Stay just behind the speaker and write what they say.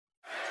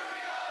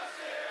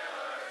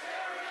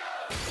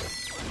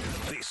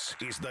This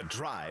is The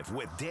Drive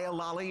with Dale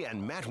Lally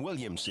and Matt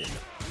Williamson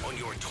on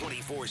your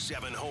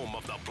 24/7 home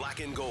of the black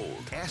and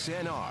gold.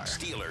 SNR,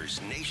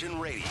 Steelers Nation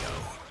Radio.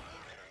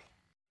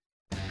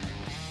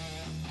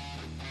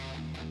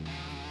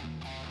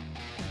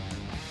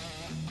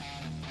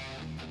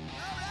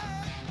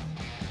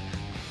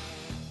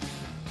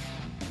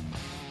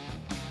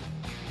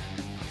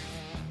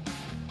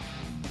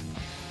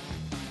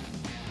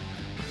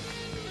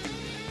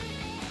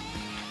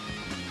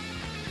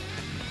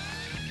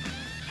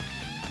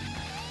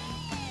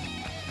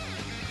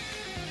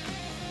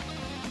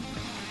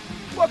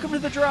 Welcome to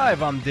The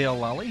Drive. I'm Dale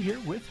Lally here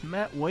with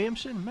Matt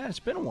Williamson. Matt, it's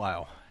been a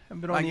while.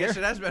 Haven't been on the air. I guess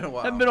it has been a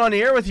while. Haven't been on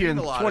the air with you in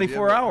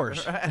 24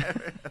 hours.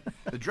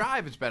 The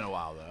Drive, it's been a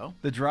while, though.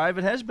 The Drive,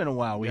 it has been a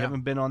while. We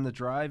haven't been on The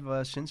Drive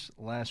since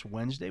last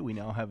Wednesday. We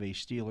now have a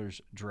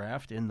Steelers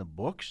draft in the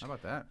books. How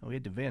about that? We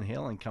had the Van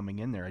Halen coming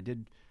in there.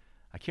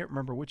 I can't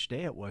remember which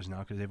day it was now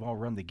because they've all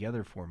run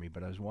together for me,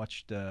 but I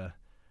watched a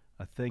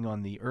thing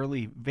on the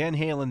early Van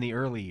Halen, the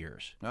early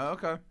years. Oh,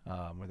 okay.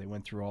 Where they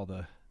went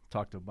through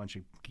talked to a bunch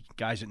of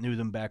guys that knew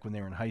them back when they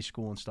were in high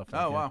school and stuff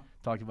like that. Oh, wow.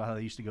 Talked about how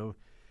they used to go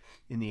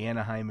in the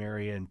Anaheim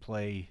area and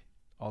play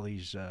all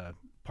these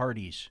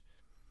parties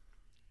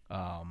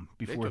before.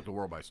 They took the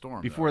world by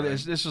storm. Before though, right?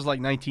 this was like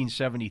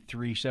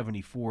 1973,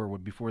 74,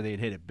 before they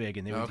had hit it big,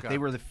 and they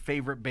were the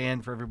favorite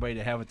band for everybody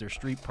to have at their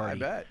street party.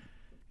 I bet.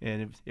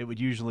 And it would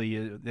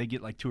usually they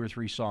get like 2 or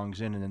 3 songs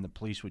in, and then the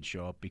police would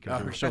show up because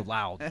they were so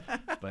loud.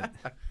 But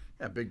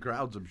yeah, big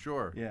crowds, I'm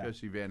sure. Yeah. Go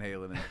see Van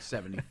Halen in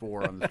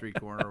 '74 on the street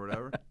corner or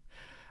whatever.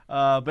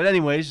 But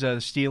anyways, the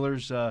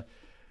Steelers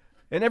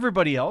and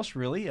everybody else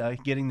really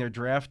getting their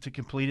draft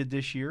completed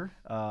this year.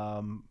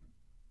 I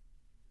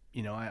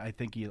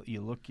think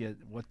you look at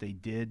what they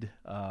did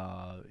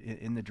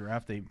in the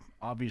draft. They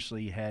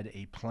obviously had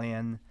a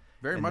plan.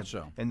 Very much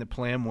so. And the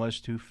plan was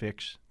to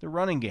fix the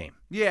running game.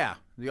 Yeah,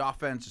 the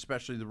offense,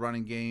 especially the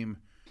running game.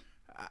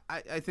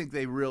 I think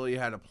they really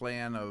had a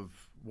plan of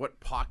what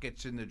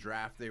pockets in the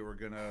draft they were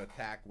going to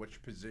attack,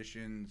 which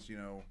positions,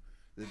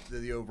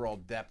 the overall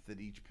depth at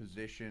each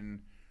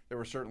position. There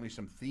were certainly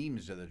some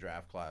themes to the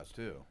draft class,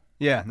 too.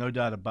 Yeah, no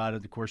doubt about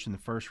it. Of course, in the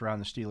first round,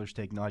 the Steelers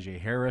take Najee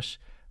Harris,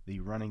 the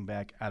running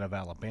back out of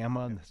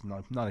Alabama. That's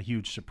not a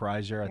huge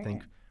surprise there. I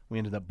think we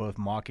ended up both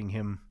mocking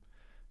him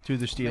to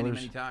the Steelers.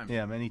 Many times.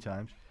 Yeah, many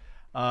times.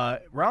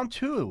 Round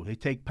 2, they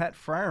take Pat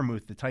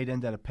Freiermuth, the tight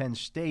end out of Penn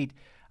State.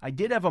 I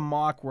did have a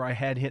mock where I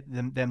had hit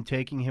them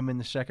taking him in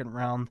the second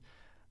round,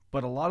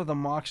 but a lot of the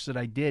mocks that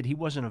I did, he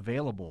wasn't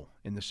available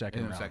in the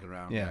second round. In the second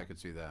round, yeah, I could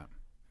see that.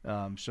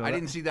 So I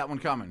didn't see that one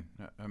coming.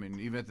 I mean,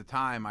 even at the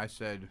time, I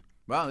said,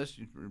 well,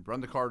 run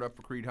the card up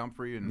for Creed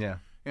Humphrey, and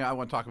I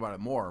want to talk about it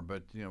more,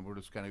 but we're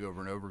just kind of go over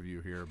an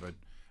overview here. But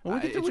we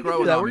can it's do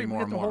growing that. on We're me going more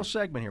to get and the more. whole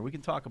segment here. We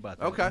can talk about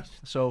that. Okay.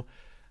 So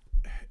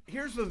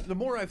here's the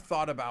more I've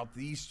thought about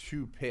these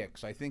two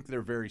picks, I think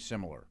they're very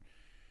similar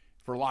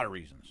for a lot of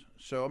reasons.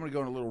 So I'm going to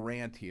go on a little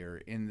rant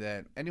here in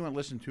that anyone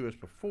listened to us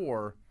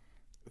before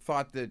we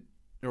thought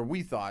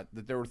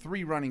that there were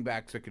 3 running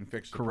backs that can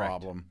fix the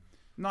problem.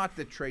 Not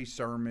that Trey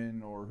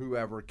Sermon or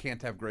whoever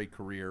can't have great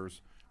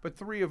careers, but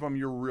 3 of them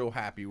you're real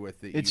happy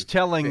with. It's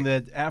telling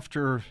that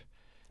after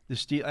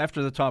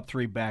the top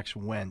 3 backs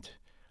went,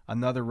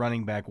 another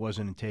running back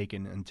wasn't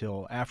taken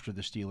until after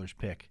the Steelers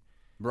pick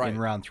in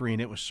round 3,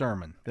 and it was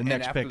Sermon. The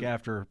next pick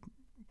after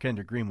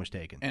Kendrick Green was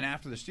taken. And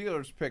after the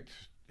Steelers picked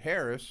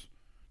Harris,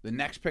 the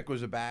next pick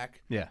was a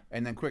back. Yeah.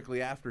 And then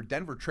quickly after,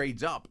 Denver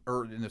trades up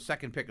in the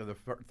second pick of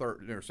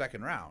the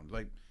second round.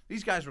 Like,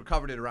 these guys were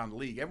coveted around the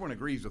league. Everyone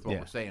agrees with what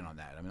we're saying on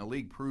that. I mean, the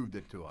league proved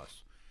it to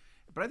us.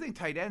 But I think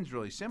tight end's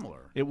really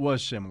similar. It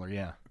was similar,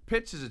 yeah.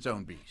 Pitts is its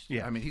own beast.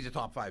 Yeah. I mean, he's a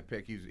top 5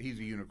 pick. He's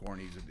a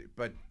unicorn.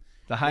 But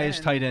the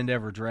highest tight end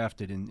ever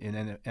drafted in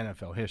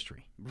NFL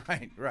history.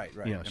 Right.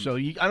 So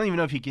I don't even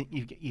know if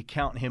you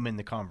count him in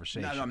the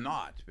conversation. No, I'm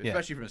not.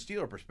 Especially from a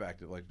Steeler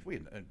perspective. Like,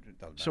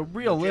 so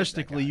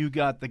realistically, you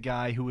got the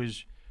guy who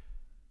is.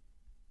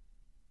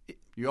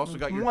 You also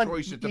got your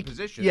choice at the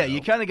position. Yeah, though.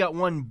 you kind of got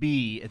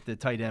 1B at the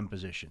tight end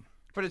position.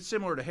 But it's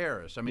similar to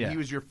Harris. I mean, he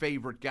was your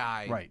favorite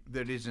guy. Right.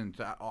 That isn't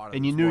out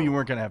and you knew you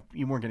weren't going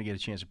to get a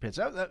chance at Pitts.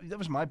 That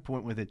was my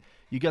point with it.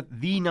 You got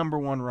the number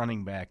 1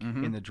 running back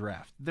in the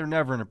draft. They're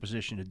never in a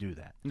position to do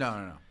that.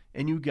 No.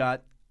 And you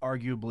got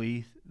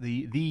arguably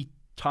the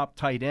top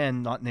tight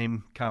end, not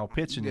named Kyle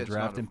Pitts in the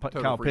draft, and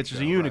Kyle Pitts is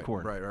a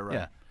unicorn. Right.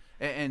 Yeah.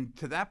 And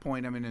to that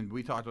point, I mean, and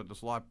we talked about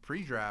this a lot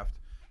pre-draft,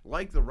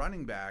 like the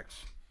running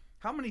backs,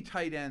 how many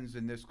tight ends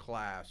in this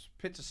class,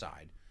 Pitts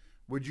aside,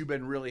 would you have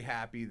been really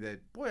happy that,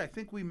 boy, I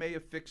think we may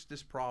have fixed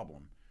this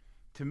problem?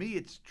 To me,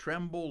 it's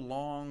Tremble,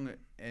 Long,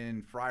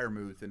 and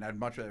Freiermuth, and I'd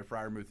much rather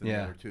Freiermuth than the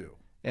other 2.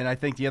 And I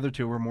think the other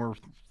 2 were more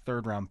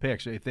third-round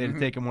picks. If they had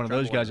taken one of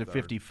those guys at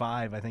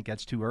 55, I think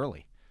that's too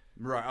early.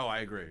 Right. Oh, I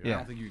agree. Yeah. I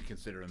don't think you can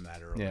consider them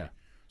that early. Yeah.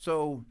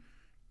 So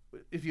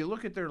if you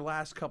look at their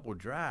last couple of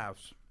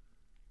drafts,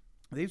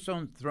 they've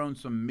thrown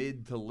some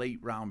mid to late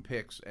round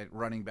picks at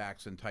running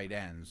backs and tight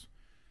ends.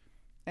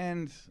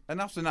 And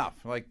enough's enough.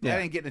 Like, that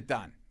ain't getting it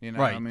done. You know,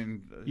 Right. I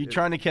mean, You're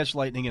trying to catch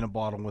lightning in a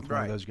bottle with one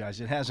Right. of those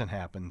guys. It hasn't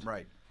happened.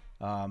 right.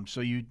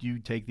 So you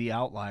take the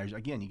outliers.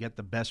 Again, you get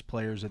the best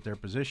players at their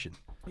position,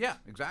 Yeah,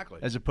 exactly.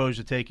 as opposed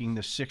to taking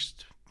the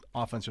sixth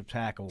offensive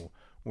tackle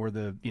or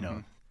the,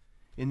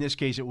 in this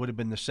case, it would have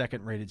been the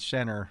second-rated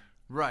center.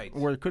 Right.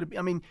 Or it could have been,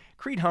 I mean,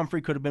 Creed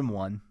Humphrey could have been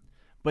one.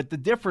 But the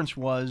difference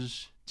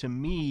was, to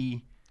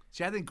me,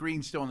 See, I think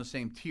Green's still in the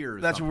same tier.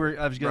 As that's Humphrey. what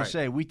I was going Right. to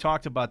say. We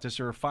talked about this.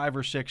 There are 5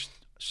 or 6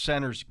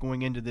 centers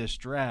going into this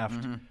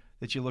draft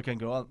that you look and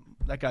go, oh,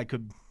 that guy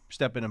could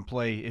step in and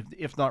play,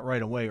 if not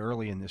right away,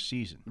 early in this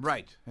season.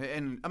 Right.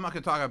 And I'm not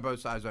going to talk about both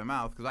sides of my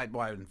mouth because I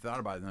hadn't thought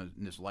about it in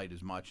this light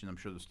as much, and I'm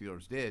sure the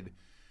Steelers did.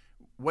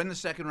 When the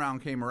second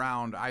round came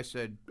around, I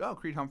said, oh,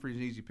 Creed Humphrey's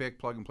an easy pick,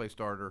 plug-and-play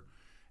starter.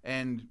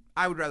 And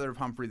I would rather have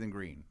Humphrey than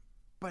Green,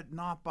 but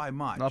not by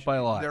much. Not by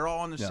a lot. They're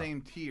all in the Yeah.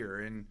 same tier,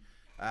 and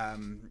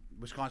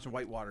Wisconsin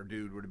Whitewater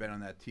dude would have been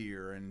on that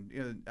tier.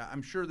 And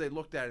I'm sure they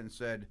looked at it and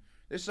said,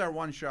 this is our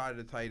one shot at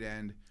a tight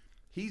end.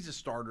 He's a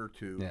starter,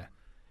 too. Yeah.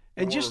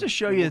 And just Or to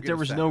show we'll you that get there a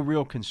was center. no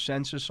real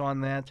consensus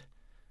on that,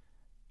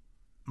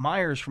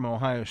 Myers from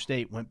Ohio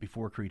State went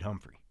before Creed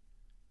Humphrey.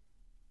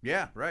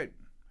 Yeah, right.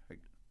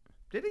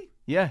 Did he?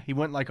 Yeah, he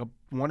went like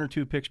 1 or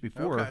 2 picks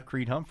before Okay.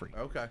 Creed Humphrey.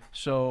 Okay.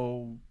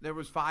 So, There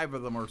was 5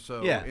 of them or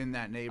so Yeah. in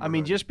that neighborhood. I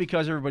mean, just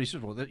because everybody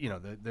says, well,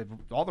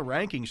 all the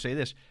rankings say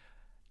this.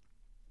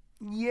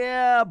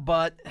 Yeah,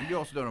 but you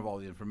also don't have all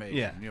the information.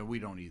 Yeah. We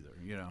don't either,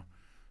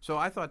 So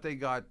I thought they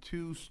got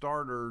 2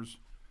 starters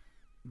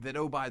that,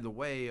 oh, by the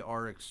way,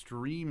 are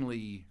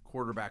extremely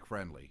quarterback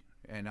friendly.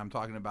 And I'm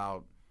talking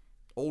about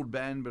old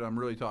Ben, but I'm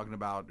really talking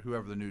about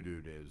whoever the new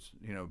dude is.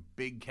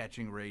 Big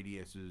catching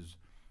radiuses,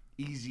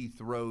 easy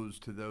throws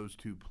to those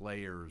 2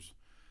 players.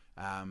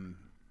 I'm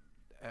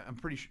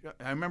pretty sure.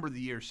 I remember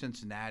the year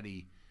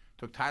Cincinnati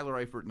took Tyler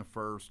Eifert in the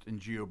first and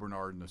Gio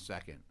Bernard in the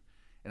second.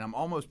 And I'm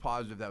almost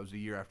positive that was the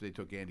year after they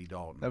took Andy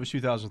Dalton. that was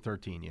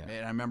 2013, yeah.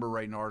 And I remember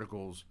writing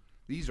articles.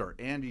 These are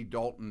Andy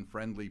Dalton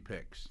friendly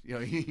picks. You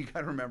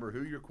got to remember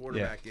who your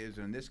quarterback is,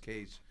 and in this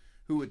case,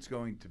 who it's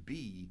going to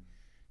be.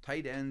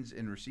 Tight ends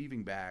and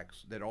receiving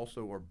backs that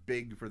also are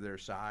big for their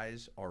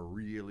size are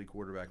really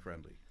quarterback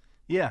friendly.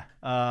 Yeah.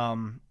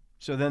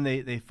 So then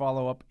they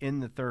follow up in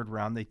the 3rd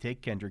round. They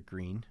take Kendrick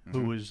Green,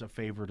 who was a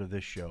favorite of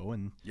this show.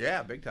 And,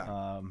 Yeah, big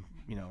time.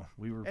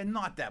 we were. And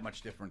not that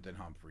much different than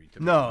Humphrey. To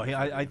be No, honest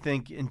with I you.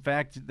 think, in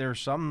fact, there are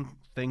some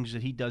things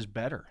that he does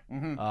better.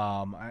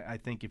 I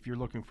think if you're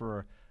looking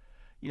for,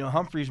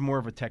 Humphrey's more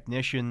of a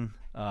technician.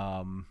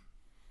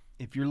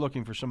 If you're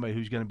looking for somebody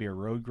who's going to be a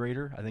road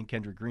grader, I think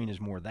Kendrick Green is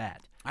more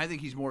that. I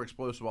think he's more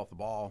explosive off the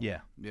ball. Yeah.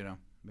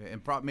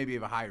 And maybe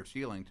have a higher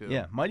ceiling too.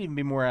 Yeah, might even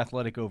be more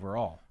athletic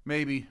overall.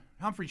 Maybe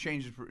Humphrey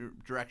changes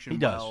direction He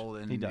does. well,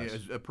 and He does.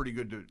 is a pretty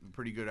good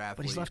athlete.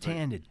 But he's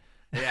left-handed.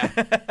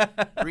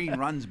 Yeah, Green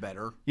runs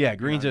better. Yeah,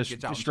 Green's Gets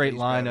out a and straight stays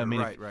line. better. I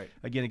mean, right.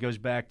 again, it goes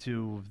back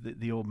to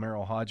the old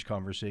Merrill Hodge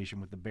conversation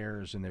with the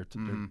Bears, and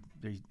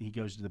he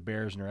goes to the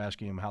Bears, and they're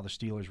asking him how the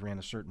Steelers ran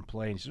a certain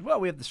play, and he says, "Well,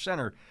 we have the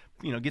center,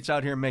 gets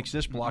out here and makes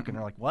this block," and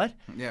they're like, "What?"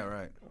 Yeah,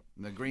 right.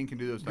 The Green can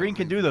do those. Green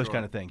can do those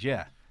kind of things.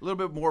 Yeah. A little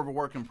bit more of a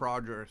work in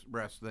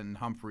progress than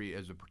Humphrey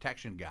as a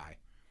protection guy,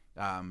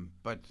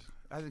 but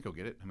I think he'll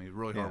get it. I mean, he's a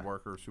really hard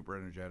worker, super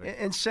energetic.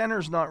 And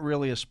center's not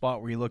really a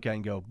spot where you look at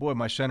and go, boy,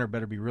 my center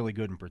better be really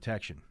good in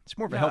protection. It's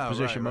more of a help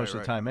position most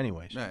of the time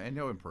anyways. Yeah, and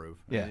he'll improve.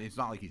 Yeah. It's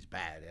not like he's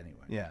bad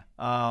anyway. Yeah.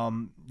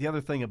 The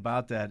other thing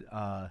about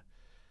that,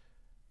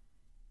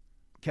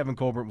 Kevin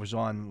Colbert was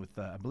on with,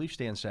 I believe,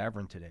 Stan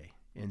Savran today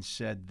and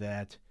said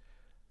that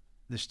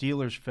the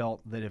Steelers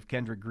felt that if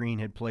Kendrick Green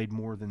had played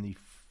more than the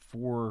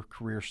 4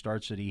 career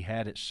starts that he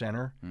had at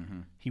center,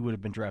 he would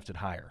have been drafted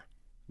higher.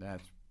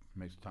 That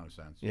makes a ton of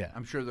sense. Yeah.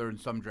 I'm sure they're in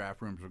some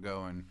draft rooms are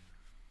going,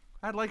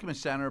 I'd like him as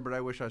center, but I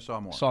wish I saw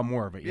more. Saw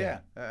more of it, yeah.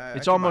 I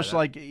It's can buy almost that.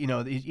 like,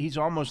 he's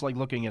almost like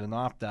looking at an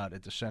opt-out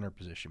at the center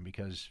position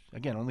because,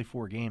 again, only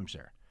 4 games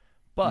there.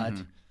 But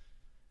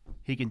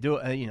he can do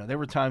it. There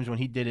were times when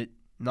he did it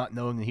not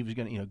knowing that he was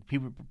going to, he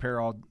would prepare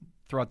all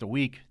throughout the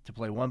week to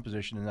play one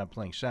position and not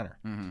playing center.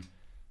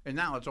 And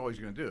now it's all he's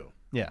going to do.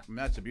 Yeah. I mean,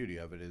 that's the beauty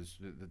of it is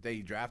the day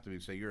you draft him, you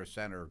say, you're a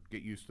center,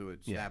 get used to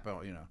it, snap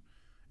out,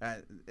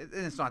 And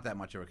it's not that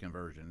much of a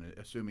conversion,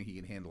 assuming he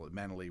can handle it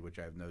mentally, which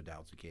I have no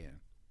doubts he can.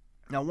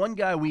 Now, one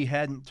guy we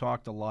hadn't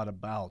talked a lot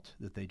about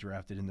that they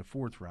drafted in the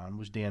 4th round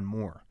was Dan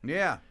Moore.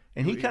 Yeah.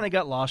 And he kind of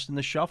got lost in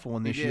the shuffle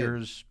in this did.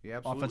 year's He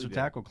absolutely offensive did.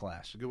 tackle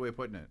class It's a good way of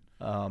putting it.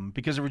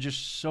 because there were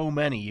just so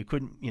many. You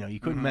couldn't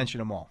mention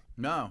them all.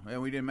 No,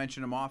 and we didn't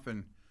mention him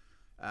often.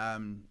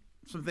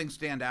 Some things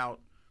stand out.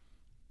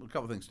 A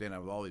couple things stand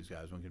out with all these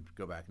guys. One can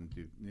go back and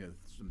do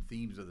some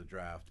themes of the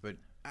draft. But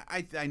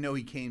I know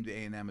he came to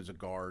A&M as a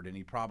guard, and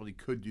he probably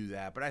could do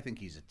that. But I think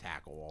he's a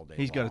tackle all day.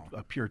 He's long. got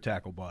a pure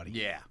tackle body.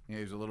 Yeah,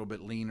 he's a little bit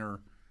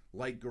leaner,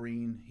 light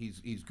green.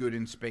 He's good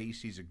in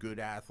space. He's a good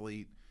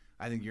athlete.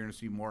 I think you're going to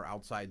see more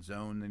outside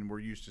zone than we're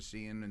used to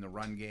seeing in the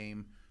run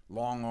game.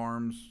 Long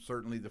arms,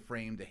 certainly the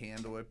frame to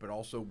handle it, but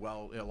also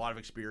a lot of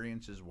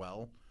experience as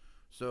well.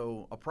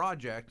 So a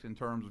project in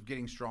terms of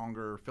getting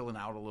stronger, filling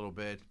out a little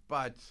bit,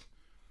 but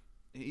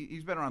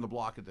He's been around the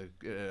block at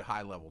the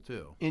high level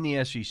too. In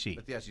the SEC.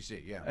 At the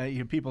SEC,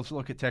 yeah. People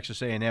look at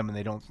Texas A&M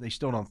and they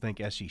still don't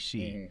think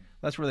SEC.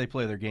 That's where they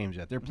play their games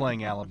at. They're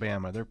playing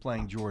Alabama. They're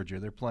playing Georgia.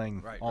 They're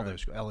playing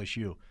those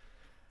LSU.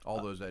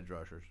 All those edge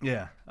rushers.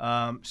 Yeah.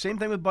 Same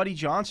thing with Buddy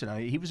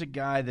Johnson. He was a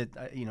guy that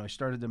I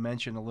started to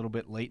mention a little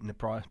bit late in the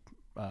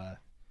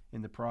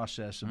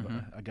process of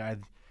a guy,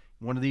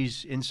 one of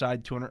these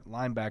inside 200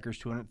 linebackers,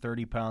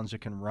 230 pounds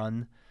that can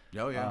run.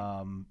 Oh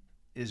yeah.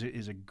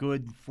 Is a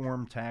good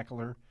form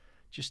tackler.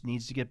 Just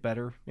needs to get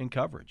better in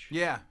coverage.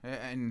 Yeah,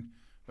 and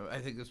I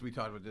think we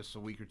talked about this a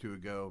week or two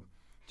ago.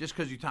 Just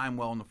because you time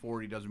well in the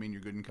 40 doesn't mean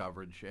you're good in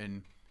coverage,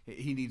 and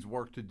he needs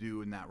work to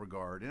do in that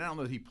regard. And I don't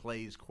know if he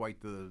plays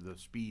quite the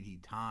speed he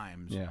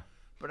times. Yeah.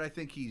 But I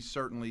think he's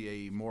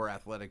certainly a more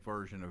athletic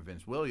version of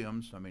Vince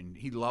Williams. I mean,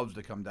 he loves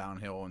to come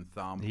downhill and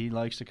thump. He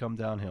likes to come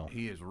downhill.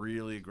 He is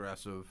really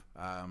aggressive,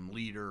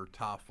 leader,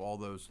 tough, all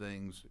those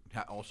things.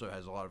 Also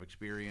has a lot of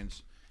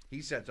experience.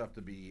 He sets up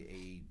to be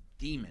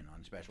a demon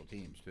on special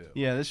teams too.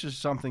 Yeah, this is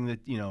something that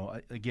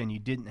again, you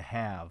didn't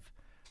have.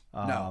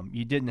 No.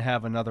 You didn't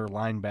have another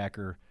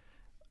linebacker,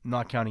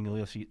 not counting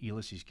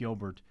Ulysses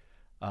Gilbert,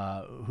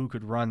 who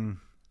could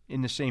run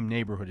in the same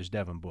neighborhood as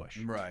Devin Bush.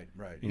 Right.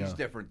 He's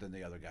different than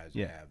the other guys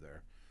they have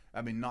there.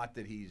 I mean, not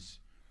that he's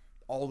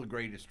all the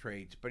greatest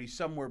traits, but he's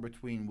somewhere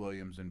between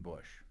Williams and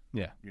Bush.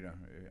 Yeah.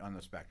 On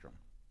the spectrum.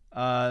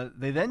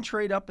 They then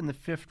trade up in the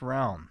 5th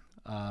round.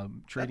 That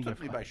took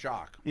me by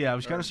shock. Yeah, I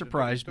was kind of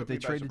surprised, but they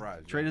traded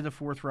the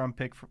 4th-round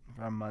pick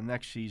from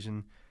next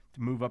season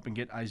to move up and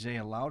get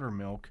Isaiah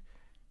Loudermilk.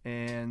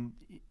 And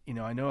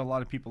I know a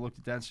lot of people looked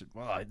at that and said,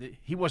 "Well,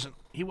 he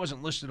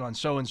wasn't listed on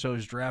so and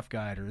so's draft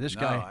guide, or this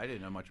guy." No, I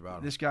didn't know much about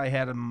him. This guy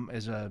had him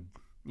as a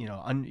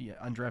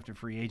undrafted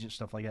free agent,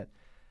 stuff like that.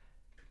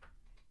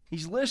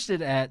 He's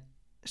listed at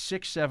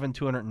 6'7",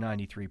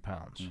 293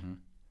 pounds. Mm-hmm.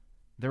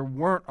 There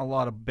weren't a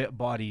lot of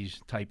bodies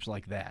types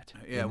like that.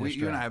 Yeah,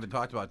 you and I haven't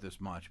talked about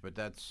this much, but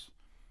that's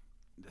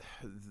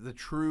the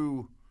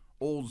true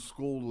old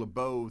school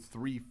LeBeau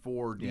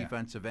 3-4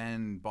 defensive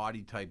end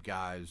body type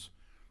guys.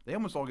 They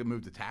almost all get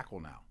moved to tackle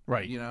now.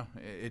 Right.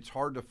 It's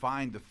hard to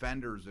find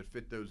defenders that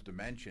fit those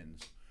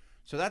dimensions.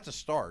 So that's a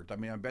start. I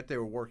mean, I bet they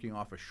were working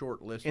off a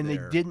short list and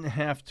there. They didn't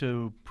have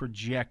to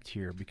project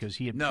here because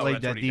he had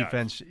played that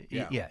defense.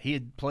 He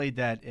had played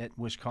that at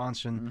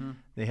Wisconsin. Mm-hmm.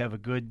 They have a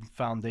good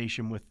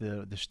foundation with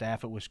the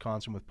staff at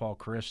Wisconsin with Paul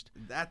Christ.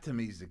 That, to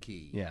me, is the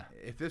key. Yeah.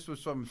 If this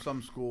was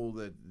some school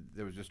that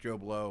there was just Joe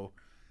Blow,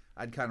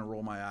 I'd kind of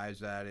roll my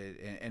eyes at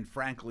it. And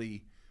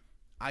frankly,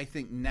 I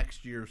think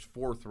next year's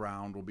 4th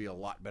round will be a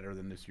lot better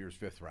than this year's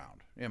 5th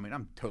round. I mean,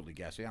 I'm totally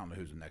guessing. I don't know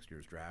who's in next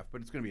year's draft,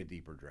 but it's going to be a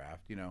deeper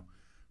draft,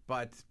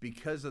 But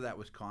because of that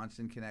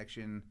Wisconsin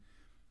connection,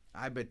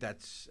 I bet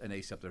that's an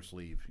ace up their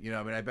sleeve.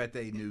 I bet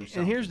they knew something.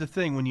 And here's the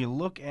thing. When you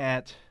look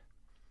at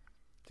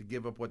to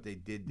give up what they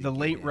did the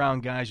late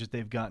round guys that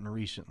they've gotten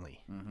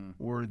recently,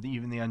 or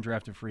even the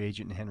undrafted free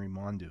agent Henry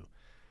Mondu,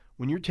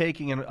 when you're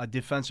taking a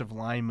defensive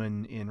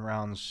lineman in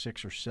rounds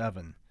 6 or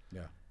 7,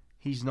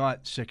 he's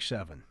not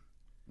 6'7".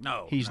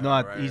 No, he's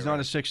not. He's not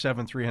a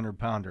 6'7",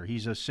 300-pounder.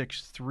 He's a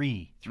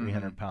 6'3",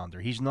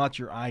 300-pounder. He's not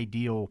your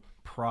ideal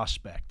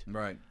prospect,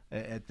 right?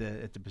 At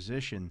the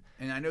position.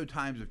 And I know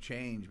times have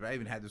changed, but I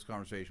even had this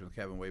conversation with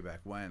Kevin way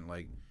back when.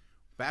 Like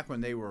back when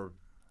they were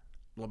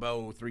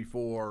LeBeau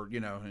 3-4,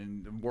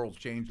 and the world's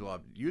changed a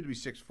lot. You had to be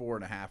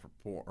 6'4.5"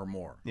 or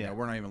more. Yeah,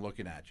 we're not even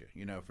looking at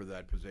you, for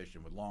that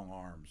position with long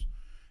arms.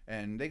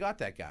 And they got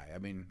that guy. I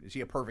mean, is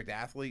he a perfect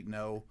athlete?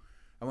 No.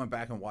 I went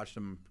back and watched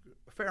him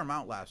a fair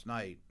amount last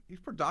night. He's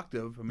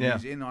productive. I mean,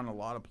 he's in on a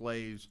lot of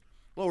plays.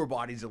 Lower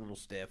body's a little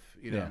stiff,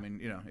 I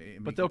mean,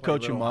 but they'll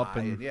coach him up,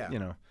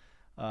 and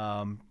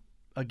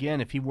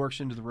again, if he works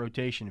into the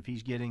rotation, if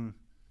he's getting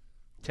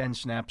 10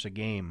 snaps a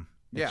game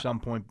at some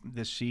point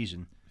this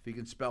season, if he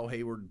can spell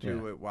Hayward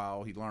to it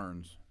while he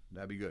learns,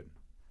 that'd be good.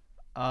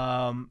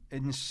 In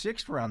the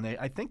 6th round,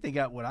 I think they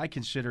got what I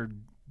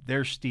considered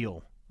their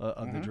steal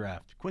of the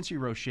draft. Quincy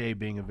Roche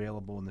being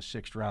available in the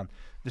 6th round.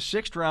 The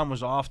 6th round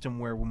was often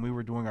where, when we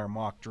were doing our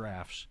mock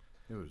drafts,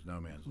 it was no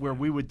man's where land.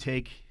 we would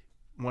take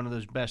one of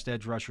those best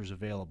edge rushers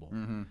available.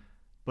 Mm-hmm.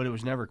 But it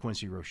was never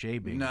Quincy Roche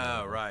being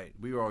available. Right.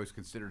 We were always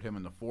considered him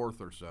in the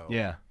 4th or so.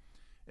 Yeah.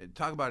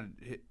 Talk about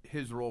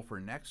his role for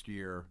next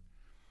year.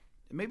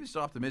 Maybe it's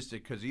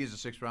optimistic because he is a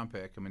 6th-round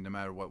pick. I mean, no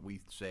matter what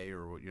we say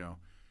or what,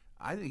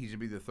 I think he should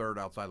be the 3rd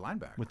outside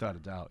linebacker. Without a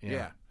doubt,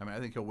 yeah. I mean, I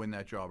think he'll win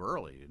that job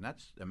early, and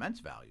that's immense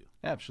value.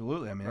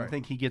 Absolutely. I mean, I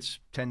think he gets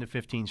 10 to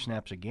 15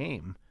 snaps a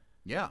game.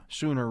 Yeah.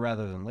 Sooner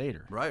rather than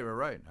later. Right.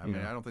 I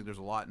mean, I don't think there's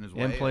a lot in his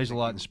way. And plays a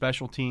lot in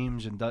special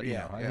teams, and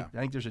I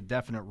think there's a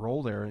definite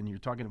role there. And you're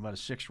talking about a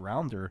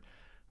 6th-rounder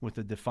with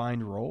a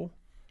defined role.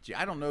 See,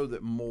 I don't know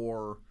that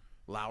Moore,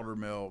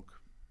 Loudermilk,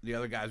 the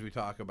other guys we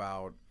talk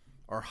about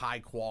are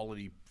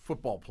high-quality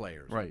football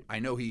players. Right. I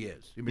know he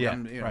is. I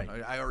mean,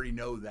 I already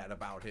know that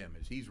about him.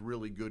 Is he's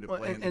really good at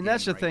playing. And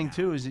that's the thing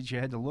too, is that you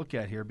had to look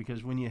at here,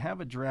 because when you have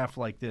a draft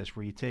like this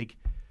where you take,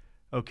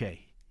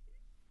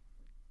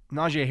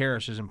 Najee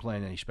Harris isn't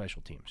playing any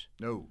special teams.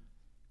 No.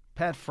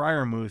 Pat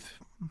Freiermuth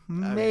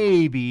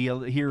maybe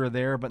here or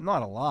there, but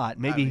not a lot.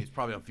 Maybe he's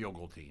probably a field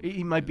goal team.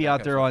 He might be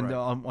out there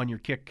on your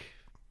kick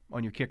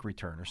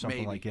return or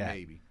something like that.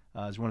 Maybe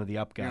as one of the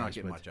up guys. You're not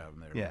getting much out of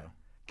him there. Yeah. Though.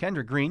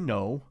 Kendrick Green,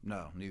 no.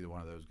 No, neither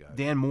one of those guys.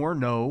 Dan Moore,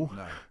 no.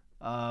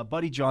 No.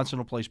 Buddy Johnson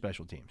will play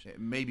special teams.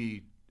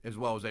 Maybe as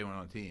well as anyone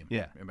on the team.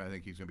 Yeah. I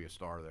think he's going to be a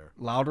star there.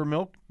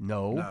 Loudermilk,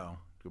 no. No.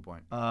 Good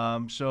point.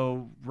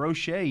 So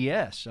Roche,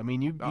 yes. I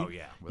mean, you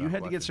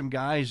had to get some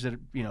guys that,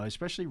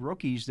 especially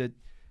rookies that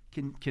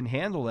can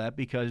handle that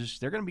because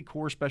they're going to be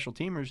core special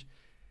teamers.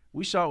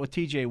 We saw it with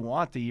T.J.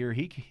 Watt the year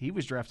he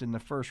was drafted in the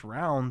first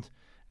round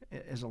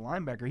as a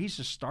linebacker. He's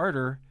a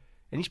starter,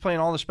 and he's playing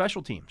all the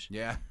special teams.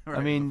 Yeah, right.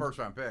 I mean,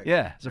 first-round pick.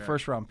 Yeah, it's a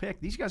first-round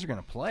pick. These guys are going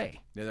to play.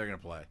 Yeah, they're going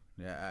to play.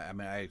 Yeah, I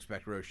mean, I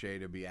expect Roche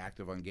to be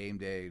active on game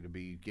day, to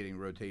be getting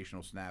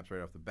rotational snaps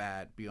right off the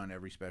bat, be on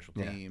every special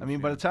team. I mean,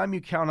 by the time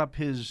you count up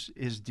his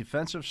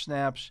defensive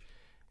snaps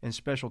and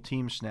special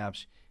team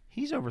snaps,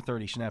 he's over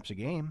 30 snaps a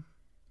game.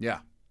 Yeah.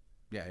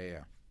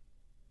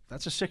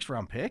 That's a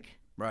sixth-round pick.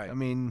 Right. I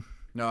mean,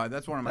 no,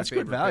 that's one of my that's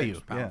favorite good value.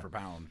 picks, pound for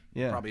pound.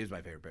 Yeah. Probably is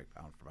my favorite pick,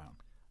 pound for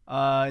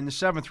pound. In the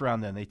seventh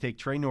round, then they take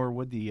Trey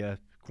Norwood, the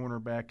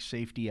cornerback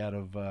safety out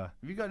of Have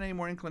you got any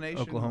more inclination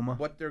Oklahoma?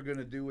 What they're going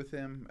to do with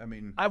him? I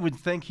mean, I would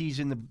think he's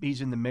in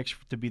the mix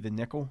to be the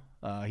nickel.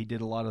 He did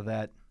a lot of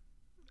that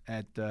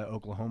at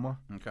Oklahoma.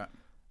 Okay.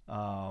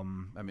 I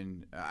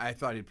mean, I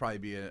thought he'd probably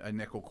be a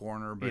nickel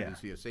corner, but Yeah.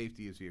 is he a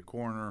safety? Is he a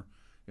corner?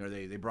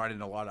 They brought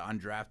in a lot of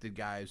undrafted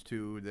guys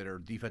too that are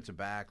defensive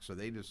backs, so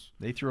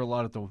they threw a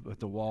lot at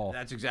the wall.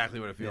 That's exactly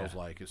what it feels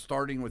like. It's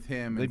starting with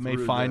him. They and may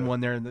through find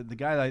one there. The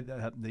guy,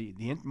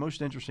 the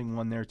most interesting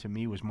one there to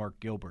me was Mark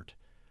Gilbert,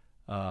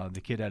 the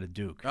kid out of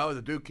Duke. Oh,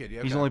 the Duke kid.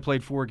 Yeah, He's only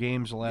played 4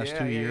 games the last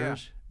 2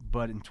 years, yeah.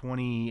 But in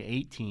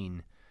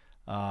 2018,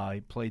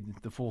 he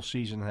played the full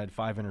season and had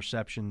 5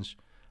 interceptions.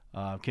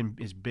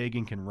 Is big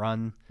and can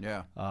run.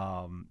 Yeah.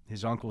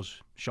 His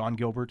uncle's Sean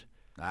Gilbert.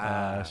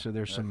 So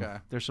there's some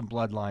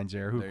bloodlines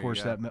there. Of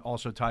course, that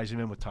also ties him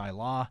in with Ty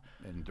Law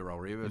and Darrell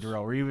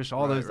Rivas.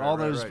 All those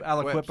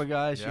Aliquippa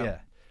guys.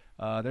 Yep.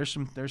 Yeah. There's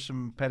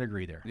some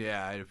pedigree there.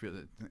 Yeah, I feel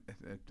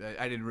that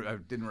I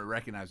didn't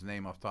recognize the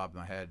name off the top of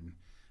my head,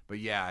 but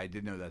yeah, I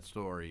did know that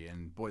story.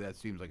 And boy, that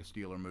seems like a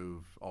Steeler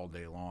move all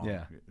day long.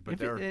 Yeah, but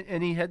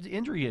and he had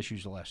injury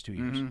issues the last 2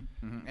 years.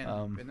 Mm-hmm.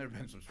 And there have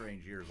been some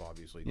strange years,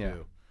 obviously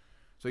too.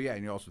 So, yeah,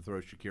 and you also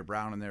throw Shakir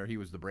Brown in there. He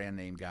was the brand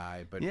name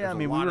guy. But there's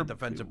a lot of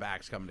defensive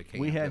backs coming to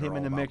camp. We had him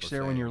in the mix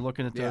there when you're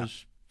looking at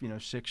those 6th,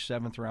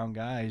 7th round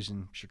guys,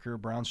 and Shakir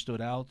Brown stood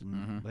out,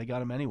 and they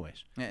got him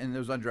anyways. And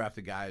those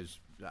undrafted guys,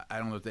 I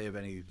don't know if they have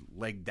any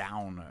leg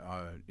down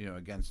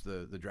against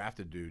the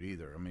drafted dude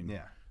either. I mean,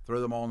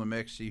 throw them all in the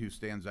mix, see who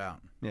stands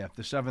out. Yeah, if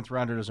the 7th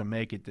rounder doesn't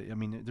make it, I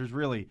mean, there's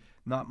really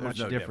not much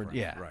different.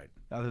 Yeah, right.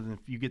 Other than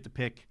if you get to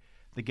pick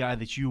the guy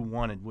that you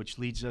wanted, which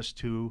leads us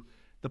to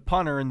the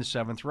punter in the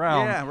 7th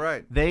round. Yeah,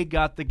 right. They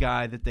got the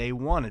guy that they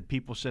wanted.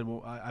 People said,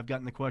 well, I've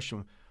gotten the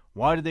question,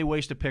 why did they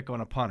waste a pick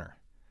on a punter?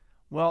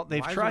 Well,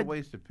 they've tried. Why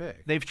is it a waste of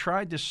pick? They've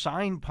tried to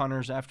sign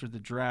punters after the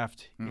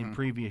draft in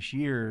previous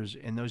years,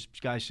 and those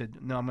guys said,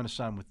 no, I'm going to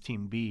sign with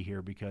Team B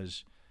here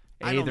because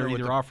they're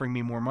either offering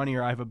me more money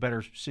or I have a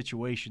better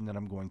situation that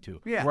I'm going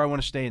to. Yeah. Or I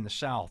want to stay in the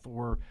South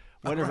or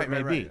whatever it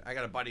may be. I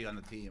got a buddy on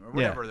the team or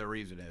whatever the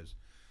reason is.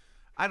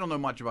 I don't know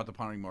much about the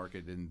punting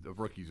market and the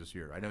rookies this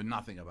year. I know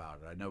nothing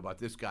about it. I know about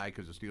this guy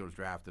because the Steelers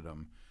drafted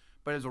him.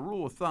 But as a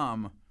rule of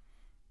thumb,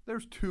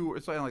 there's 2.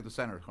 It's like the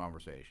center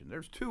conversation.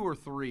 There's 2 or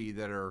 3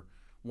 that are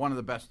one of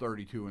the best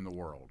 32 in the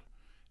world,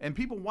 and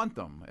people want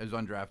them as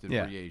undrafted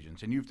free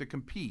agents. And you have to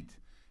compete.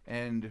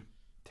 And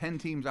 10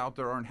 teams out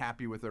there aren't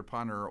happy with their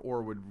punter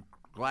or would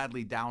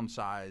gladly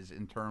downsize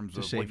in terms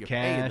of what you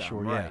pay them.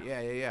 Or right?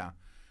 Yeah.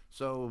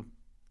 So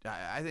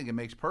I think it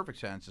makes perfect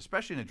sense,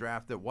 especially in a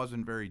draft that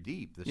wasn't very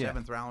deep. The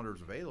 7th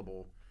rounders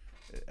available.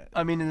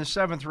 I mean, in the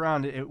 7th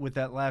round, with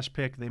that last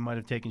pick, they might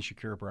have taken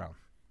Shakir Brown.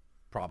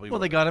 Probably. Well,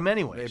 they got him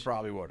anyways. They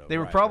probably would have. They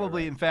were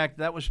probably, in fact,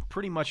 that was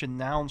pretty much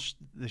announced.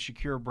 The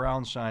Shakir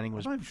Brown signing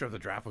was. I'm not even sure the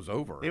draft was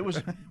over. It was.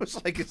 It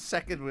was like a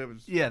second. It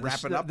was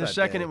wrapping up. The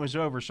second it was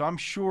over. So I'm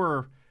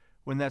sure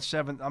when that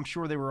 7th, I'm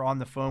sure they were on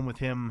the phone with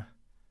him.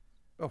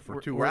 Oh, for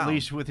 2 or rounds. At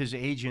least with his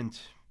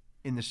agent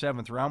in the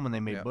 7th round when they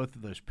made both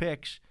of those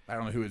picks. I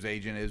don't know who his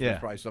agent is. It's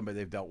probably somebody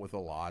they've dealt with a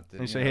lot.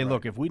 They say, hey,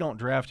 look, if we don't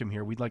draft him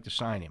here, we'd like to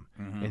sign him,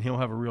 and he'll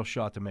have a real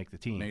shot to make the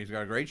team. And he's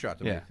got a great shot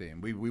to make the team.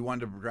 We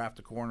wanted to draft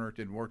a corner. It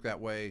didn't work that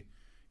way.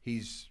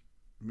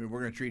 We're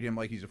going to treat him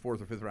like he's a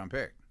 4th or 5th round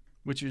pick.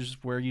 Which is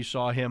where you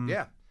saw him.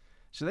 Yeah.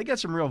 So they got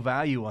some real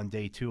value on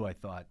day 2, I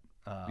thought.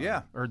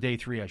 Or day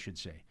 3, I should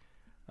say.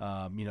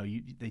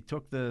 They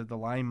took the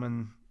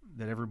lineman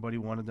that everybody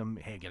wanted them.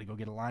 Hey, got to go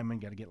get a lineman.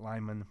 Got to get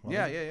lineman.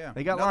 Well,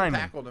 They got linemen.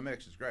 Tackle in the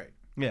mix is great.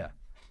 Yeah.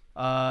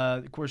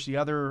 Of course, the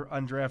other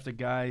undrafted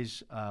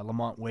guys,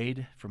 Lamont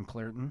Wade from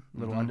Clairton,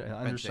 little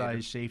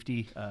undersized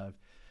safety. 5'9",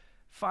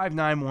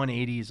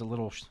 180 is a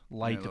little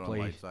light to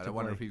play. I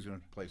wonder if he's going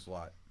to play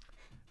slot.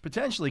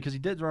 Potentially, because he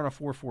did run a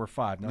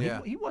 4.45.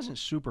 Now he wasn't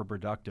super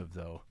productive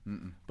though,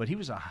 but he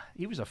was a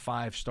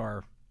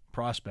 5-star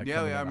prospect.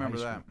 Yeah, I remember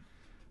that.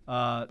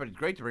 But it's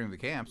great to bring him to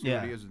camp, see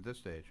what he is at this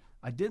stage.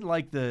 I did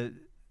like the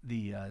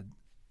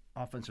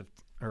offensive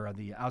or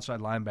the outside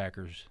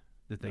linebackers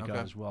that they got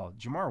as well.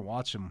 Jamar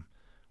Watson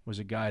was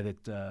a guy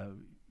that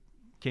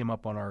came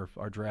up on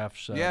our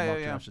drafts, mock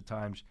drafts at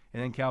times.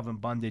 And then Calvin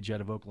Bundage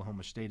out of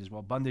Oklahoma State as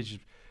well. Bundage is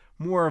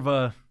more of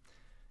a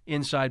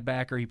inside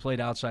backer. He played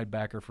outside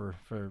backer for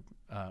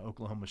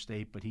Oklahoma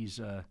State, but he's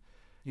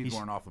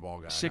more an off the ball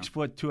guy. 6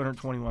 foot,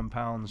 221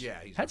 pounds. Yeah,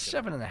 he's had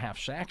 7.5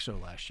 sacks though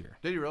last year.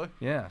 Did he really?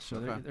 Yeah. So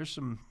there's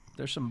some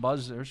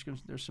buzz.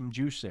 There's some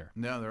juice there.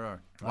 No, there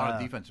are a lot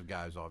of defensive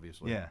guys,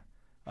 obviously. Yeah.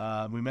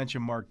 We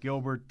mentioned Mark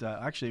Gilbert.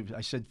 Actually,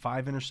 I said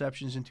 5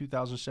 interceptions in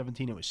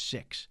 2017. It was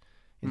 6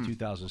 in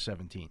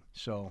 2017.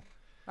 So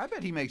I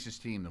bet he makes his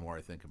team the more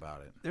I think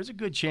about it. There's a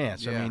good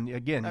chance. Yeah. I mean,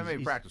 again,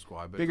 he's practice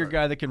squad, but bigger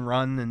guy that can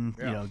run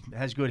and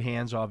has good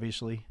hands,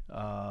 obviously.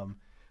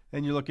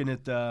 Then you're looking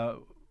at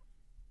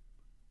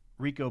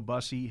Rico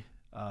Bussey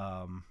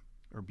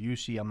or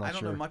Busey. I'm not sure.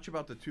 I don't know much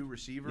about the two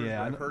receivers, but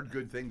I've heard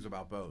good things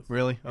about both.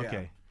 Really?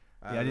 Okay.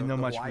 Yeah, I didn't know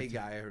much. The Hawaii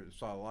guy, I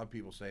saw a lot of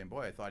people saying,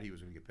 boy, I thought he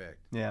was going to get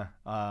picked. Yeah.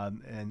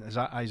 And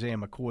Isaiah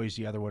McCoy's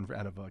the other one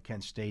out of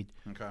Kent State.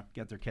 Okay.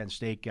 Got their Kent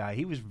State guy.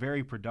 He was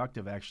very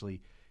productive,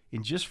 actually,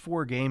 in just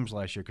 4 games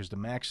last year because the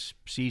max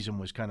season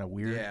was kind of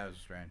weird. Yeah, it was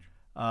strange.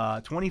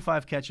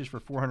 25 catches for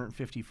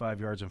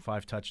 455 yards and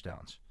 5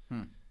 touchdowns.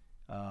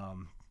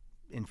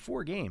 In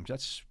 4 games.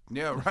 That's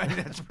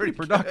That's pretty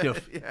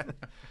productive.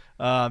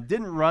 Yeah.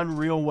 Didn't run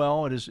real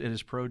well at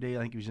his pro day. I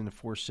think he was in the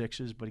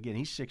 4.6s, but again,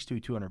 he's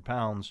 6'2", 200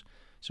 pounds,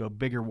 so a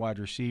bigger wide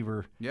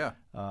receiver. Yeah.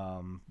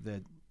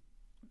 That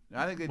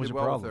I think they was did a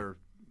well problem.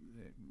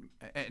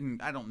 with their.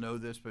 And I don't know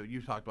this, but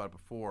you talked about it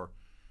before.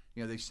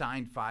 They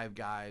signed 5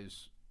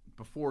 guys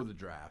before the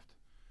draft,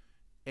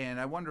 and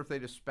I wonder if they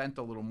just spent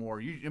a little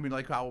more.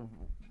 Like how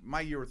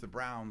my year with the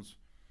Browns.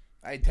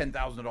 I had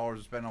 $10,000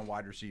 to spend on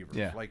wide receivers.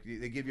 Yeah. Like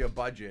they give you a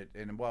budget,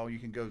 and you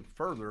can go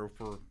further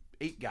for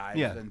 8 guys.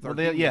 Yeah, than 13 well,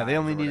 they guys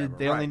only or needed whatever.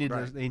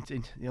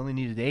 they only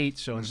needed 8.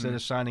 So instead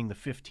of signing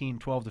the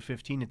 12 to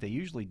 15 that they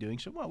usually doing,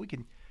 so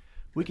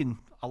we can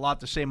allot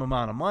the same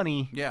amount of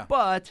money. Yeah.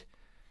 But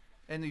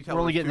and you tell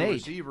we're only those getting 8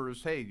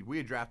 receivers, hey, we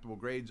had draftable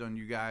grades on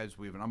you guys.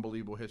 We have an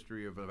unbelievable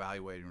history of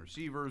evaluating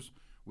receivers.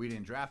 We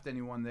didn't draft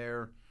anyone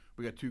there.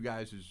 We got 2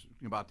 guys who's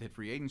about to hit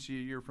free agency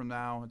a year from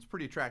now. It's a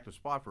pretty attractive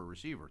spot for a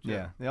receiver, too.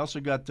 Yeah. They also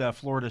got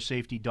Florida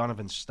safety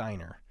Donovan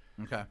Steiner,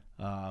 Okay.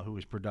 who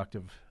was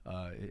productive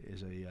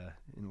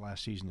in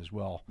last season as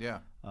well. Yeah.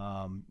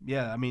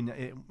 I mean,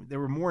 there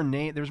was more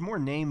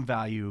name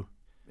value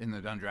In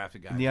the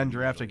undrafted guys. in the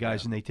undrafted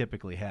guys than they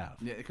typically have.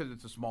 Yeah, because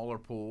it's a smaller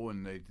pool,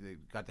 and they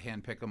got to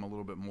handpick them a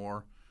little bit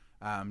more.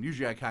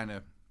 Usually I kind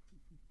of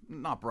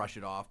not brush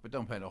it off, but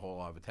don't pay a whole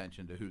lot of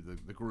attention to who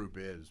the group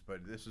is.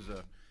 But this is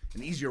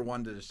an easier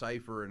one to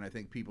decipher, and I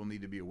think people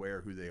need to be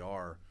aware who they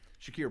are.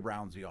 Shakir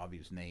Brown's the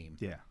obvious name.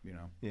 Yeah.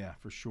 Yeah,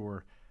 for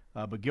sure.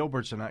 But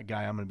Gilbert's a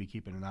guy I'm going to be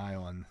keeping an eye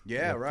on.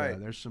 Yeah, right.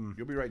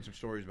 You'll be writing some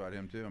stories about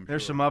him, too,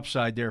 There's some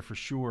upside there for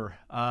sure.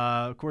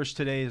 Of course,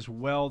 today as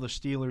well, the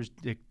Steelers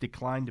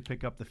declined to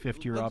pick up the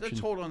 5th-year option. Let's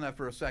hold on that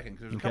for a second,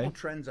 because there's a couple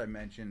trends I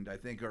mentioned I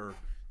think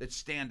that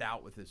stand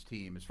out with this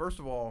team. First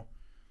of all,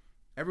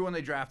 everyone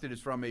they drafted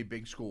is from a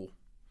big school.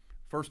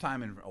 First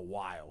time in a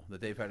while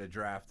that they've had a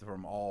draft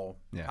from all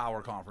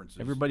power conferences.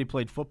 Everybody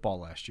played football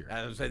last year.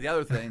 I was say the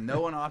other thing,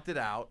 no one opted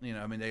out.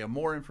 They have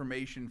more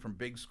information from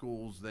big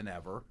schools than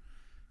ever.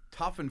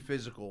 Tough and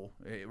physical.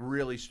 It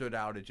really stood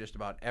out at just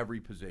about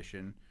every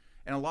position.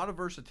 And a lot of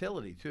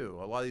versatility, too.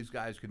 A lot of these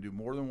guys can do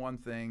more than one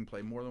thing,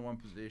 play more than one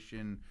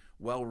position,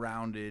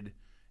 well-rounded.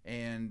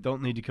 And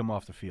don't need to come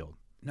off the field.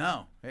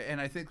 No.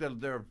 And I think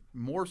that they're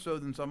more so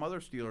than some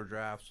other Steeler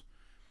drafts.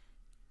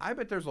 I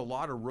bet there's a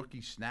lot of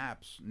rookie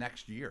snaps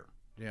next year.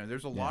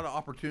 There's a lot of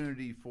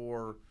opportunity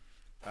for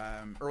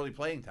early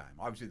playing time.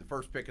 Obviously, the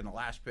first pick and the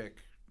last pick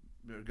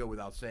go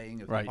without saying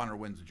if the punter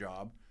wins the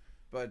job.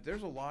 But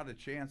there's a lot of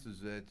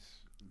chances that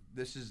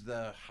this is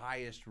the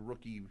highest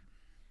rookie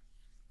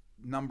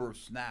number of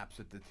snaps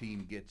that the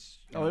team gets.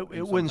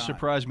 It wouldn't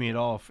surprise me at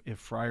all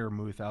if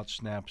Freiermuth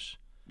outsnaps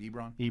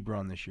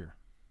Ebron this year.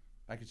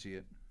 I could see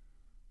it.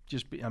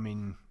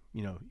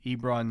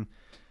 Ebron,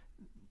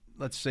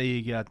 let's say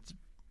you got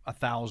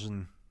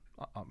 1,000,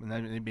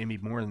 maybe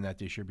more than that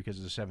this year because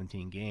of the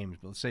 17 games.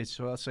 But let's say it's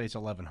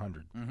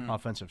 1,100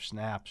 offensive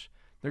snaps.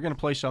 They're going to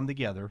play some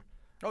together.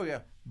 Oh yeah,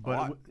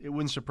 but it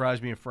wouldn't surprise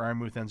me if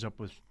Freiermuth ends up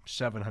with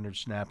 700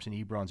 snaps and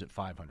Ebron's at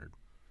 500.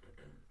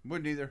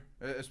 Wouldn't either,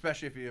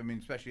 especially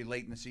especially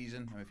late in the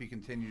season. If he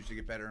continues to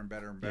get better and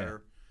better and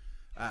better.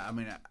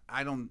 Yeah.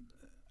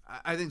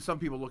 I think some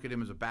people look at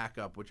him as a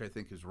backup, which I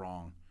think is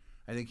wrong.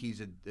 I think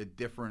he's a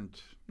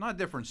different, not a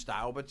different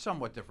style, but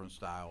somewhat different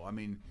style.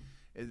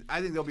 I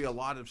think there'll be a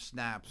lot of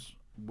snaps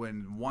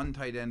when one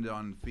tight end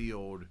on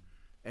field,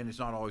 and it's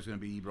not always going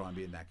to be Ebron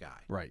being that guy.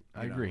 Right,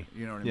 I agree.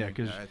 You know what I mean?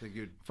 Because I think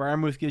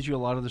Freiermuth gives you a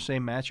lot of the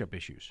same matchup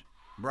issues.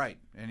 Right,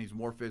 and he's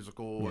more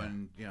physical,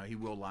 and he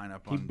will line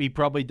up on. He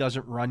probably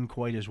doesn't run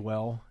quite as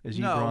well as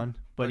Ebron,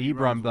 but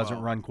Ebron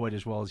doesn't run quite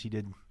as well as he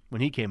did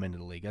when he came into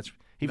the league.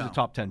 He was No. a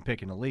top 10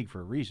 pick in the league for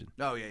a reason.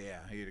 Oh,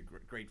 yeah. He had a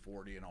great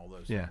 40 and all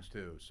those Yeah. things,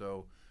 too.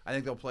 So I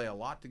think they'll play a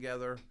lot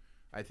together.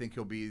 I think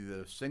he'll be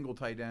the single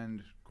tight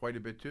end quite a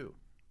bit, too.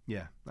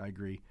 Yeah, I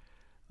agree.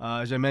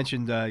 As I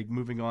mentioned,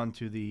 moving on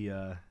to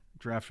the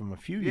draft from a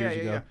few years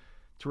ago, yeah.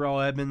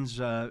 Terrell Edmonds,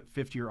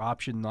 50-year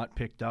option not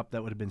picked up.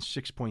 That would have been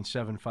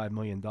 $6.75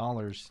 million.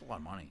 It's a lot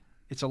of money.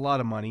 It's a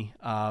lot of money.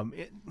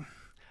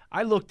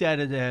 I looked at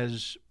it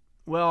as,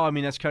 well, I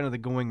mean, that's kind of the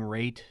going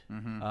rate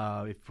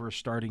for a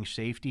starting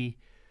safety.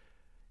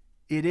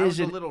 It I was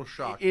is a little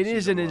shocked. It to see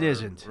is the and it word.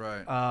 isn't.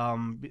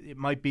 Right. It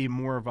might be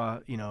more of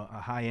a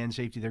high end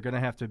safety. They're going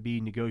to have to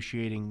be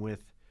negotiating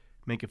with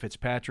Minkah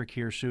Fitzpatrick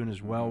here soon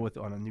as well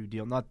on a new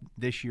deal. Not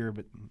this year,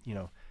 but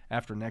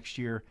after next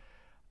year.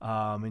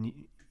 And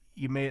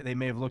they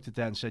may have looked at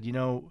that and said,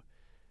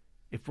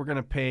 if we're going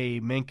to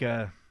pay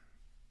Minkah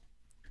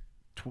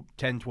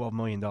 $10-12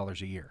 million a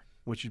year,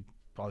 which would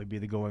probably be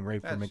the going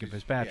rate for Minkah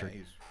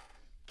Fitzpatrick,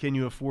 can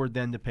you afford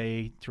then to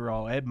pay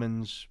Terrell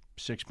Edmonds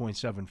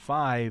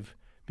 $6.75?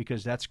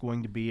 Because that's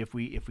going to be, if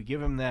we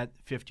give him that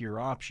 50-year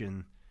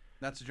option,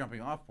 that's a jumping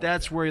off point.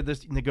 that's there. where the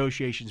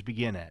negotiations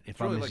begin at. If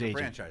It's I'm really his like agent,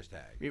 a franchise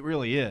tag. it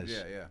really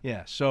is.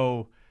 Yeah.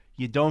 So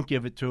you don't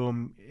give it to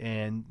him,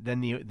 and then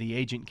the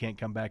agent can't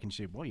come back and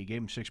say, "Well, you gave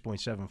him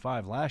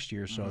 6.75 last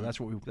year, so that's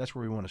where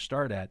we want to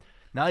start at."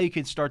 Now you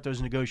can start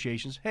those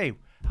negotiations. Hey,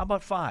 how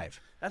about 5?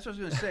 That's what I was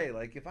going to say.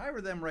 Like, if I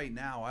were them right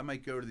now, I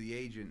might go to the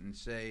agent and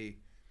say,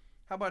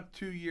 "How about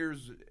 2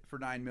 years for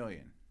 $9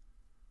 million?"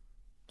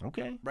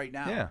 Okay. Right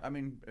now, Yeah. I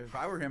mean, if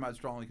I were him, I'd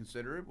strongly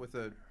consider it with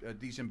a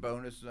decent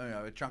bonus,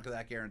 a chunk of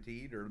that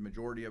guaranteed or the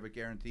majority of it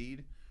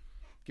guaranteed.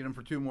 Get him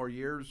for 2 more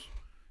years.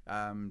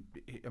 I mean,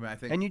 I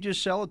think. And you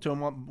just sell it to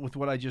him with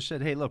what I just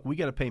said. Hey, look, we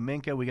got to pay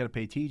Minkah, we got to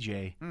pay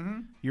TJ. Mm-hmm.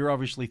 You're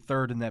obviously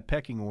third in that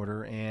pecking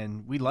order,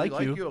 and we like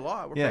we like you a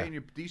lot. We're Yeah. paying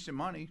you decent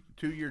money,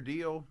 2-year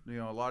deal. A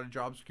lot of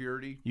job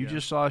security. You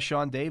just saw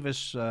Sean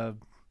Davis.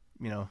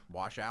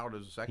 Wash out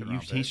as a second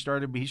round He pick.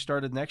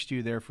 started next to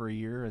you there for a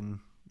year, and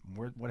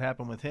what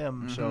happened with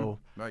him? So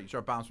Right, you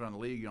start bouncing around the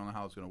league. You don't know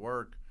how it's going to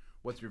work.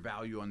 What's your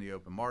value on the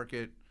open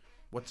market?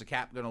 What's the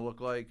cap going to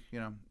look like?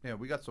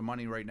 We got some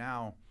money right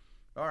now.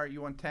 All right,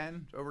 you want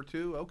 10 over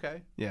 2?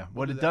 Okay. yeah, We'll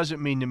what do it that.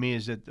 doesn't mean to me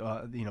is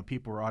that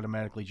people are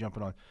automatically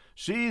jumping on.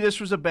 See, this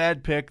was a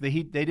bad pick. They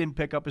didn't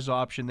pick up his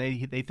option. They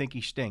think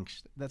he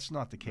stinks. That's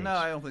not the case. No,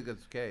 I don't think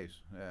that's the case.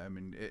 I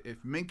mean,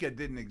 if Minkah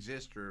didn't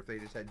exist, or if they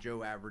just had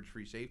Joe Average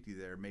free safety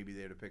there, maybe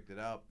they'd have picked it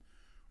up.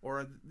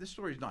 Or this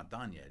story's not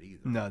done yet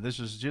either. No, this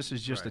is just a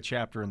Right.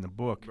 chapter in the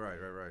book. Right.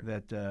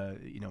 That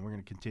we're going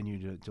to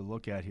continue to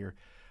look at here.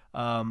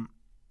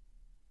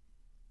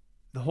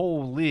 The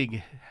whole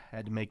league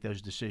had to make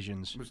those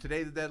decisions. Was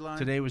today the deadline?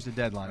 Today was the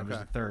deadline. It was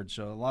Okay. the 3rd.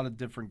 So a lot of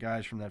different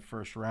guys from that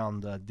first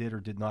round did or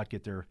did not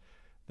get their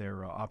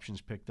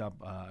options picked up.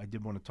 I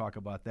did want to talk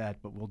about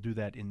that, but we'll do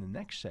that in the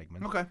next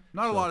segment. Okay.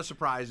 Not a lot of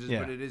surprises, Yeah.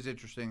 but it is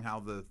interesting how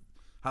the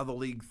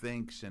league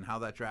thinks and how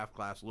that draft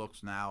class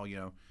looks now.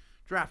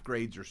 Draft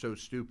grades are so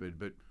stupid,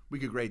 but we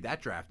could grade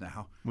that draft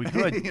now. We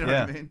could. You know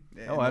yeah. what I mean?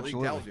 And Oh, the absolutely.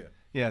 league tells you.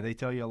 Yeah, they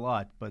tell you a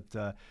lot.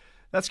 But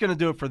that's going to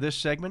do it for this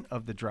segment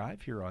of The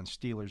Drive here on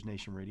Steelers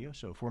Nation Radio.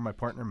 So for my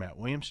partner, Matt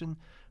Williamson,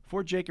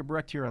 for Jacob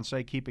Recht here on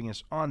site keeping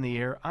us on the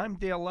air, I'm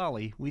Dale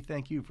Lally. We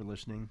thank you for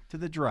listening to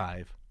The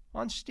Drive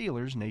on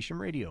Steelers Nation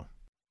Radio.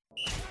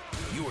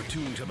 You're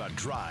tuned to The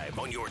Drive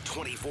on your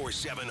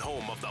 24/7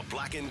 home of the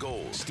black and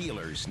gold.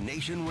 Steelers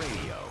Nation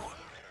Radio.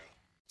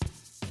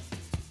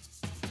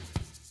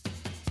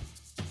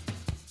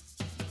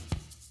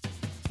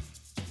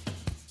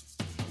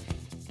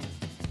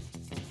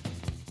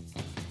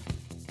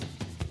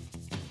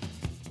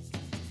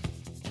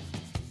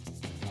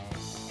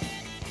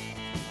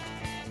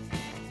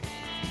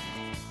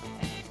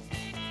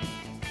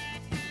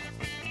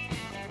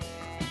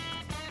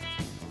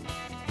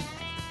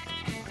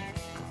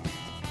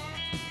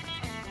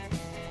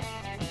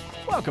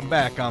 Welcome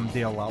back. I'm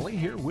Dale Lally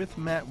here with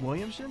Matt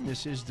Williamson.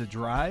 This is The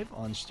Drive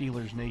on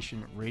Steelers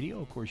Nation Radio.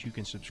 Of course, you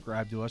can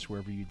subscribe to us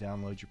wherever you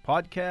download your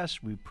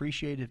podcasts. We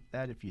appreciate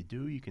that if you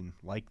do. You can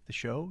like the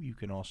show. You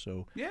can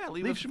also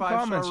Leave us a some 5-star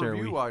comments there.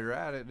 review while you're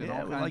at it, and Yeah,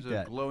 all we kinds like of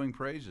that. glowing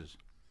praises.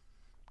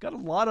 Got a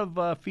lot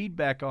of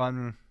feedback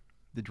on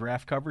the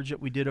draft coverage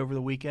that we did over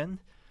the weekend.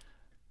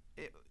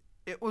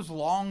 It was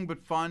long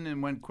but fun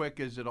and went quick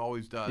as it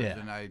always does, Yeah.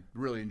 and I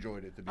really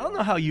enjoyed it. To be I don't know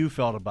honest. how you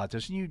felt about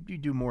this, and you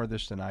do more of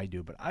this than I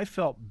do, but I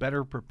felt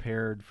better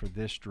prepared for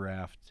this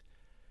draft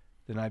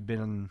than I've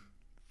been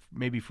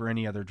maybe for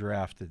any other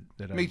draft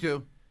that Me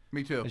too.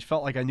 I just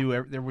felt like I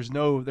knew there were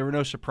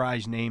no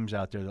surprise names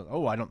out there.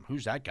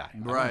 Who's that guy? I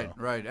don't know.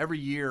 Right. Every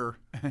year,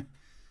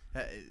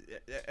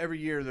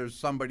 there's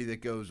somebody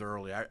that goes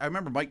early. I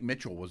remember Mike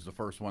Mitchell was the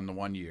first one the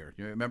one year.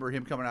 You remember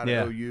him coming out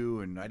Yeah. of OU,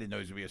 and I didn't know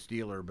he was going to be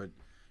a Steeler, but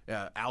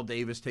Al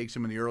Davis takes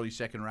him in the early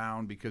second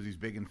round because he's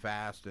big and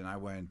fast, and I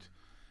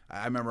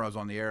remember I was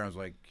on the air, and I was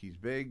like, he's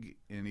big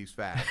and he's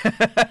fast.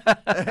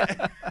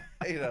 A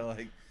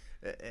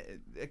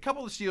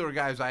couple of Steeler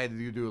guys I had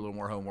to do a little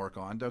more homework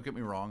on. Don't get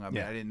me wrong. I mean,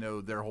 Yeah. I didn't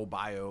know their whole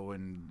bio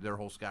and their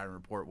whole scouting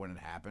report when it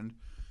happened.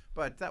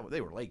 But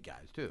they were late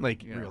guys too.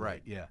 Like you know, really,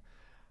 right? yeah.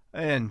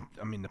 And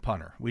I mean the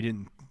punter. We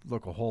didn't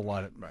look a whole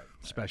lot at Right.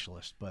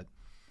 specialists, but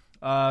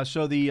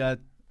so the I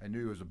knew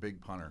he was a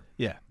big punter.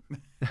 yeah,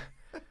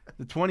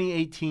 the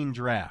 2018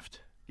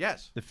 draft.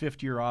 Yes. The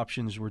fifth-year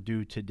options were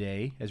due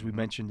today. As we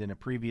mentioned in a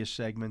previous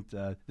segment,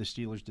 the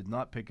Steelers did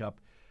not pick up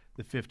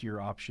the fifth-year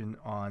option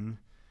on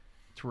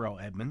Terrell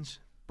Edmunds,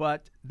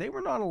 but they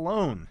were not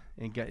alone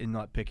in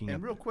not picking And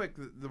up. real quick,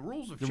 the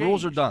rules have The changed.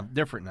 rules are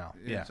different now.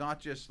 It's Yeah. not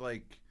just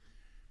like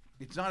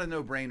it's not a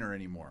no-brainer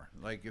anymore.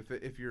 Like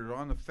if you're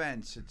on the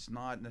fence, it's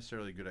not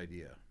necessarily a good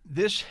idea.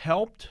 This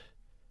helped,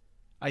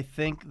 I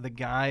think, the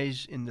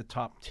guys in the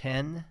top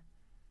 10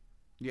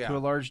 Yeah. to a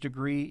large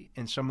degree,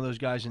 and some of those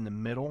guys in the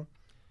middle.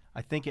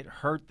 I think it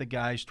hurt the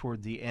guys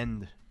toward the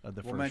end of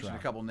the We'll first mention round.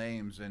 a couple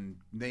names and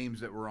names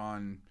that were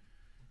on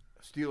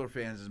Steeler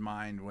fans'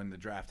 mind when the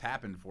draft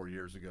happened 4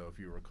 years ago, if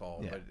you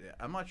recall. Yeah. But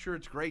I'm not sure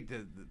it's great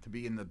to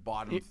be in the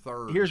bottom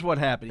third. Here's what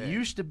happened. It pick.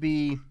 used to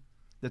be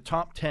the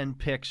top 10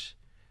 picks,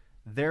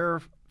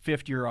 their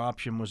fifth-year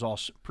option was all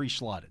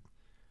pre-slotted.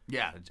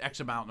 Yeah, it's X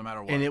amount no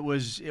matter what. And it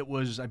was,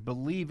 I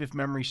believe, if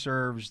memory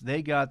serves,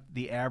 they got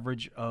the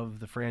average of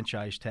the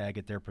franchise tag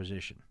at their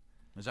position.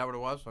 Is that what it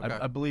was? Okay.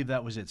 I believe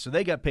that was it. So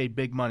they got paid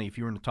big money if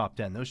you were in the top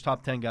 10. Those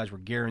top 10 guys were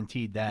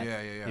guaranteed that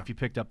Yeah. if you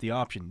picked up the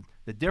option.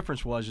 The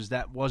difference was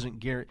that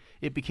wasn't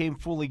it became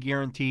fully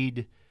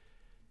guaranteed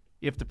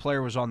if the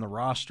player was on the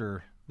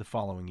roster the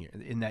following year,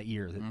 in that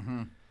year.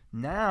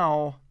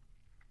 Now,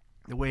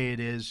 the way it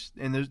is,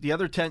 and the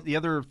other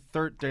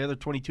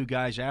 22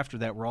 guys after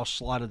that were all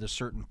slotted a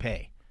certain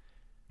pay.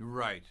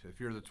 Right.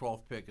 If you're the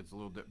 12th pick, it's a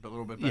little bit better.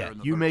 Yeah, than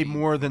the you made 13th.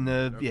 more than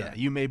the Okay.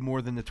 you made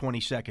more than the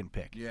 22nd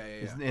pick. Yeah.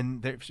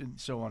 And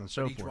so on and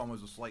so But each forth. one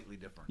was slightly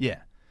different.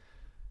 Yeah.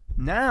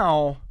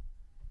 Now,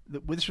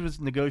 this was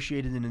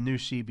negotiated in the new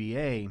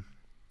CBA.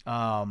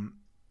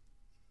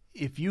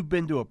 If you've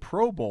been to a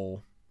Pro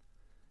Bowl,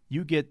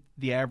 you get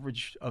the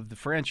average of the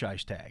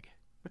franchise tag.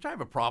 Which I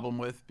have a problem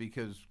with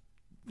because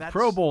that's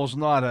Pro Bowl is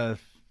not a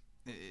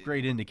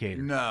great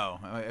indicator. No,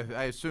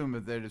 I assume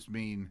that they just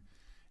mean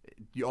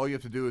all you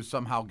have to do is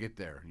somehow get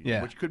there.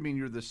 Yeah. Which could mean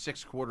you're the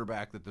sixth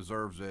quarterback that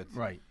deserves it.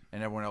 Right.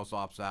 And everyone else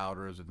opts out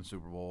or is in the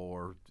Super Bowl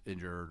or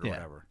injured or Yeah.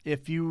 whatever.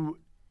 If you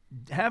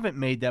haven't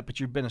made that, but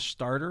you've been a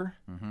starter,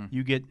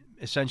 you get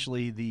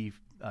essentially the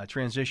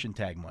transition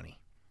tag money.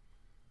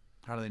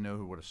 How do they know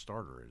what a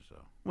starter is,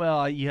 though?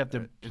 Well, you have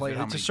to Is play. it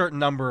how It's a many certain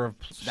number of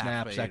Snaps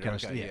snaps, that made? kind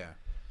of Okay, stuff. Yeah.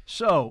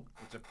 So,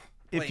 It's a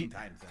If playing you-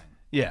 time thing.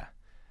 yeah,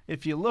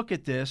 if you look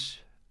at this,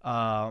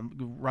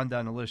 run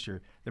down the list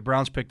here. The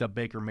Browns picked up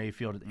Baker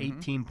Mayfield at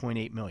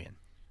 $18.8 million.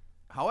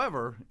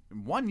 However,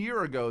 1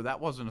 year ago,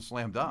 that wasn't a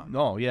slam dunk.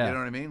 No, yeah. You know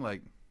what I mean?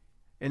 Like,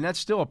 And that's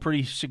still a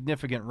pretty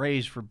significant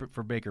raise for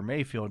Baker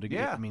Mayfield. To get,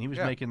 Yeah, I mean, he was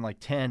yeah. making like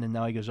 10, and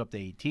now he goes up to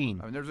 18.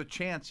 I mean, there's a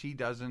chance he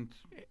doesn't.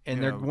 And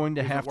you they're know, going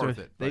to isn't have worth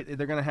to. it, but-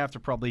 They're going to have to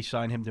probably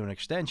sign him to an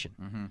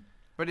extension.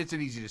 But it's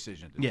an easy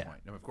decision at this Yeah.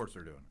 point. And of course,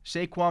 they're doing it.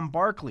 Saquon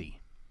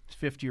Barkley,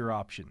 fifth-year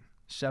option,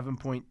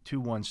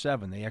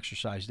 7.217. They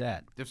exercised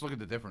that. Just look at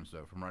the difference,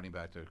 though, from running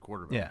back to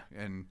quarterback. Yeah.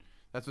 And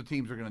that's what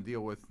teams are going to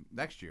deal with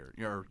next year,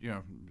 or,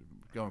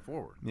 going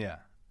forward. Yeah.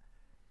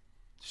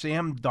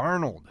 Sam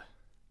Darnold.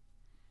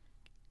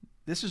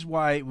 This is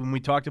why when we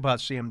talked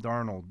about Sam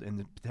Darnold and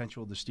the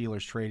potential of the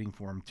Steelers trading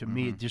for him, to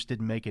me it just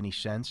didn't make any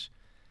sense.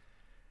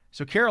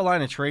 So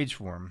Carolina trades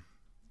for him.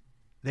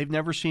 They've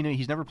never seen it.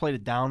 He's never played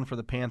it down for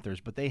the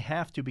Panthers, but they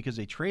have to, because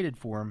they traded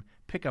for him,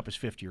 pick up his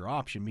fifth-year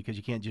option because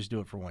you can't just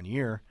do it for 1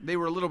 year. They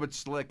were a little bit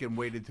slick and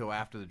waited till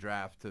after the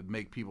draft to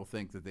make people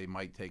think that they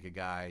might take a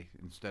guy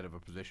instead of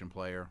a position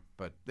player.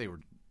 But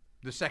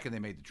the second they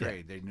made the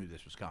trade, they knew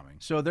this was coming.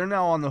 So they're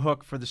now on the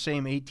hook for the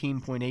same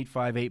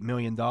 $18.858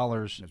 million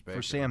Baker.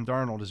 for Sam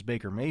Darnold as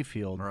Baker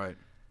Mayfield. Right.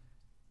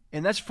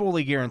 And that's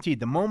fully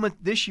guaranteed. The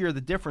moment this year, the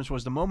difference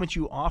was the moment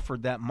you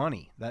offered that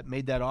money, that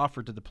made that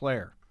offer to the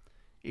player,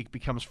 it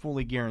becomes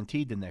fully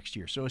guaranteed the next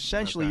year. So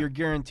essentially, Okay. you're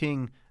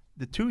guaranteeing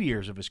the 2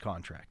 years of his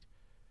contract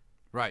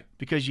Right.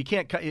 because you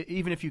can't cut.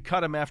 Even if you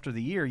cut him after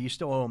the year, you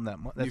still owe him that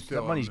money. You still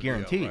That own money's the deal.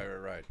 guaranteed.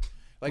 Right.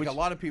 Like a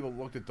lot of people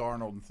looked at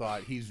Darnold and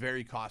thought he's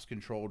very cost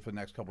controlled for the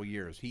next couple of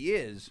years. He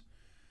is.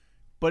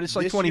 But it's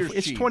like This 20. year's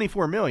It's cheap.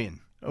 $24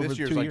 million over This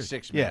year's 2 like years.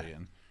 $6 Yeah.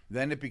 million.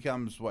 Then it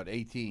becomes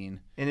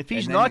 18. And if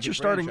he's then you not get your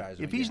starting, franchising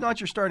if he's again.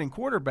 not your starting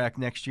quarterback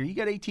next year, you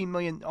got $18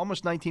 million,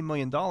 almost $19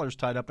 million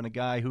tied up in a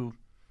guy who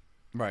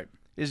Right.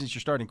 isn't your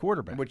starting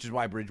quarterback. Which is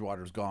why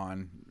Bridgewater's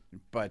gone.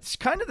 But It's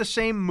kind of the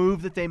same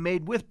move that they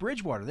made with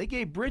Bridgewater. They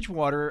gave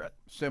Bridgewater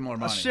similar a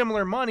money.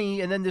 similar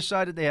money and then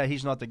decided that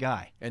he's not the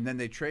guy. And then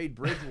they trade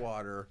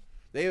Bridgewater.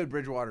 They owed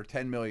Bridgewater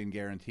 $10 million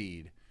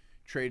guaranteed.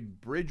 Trade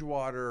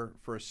Bridgewater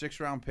for a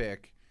 6th-round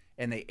pick,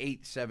 and they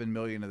ate $7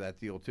 million of that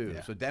deal too.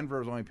 Yeah. So Denver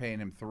was only paying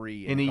him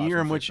 $3 million. In and it a cost year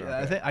him in which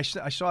 $6 million.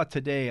 I saw it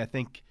today, I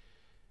think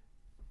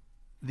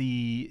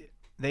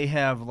they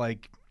have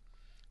like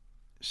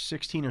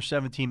 16 or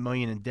 17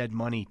 million in dead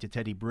money to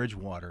Teddy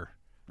Bridgewater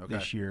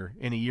this year.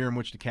 In a year in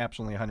which the cap's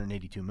only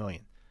 182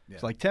 million.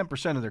 It's like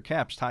 10% of their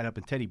cap's tied up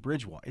in Teddy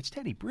Bridgewater. It's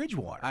Teddy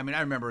Bridgewater. I mean,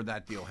 I remember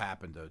that deal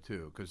happened though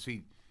too, because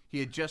he He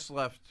had just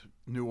left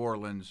New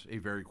Orleans, a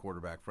very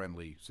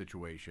quarterback-friendly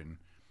situation.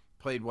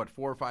 Played, 4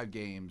 or 5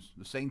 games.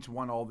 The Saints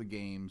won all the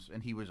games,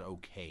 and he was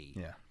okay.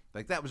 Yeah.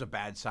 Like, that was a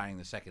bad signing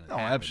the second it Oh,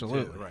 happened,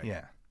 absolutely. too, right?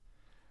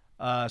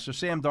 Yeah. So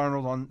Sam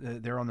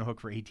Darnold, they're on the hook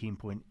for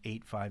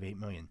 $18.858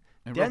 million.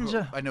 And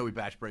Denza, I know we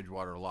bash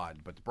Bridgewater a lot,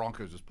 but the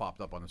Broncos just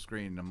popped up on the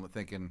screen, and I'm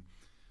thinking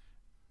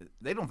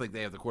they don't think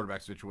they have the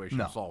quarterback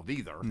situation solved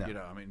either. No. You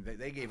know, I mean,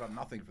 they gave up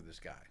nothing for this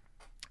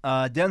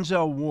guy.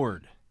 Denzel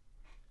Ward.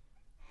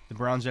 The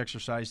Browns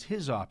exercised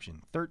his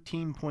option,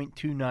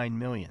 $13.29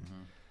 million.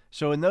 Mm-hmm.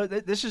 So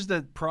this is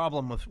the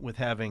problem with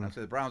having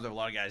So the Browns have a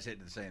lot of guys hitting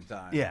at the same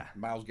time. Yeah.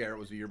 Myles Garrett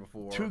was the year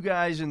before. 2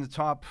 guys in the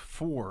top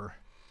 4,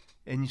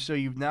 and so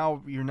you're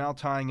now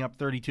tying up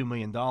 $32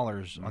 million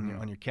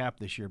on your cap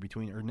this year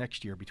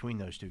next year between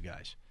those 2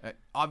 guys.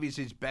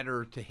 Obviously, it's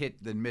better to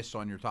hit than miss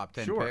on your top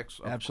 10 Sure, picks.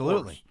 Of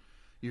absolutely. course.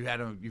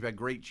 You've had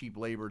great cheap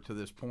labor to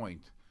this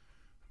point,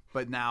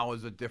 but now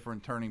is a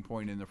different turning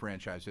point in the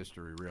franchise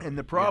history, really. And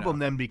the problem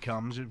then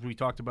becomes, as we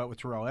talked about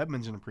with Terrell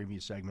Edmonds in a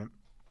previous segment,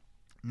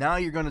 now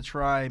you're going to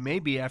try,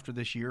 maybe after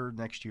this year or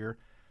next year,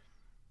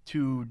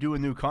 to do a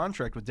new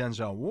contract with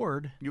Denzel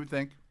Ward. You would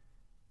think.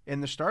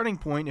 And the starting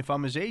point, if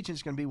I'm his agent,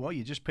 is going to be, well,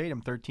 you just paid him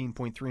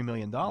 $13.3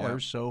 million,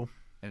 so...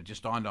 And it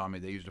just dawned on me,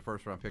 they used a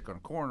first-round pick on a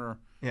corner.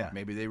 Yeah.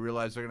 Maybe they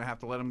realize they're going to have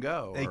to let him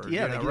go. I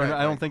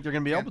don't think they're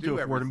going to be able to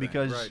afford him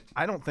because right.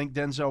 I don't think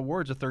Denzel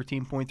Ward's a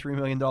 $13.3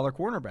 million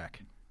cornerback.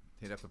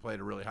 He'd have to play at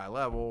a really high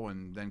level,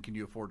 and then can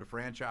you afford to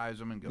franchise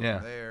him and go Yeah.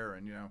 from there?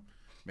 And,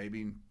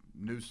 maybe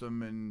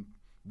Newsome and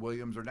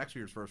Williams are next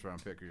year's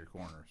first-round pick of your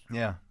corners.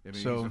 Yeah. I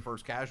mean, So, he's the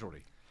first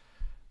casualty.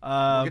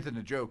 We'll get to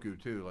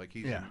Njoku, too. Like,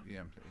 Yeah.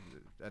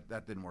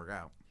 That didn't work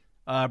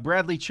out.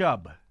 Bradley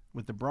Chubb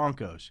with the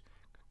Broncos.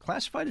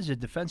 Classified as a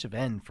defensive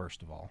end,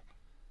 first of all,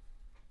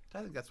 I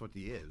think that's what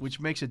he is. which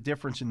makes a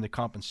difference in the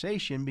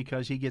compensation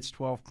because he gets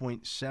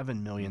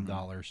 $12.7 million.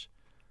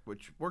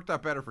 Which worked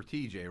out better for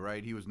TJ,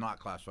 right? He was not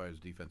classified as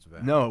defensive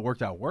end. No, it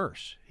worked out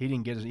worse. He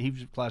didn't get. He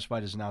was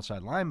classified as an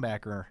outside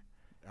linebacker.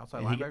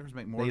 Outside and linebackers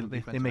make more than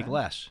defensive they make ends?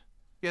 less.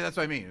 Yeah, that's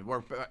what I mean. It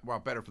worked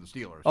out better for the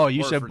Steelers. Oh,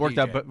 you Worse said for worked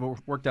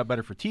TJ. out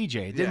better for TJ.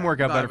 It didn't Yeah, work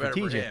out not better better for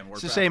for TJ. him. It's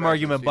Worked the out same better for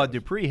argument the Bud Steelers.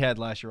 Dupree had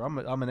last year. I'm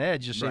an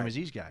edge, the same Right. as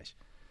these guys.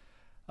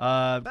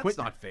 That's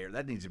not fair.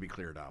 That needs to be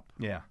cleared up.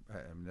 Yeah.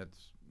 I mean,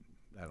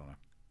 I don't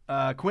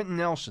know. Quentin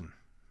Nelson,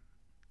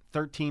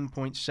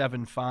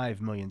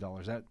 $13.75 million.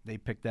 That they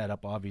picked that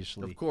up,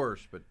 obviously. Of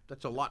course, but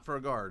that's a lot for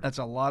a guard. That's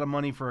a lot of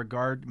money for a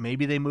guard.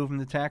 Maybe they move him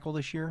to tackle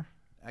this year.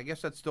 I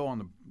guess that's still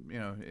on the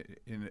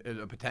in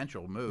a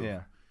potential move.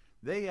 Yeah.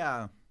 They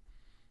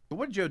but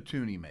what did Joe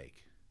Tooney make?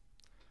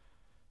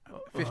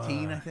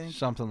 15, I think.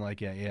 Something like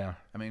that. Yeah.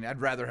 I mean, I'd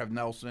rather have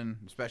Nelson,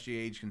 especially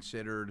age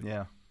considered.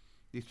 Yeah.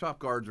 These top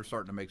guards are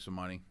starting to make some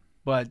money.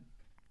 But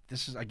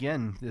this is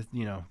again, these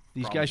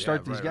Problems guys you start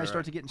have. these Right, guys right,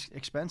 start to get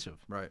expensive.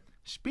 Right.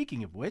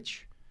 Speaking of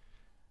which,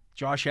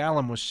 Josh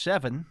Allen was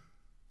 7.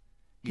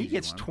 He Easy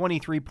gets one.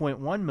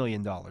 $23.1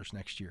 million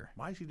next year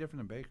Why is he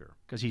different than Baker?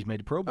 because he's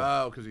made a Pro Bowl.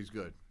 Oh, because he's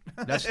good.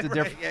 That's the Right,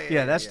 difference.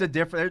 That's the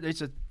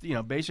difference. It's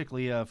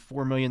basically a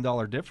 $4 million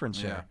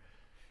difference Yeah. there.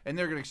 And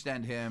they're going to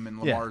extend him, and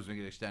Yeah. Lamar's going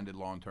to get extended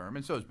long term,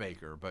 and so is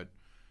Baker. But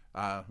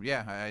I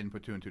didn't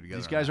put 2 and 2 together.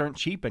 These on guys that. aren't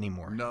cheap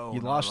anymore. No,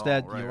 you not lost at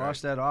that. all. Right, you right.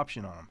 lost that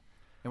option on them.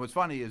 And what's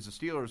funny is the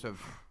Steelers have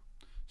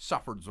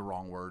suffered's the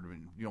wrong word. I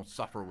mean, you don't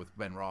suffer with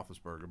Ben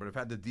Roethlisberger, but have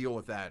had to deal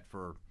with that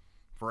for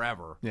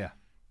forever. Yeah.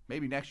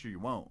 Maybe next year you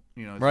won't.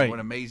 It's Right. what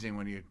amazing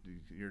when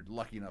you're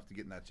lucky enough to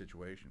get in that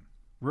situation.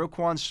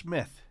 Roquan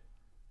Smith.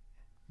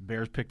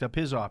 Bears picked up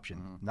his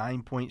option, Mm-hmm.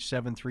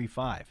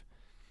 $9.735.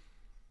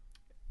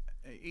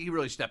 He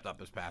really stepped up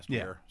this past Yeah.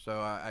 year, so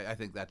I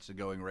think that's the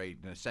going rate.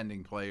 An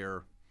ascending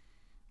player,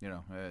 they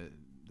don't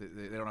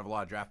have a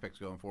lot of draft picks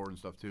going forward and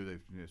stuff too.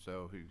 I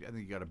think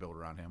you got to build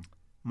around him.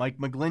 Mike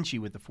McGlinchey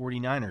with the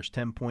 49ers,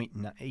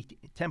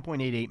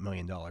 $10.88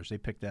 million. They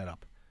picked that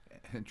up.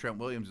 And Trent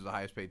Williams is the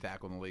highest paid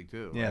tackle in the league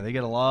too. Yeah, they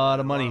get a lot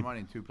of money. A lot of money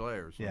in 2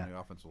 players Yeah. on the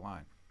offensive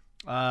line.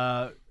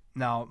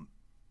 Now,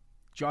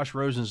 Josh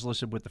Rosen's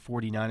listed with the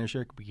 49ers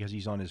here because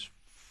he's on his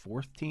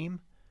 4th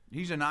team.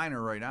 He's a Niner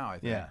right now, I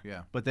think.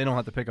 Yeah. But they don't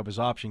have to pick up his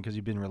option because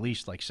he's been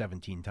released like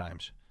 17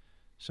 times.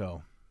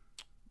 So,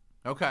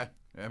 Okay.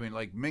 I mean,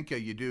 like Minka,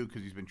 you do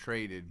because he's been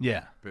traded.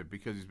 yeah. But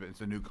because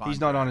it's a new contract.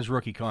 He's not on his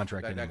rookie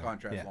contract That anymore.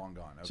 contract's Yeah. long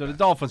gone. So Okay. the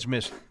Dolphins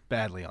missed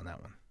badly on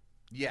that one.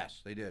 Yes,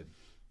 they did.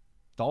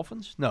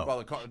 Dolphins? No. Well,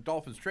 the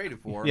Dolphins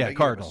traded for him. Yeah, They gave up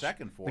Cardinals. a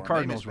second for The him.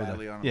 Cardinals they were missed the-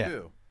 badly on him yeah.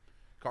 too.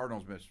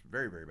 Cardinals missed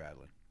very, very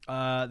badly.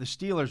 The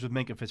Steelers with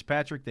Minka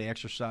Fitzpatrick, they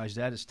exercised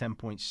that. It's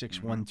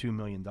 $10.612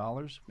 million.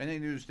 And they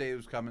knew his day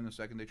was coming the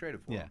second they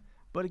traded for Yeah. him.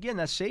 But again,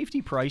 that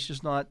safety price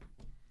is not,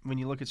 when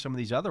you look at some of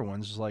these other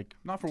ones, is like,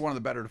 Not for one of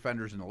the better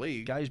defenders in the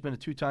league. guy's been a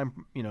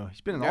 2-time,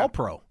 he's been an Yeah.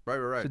 All-Pro. Right,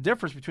 right, It's the right.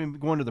 difference between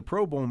going to the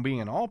Pro Bowl and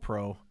being an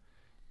All-Pro.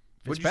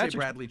 What did you say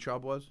Bradley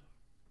Chubb was?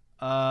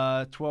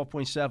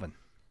 12.7.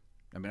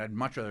 I mean, I'd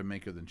much rather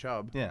Minka than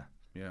Chubb. Yeah.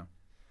 Yeah.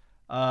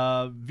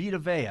 Vita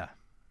Vea,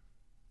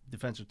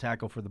 defensive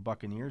tackle for the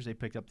Buccaneers. They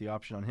picked up the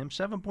option on him,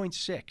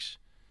 7.6.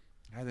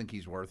 I think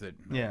he's worth it.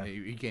 Yeah.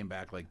 He came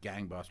back like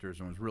gangbusters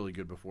and was really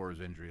good before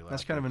his injury.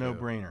 That's kind of a week,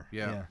 too. no-brainer.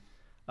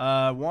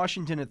 Yeah.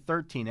 Washington at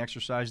 13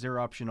 exercised their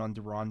option on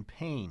Deron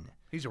Payne.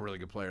 He's a really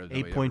good player.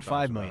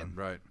 $8.5 million.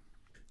 Right.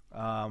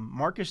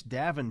 Marcus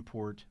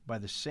Davenport by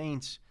the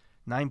Saints,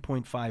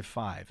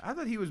 $9.55. I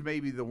thought he was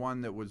maybe the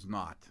one that was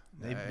not.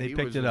 They he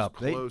picked was it as up.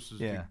 Close as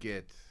to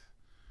get.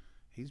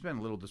 He's been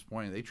a little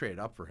disappointing. They traded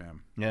up for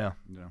him. Yeah.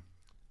 You know.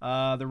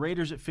 The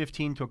Raiders at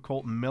 15 took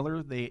Colton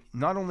Miller. They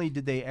not only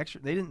did they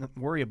didn't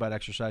worry about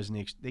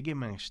exercising they gave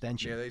him an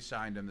extension. Yeah, they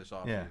signed him this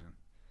offseason.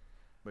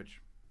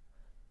 Which,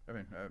 I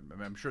mean,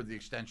 I'm sure the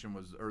extension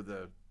was or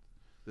the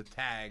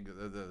tag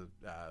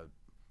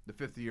the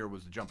 5th year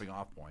was the jumping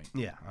off point.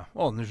 Yeah.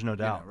 Well, there's no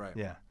doubt. Right.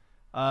 Yeah.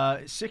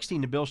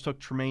 16, the Bills took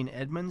Tremaine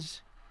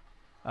Edmonds.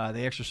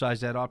 They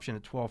exercised that option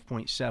at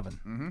 12.7.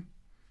 Mm-hmm.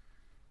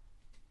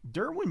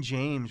 Derwin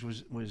James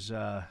was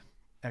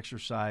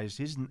exercised.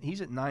 He's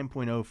at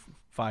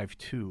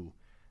 9.052.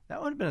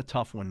 That would have been a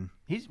tough one.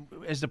 He's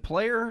as the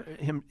player,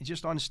 him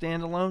just on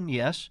standalone,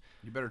 yes.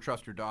 You better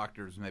trust your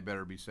doctors, and they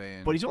better be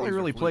saying. But he's only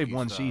really played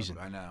one season.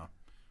 I know.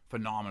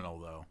 Phenomenal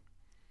though.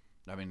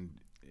 I mean,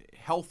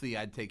 healthy,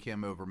 I'd take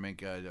him over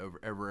Minka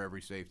over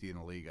every safety in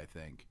the league. I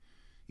think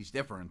he's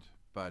different,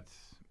 but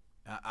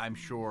I'm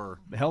sure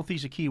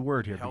healthy's a key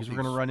word here because we're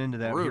going to run into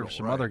that here for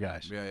some other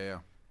guys. Yeah.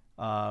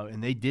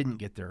 And they didn't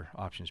get their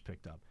options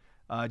picked up.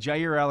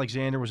 Jair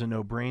Alexander was a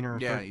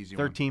no-brainer. Yeah, easy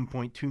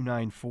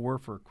 13.294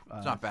 for.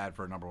 It's not bad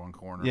for a number one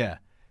corner. Yeah.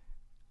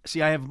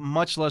 See, I have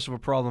much less of a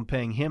problem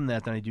paying him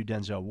that than I do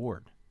Denzel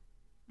Ward.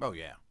 Oh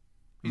yeah,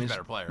 he's a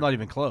better player. Not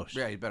even close.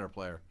 Yeah, he's a better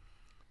player.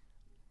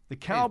 The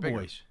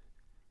Cowboys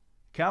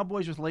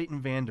with Leighton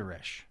Vander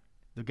Esch,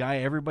 the guy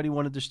everybody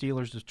wanted the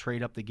Steelers to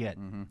trade up to get,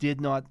 did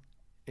not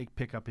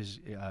pick up his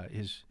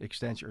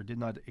extension or did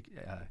not.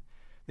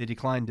 They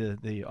declined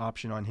the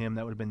option on him.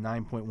 That would have been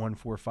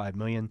 $9.145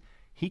 million.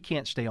 He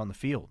can't stay on the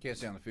field. Can't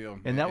stay on the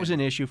field. And that was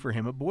an issue for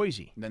him at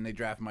Boise. Then they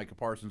draft Micah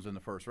Parsons in the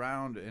first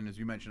round, and as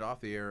you mentioned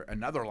off the air,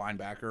 another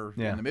linebacker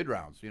in the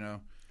mid-rounds,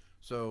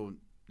 So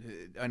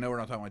I know we're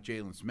not talking about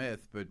Jalen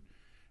Smith, but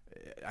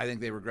I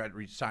think they regret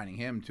re-signing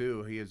him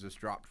too. He has this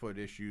drop foot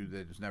issue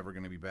that is never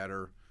going to be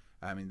better.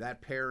 I mean,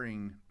 that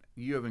pairing,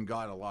 you haven't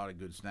got a lot of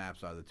good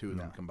snaps out of the two of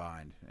them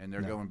combined, and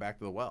they're going back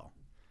to the well.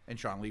 And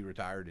Sean Lee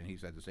retired, and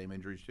he's had the same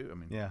injuries too. I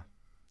mean,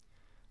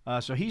 yeah.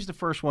 So he's the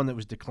first one that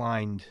was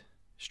declined,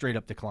 straight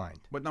up declined.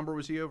 What number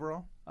was he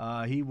overall?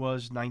 He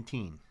was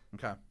 19.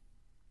 Okay.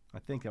 I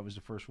think that was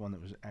the first one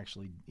that was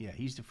actually. Yeah,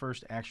 he's the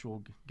first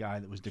actual guy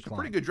that was declined. It's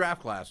a pretty good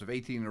draft class of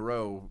 18 in a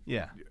row.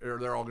 Yeah. Or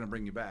they're all going to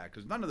bring you back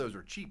because none of those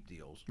are cheap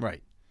deals.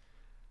 Right.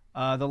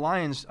 The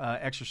Lions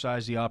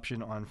exercised the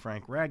option on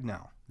Frank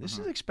Ragnow. This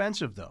is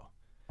expensive though.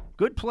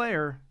 Good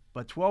player,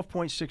 but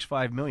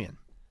 $12.65 million.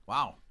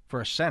 Wow. For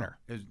a center.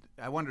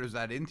 I wonder, is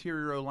that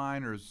interior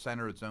O-line or is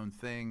center its own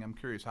thing? I'm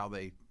curious how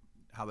they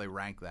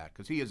rank that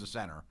because he is a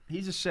center.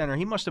 He's a center.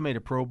 He must have made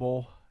a Pro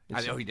Bowl.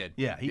 I know he did.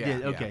 Yeah, he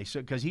did. Okay, so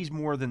because he's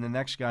more than the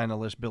next guy on the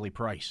list, Billy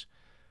Price.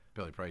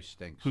 Billy Price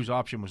stinks. Whose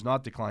option was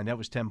not declined. That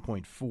was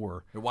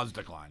 10.4. It was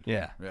declined.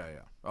 Yeah.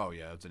 Oh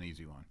yeah, that's an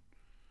easy one.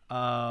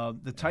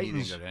 The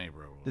Titans. He didn't go to any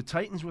Pro Bowl. The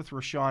Titans with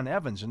Rashawn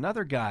Evans,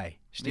 another guy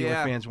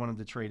Steeler fans wanted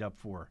to trade up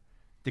for,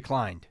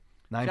 declined.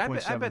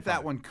 9.75. I bet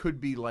that one could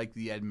be like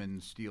the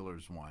Edmonds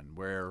Steelers one,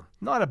 where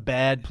not a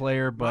bad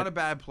player, but not a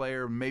bad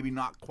player, maybe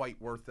not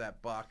quite worth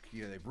that buck.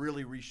 They've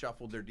really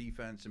reshuffled their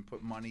defense and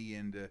put money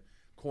into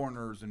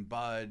corners and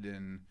Bud,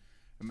 and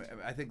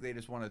I think they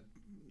just want to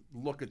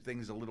look at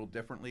things a little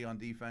differently on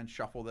defense,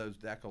 shuffle those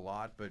deck a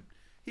lot. But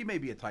he may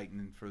be a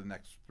Titan for the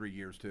next 3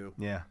 years too.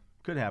 Yeah,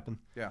 could happen.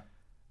 Yeah.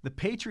 The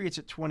Patriots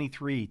at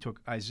 23 took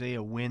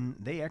Isaiah Wynn.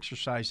 They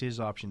exercised his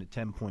option at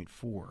 10.4.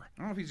 I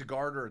don't know if he's a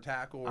guard or a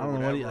tackle or I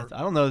don't whatever. I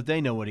don't know that they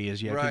know what he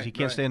is yet because he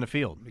can't stay on the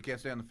field. He can't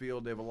stay on the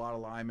field. They have a lot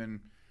of linemen.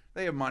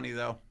 They have money,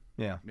 though.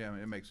 Yeah. Yeah,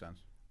 it makes sense.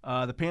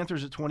 The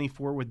Panthers at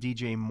 24 with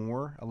DJ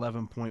Moore,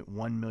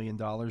 $11.1 million.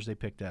 They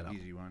picked that up.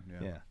 Easy one,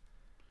 Yeah.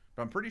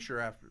 But I'm pretty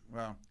sure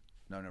no,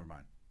 never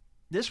mind.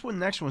 Next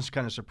one's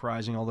kind of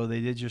surprising, although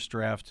they did just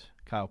draft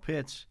Kyle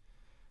Pitts.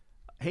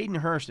 Hayden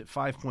Hurst at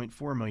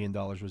 $5.4 million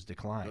was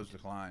declined. Those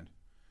declined.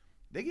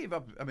 They gave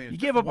up. I mean, you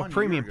gave up a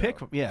premium pick.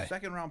 Yeah,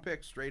 second-round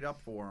pick straight up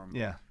for him.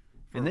 Yeah,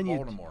 and then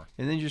Baltimore.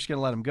 And then you're just gonna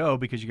let him go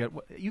because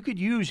you could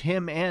use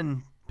him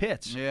and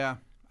Pitts. Yeah,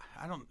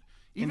 I don't.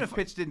 Even if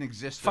Pitts didn't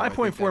exist,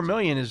 $5.4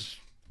 million is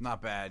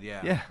not bad.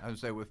 Yeah. I would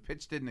say if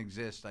Pitts didn't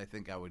exist, I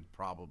think I would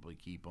probably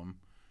keep him.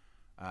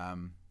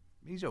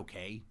 He's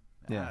okay.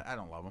 Yeah, I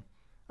don't love him.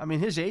 I mean,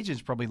 his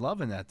agent's probably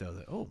loving that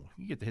though.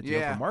 You get to hit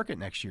the open market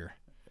next year.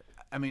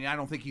 I mean, I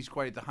don't think he's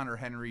quite at the Hunter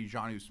Henry,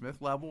 Jonnu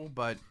Smith level,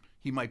 but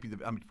he might be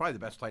probably the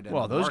best tight end.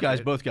 Well, those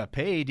guys both got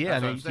paid. Yeah,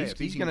 he's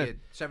going to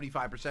get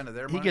 75% of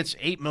their money. He gets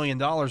 $8 million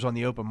on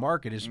the open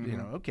market.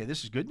 Okay,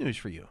 this is good news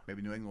for you.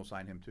 Maybe New England will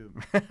sign him too.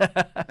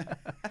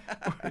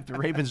 If the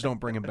Ravens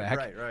don't bring him back.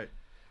 Right.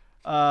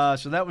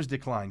 So that was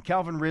declined.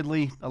 Calvin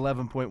Ridley,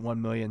 $11.1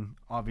 million.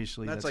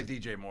 Obviously, that's like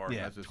DJ Moore.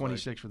 Yeah, that's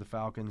 26 for the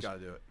Falcons. Got to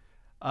do it.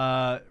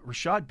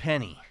 Rashad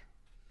Penny.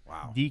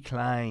 Wow.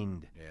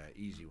 Declined. Yeah,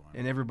 easy one.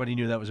 And everybody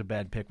knew that was a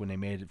bad pick when they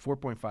made it.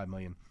 $4.5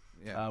 million.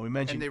 Yeah. We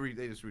mentioned and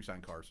they just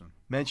re-signed Carson.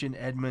 Mentioned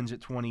Edmonds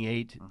at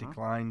 28,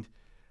 declined.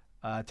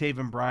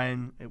 Taven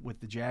Bryan with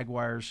the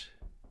Jaguars.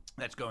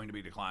 That's going to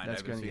be declined. I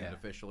haven't seen it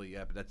officially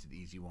yet, but that's an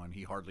easy one.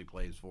 He hardly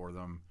plays for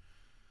them.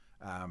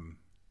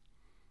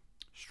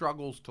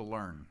 Struggles to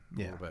learn a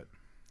little bit.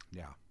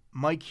 Yeah.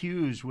 Mike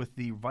Hughes with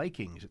the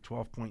Vikings at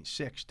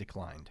 12.6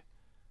 declined.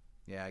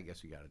 Yeah, I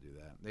guess you got to do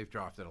that. They've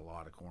drafted a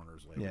lot of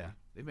corners lately. Yeah.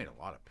 They've made a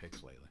lot of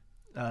picks lately.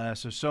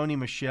 So Sony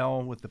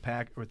Michel with the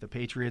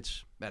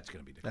Patriots. That's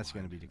going to be declined. That's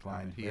going to be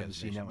declined. He hasn't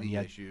has seen that one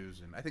yet.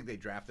 issues, and I think they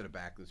drafted a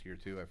back this year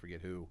too. I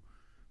forget who,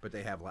 but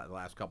they have the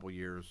last couple of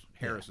years.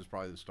 Harris is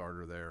probably the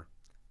starter there.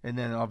 And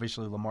then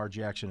obviously Lamar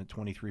Jackson at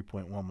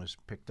 23.1 was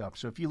picked up.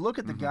 So if you look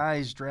at the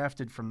guys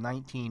drafted from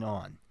 19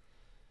 on,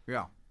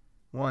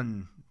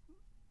 1,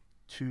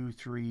 2,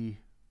 3,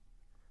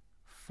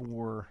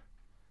 4,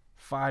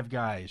 5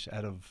 guys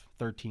out of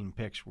 13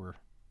 picks were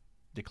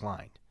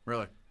declined.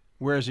 Really?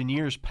 Whereas in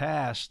years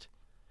past,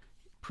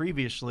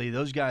 previously,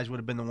 those guys would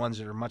have been the ones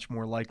that are much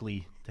more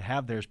likely to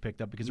have theirs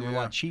picked up because they were a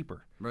lot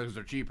cheaper. Because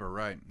they're cheaper,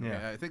 right?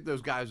 Yeah. I think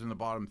those guys in the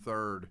bottom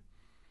third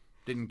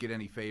didn't get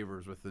any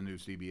favors with the new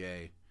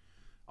CBA.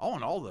 All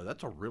in all, though,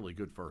 that's a really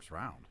good first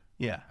round.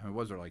 Yeah. I mean,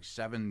 was there like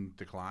 7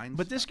 declines?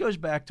 But this goes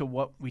back to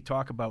what we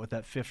talk about with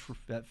that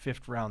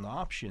fifth round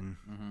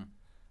option.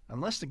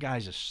 Unless the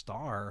guy's a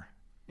star,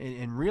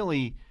 and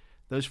really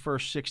those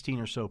first 16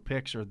 or so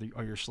picks are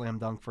your slam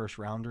dunk first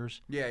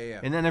rounders. Yeah.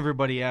 And then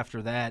everybody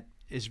after that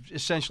is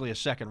essentially a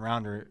second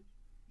rounder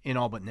in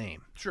all but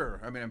name. Sure.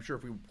 I mean, I'm sure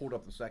if we pulled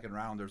up the second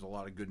round, there's a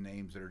lot of good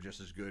names that are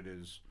just as good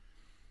as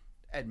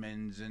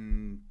Edmonds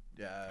and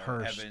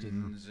Hurst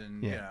Evans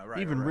and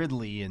even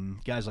Ridley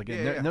and guys like that.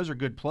 Yeah. And those are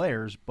good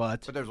players,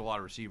 but there's a lot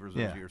of receivers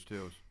those years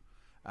too.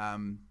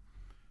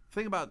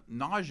 Thing about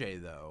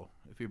Najee though,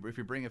 if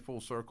you bring it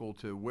full circle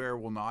to where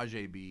will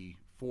Najee be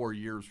 4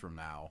 years from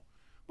now,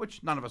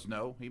 which none of us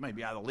know. He may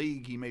be out of the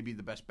league. He may be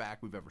the best back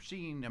we've ever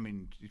seen. I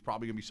mean, he's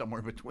probably going to be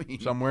somewhere in between.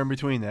 Somewhere in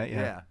between that,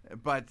 yeah.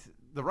 But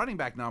the running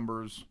back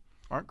numbers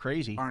aren't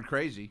crazy.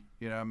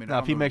 You know, I mean, now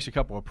if he makes a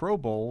couple of Pro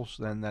Bowls,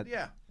 then that.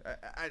 Yeah.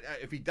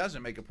 If he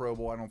doesn't make a Pro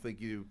Bowl, I don't think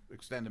you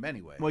extend him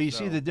anyway. Well, you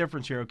see the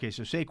difference here. Okay,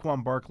 so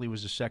Saquon Barkley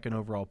was the second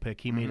overall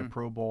pick. He made a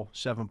Pro Bowl,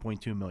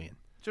 $7.2 million.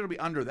 So it'll be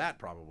under that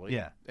probably.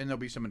 Yeah. And there'll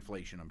be some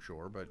inflation, I'm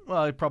sure. But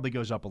well, it probably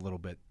goes up a little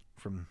bit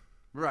from.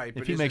 Right.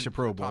 If he makes a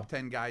Pro Bowl. Top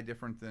 10 guy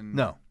different than.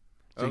 No.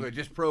 Okay,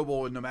 just Pro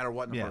Bowl no matter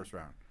what in the first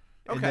round.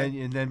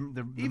 Okay. And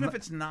then even if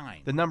it's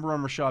 9. The number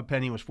on Rashad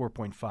Penny was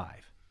 4.5.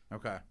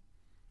 Okay.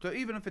 So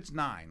even if it's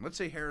 9, let's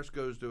say Harris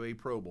goes to a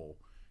Pro Bowl,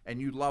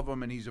 and you love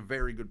him, and he's a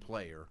very good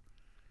player.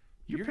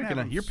 You're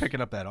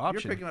picking up that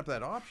option. You're picking up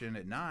that option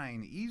at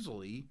 9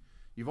 easily.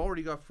 You've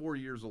already got 4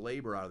 years of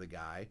labor out of the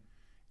guy,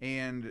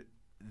 and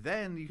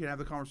then you can have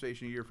the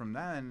conversation a year from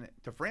then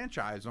to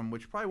franchise him,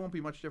 which probably won't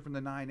be much different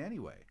than 9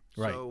 anyway.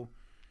 Right. So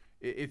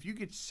if you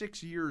get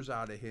 6 years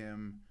out of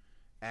him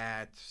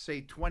at,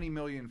 say, $20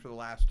 million for the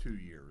last 2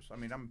 years, I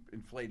mean, I'm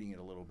inflating it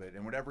a little bit,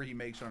 and whatever he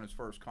makes on his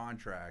first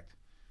contract,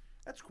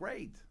 that's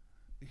great.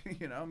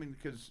 You know, I mean,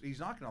 because he's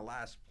not going to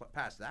last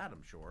past that,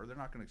 I'm sure. They're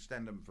not going to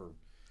extend him for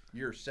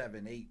year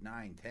 7, 8,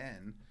 9,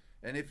 10.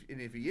 And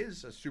if he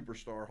is a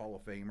superstar Hall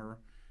of Famer,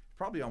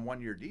 probably on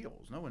 1-year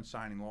deals. No one's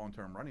signing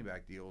long-term running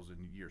back deals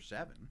in year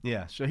 7.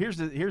 Yeah, so here's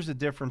the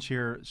difference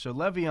here. So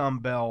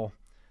Le'Veon Bell,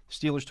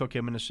 Steelers took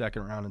him in the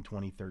second round in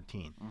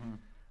 2013.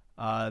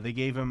 They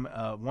gave him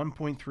a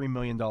 $1.3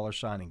 million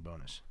signing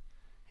bonus.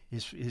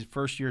 His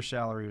first year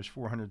salary was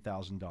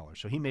 $400,000.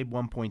 So he made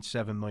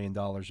 $1.7 million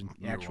in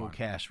actual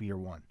cash for year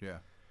 1. Yeah.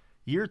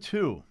 Year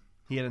 2,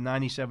 he had a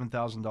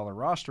 $97,000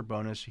 roster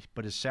bonus,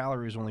 but his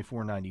salary was only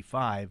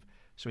 $495,000,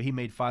 so he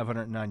made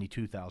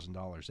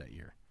 $592,000 that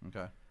year.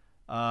 Okay.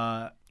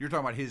 You're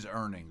talking about his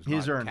earnings,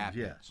 his not earnings, cap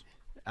yes.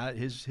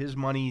 His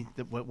money,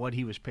 what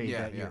he was paid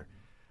that year.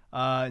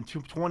 In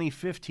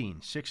 2015,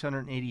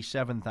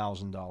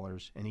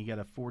 $687,000, and he got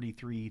a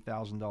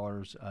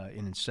 $43,000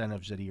 in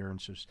incentives that he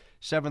earned. So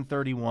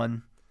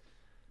 $731,000.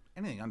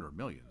 Anything under $1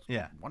 million is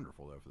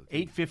wonderful though for the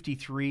team.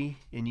 $853,000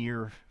 in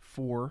year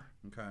 4.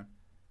 Okay,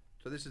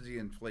 so this is the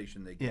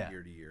inflation they get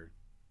year to year.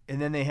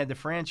 And then they had to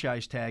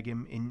franchise tag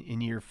him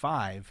in year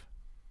 5.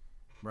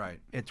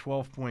 Right. At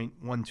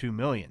 $12.12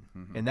 million.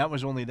 And that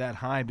was only that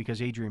high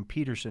because Adrian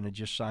Peterson had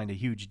just signed a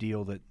huge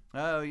deal that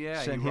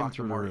sent him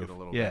through the market roof. a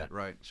little bit,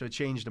 right. So it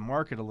changed the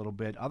market a little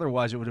bit.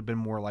 Otherwise, it would have been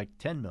more like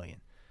 $10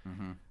 million.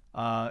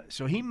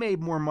 So he made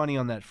more money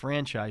on that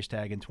franchise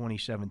tag in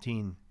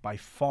 2017 by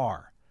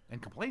far. And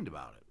complained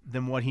about it.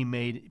 Than what he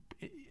made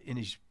in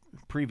his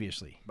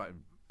previously. By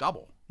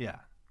double. Yeah.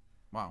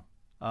 Wow.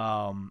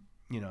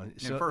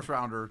 So first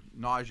rounder,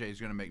 Najee is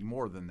going to make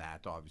more than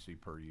that, obviously,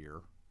 per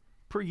year.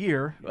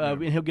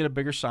 And he'll get a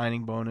bigger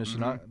signing bonus,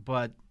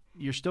 but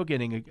you're still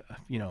getting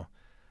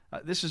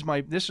this is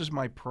my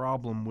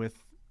problem with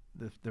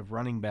the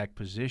running back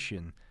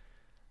position.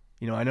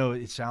 I know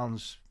it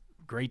sounds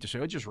great to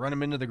say, just run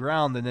him into the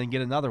ground and then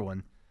get another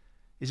one.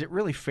 Is it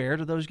really fair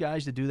to those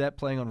guys to do that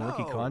playing on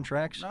rookie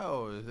contracts?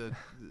 No,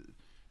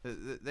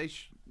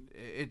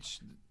 it's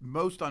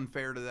most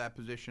unfair to that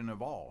position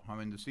of all. I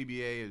mean, the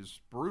CBA is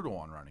brutal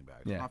on running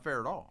backs. Yeah. It's not fair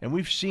at all. And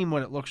we've seen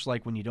what it looks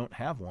like when you don't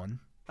have one.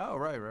 Oh,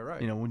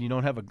 right. You know, when you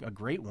don't have a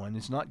great one,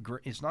 it's not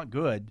it's not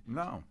good.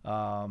 No. The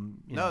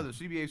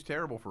CBA is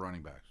terrible for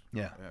running backs.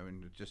 Yeah. I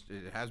mean,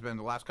 it has been.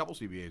 The last couple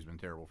CBAs have been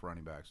terrible for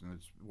running backs, and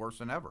it's worse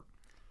than ever.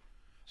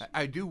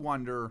 I do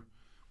wonder.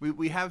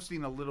 We have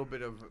seen a little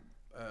bit of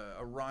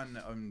a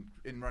run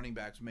in running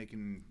backs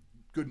making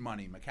good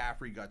money.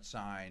 McCaffrey got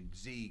signed.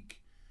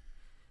 Zeke,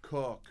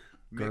 Cook,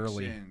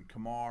 Gurley. Mixon,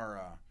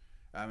 Kamara.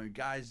 I mean,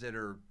 guys that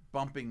are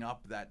bumping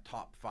up that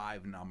top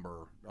 5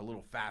 number a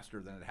little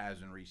faster than it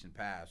has in recent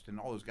past, and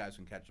all those guys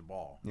can catch the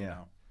ball. Yeah. You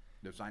know?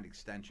 They've signed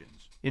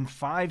extensions. In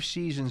 5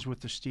 seasons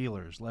with the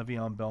Steelers,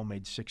 Le'Veon Bell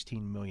made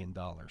 $16 million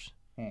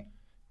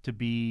to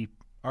be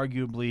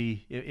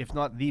arguably, if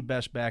not the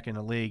best back in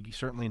the league,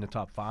 certainly in the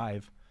top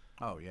 5.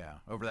 Oh, yeah.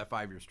 Over that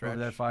 5-year stretch. Over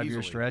that 5-year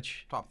easily.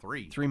 stretch. Top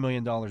 3. $3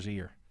 million a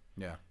year.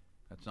 Yeah,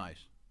 that's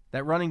nice.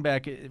 That running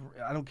back,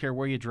 I don't care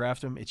where you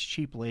draft him, it's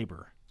cheap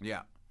labor.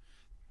 Yeah.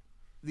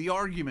 The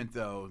argument,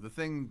 though, the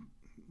thing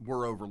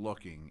we're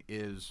overlooking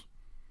is,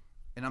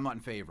 and I'm not in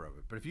favor of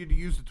it, but if you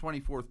use the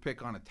 24th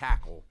pick on a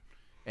tackle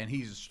and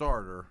he's a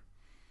starter,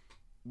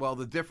 well,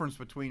 the difference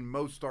between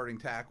most starting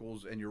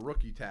tackles and your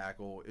rookie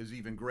tackle is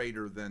even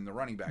greater than the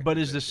running back. But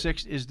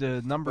position. is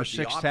the number But the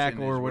 6 option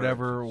tackle is or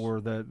whatever, where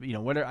it's- or the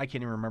whatever, I can't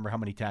even remember how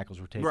many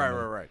tackles were taken.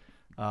 Right.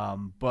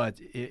 But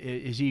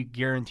is he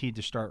guaranteed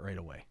to start right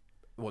away?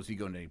 Was he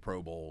going to any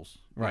Pro Bowls?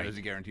 Right. Is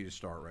he guaranteed to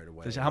start right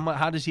away? How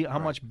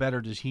much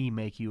better does he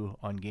make you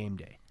on game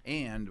day?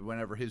 And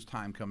whenever his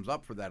time comes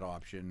up for that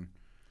option,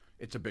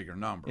 it's a bigger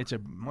number. It's a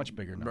much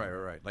bigger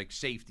number. Right. Like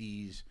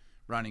safeties,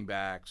 running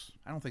backs.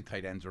 I don't think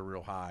tight ends are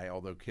real high,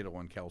 although Kittle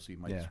and Kelsey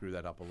might screw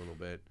that up a little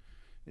bit.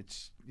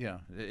 It's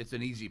it's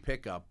an easy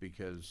pickup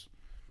because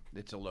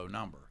it's a low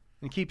number.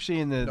 And keep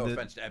seeing no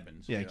offense to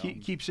Evans. Yeah,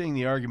 keep seeing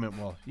the argument.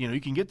 Well,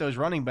 you can get those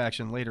running backs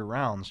in later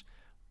rounds.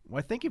 Well,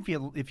 I think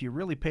if you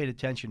really paid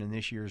attention in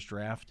this year's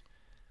draft,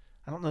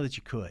 I don't know that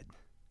you could.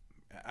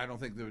 I don't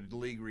think the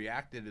league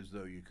reacted as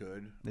though you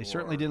could. They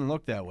certainly didn't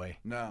look that way.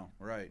 No,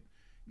 right.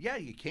 Yeah,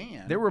 you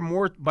can. There were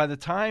more by the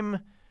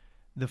time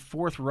the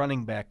 4th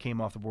running back came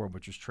off the board,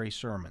 which was Trey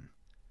Sermon.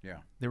 Yeah.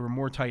 There were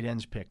more tight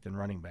ends picked than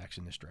running backs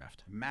in this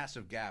draft.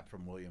 Massive gap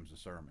from Williams to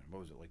Sermon. What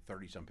was it, like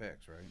 30-some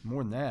picks, right?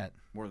 More than that.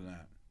 More than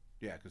that.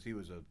 Yeah, because he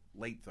was a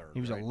late third.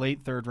 He was right? a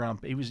late 3rd round.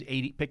 He was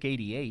pick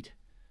 88.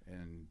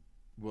 And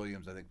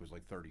Williams, I think, was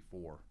like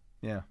 34.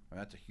 Yeah. I mean,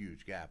 that's a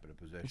huge gap at a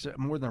position. It's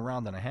more than a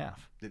round and a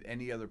half. Did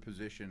any other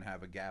position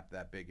have a gap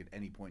that big at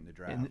any point in the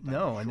draft?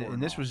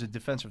 And this was a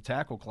defensive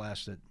tackle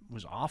class that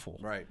was awful.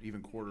 Right,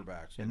 even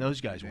quarterbacks. And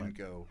those guys didn't went.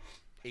 Go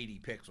 80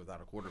 picks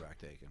without a quarterback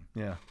taken.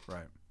 Yeah.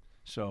 Right.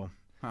 So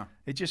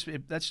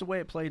that's the way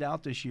it played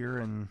out this year,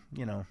 and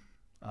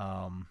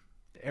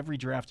every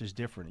draft is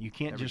different. You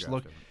can't just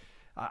look.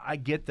 I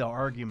get the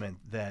argument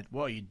that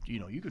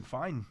you can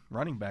find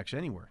running backs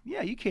anywhere.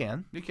 Yeah, you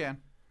can. You can.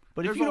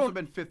 But there's if you also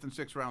don't, been 5th and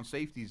 6th round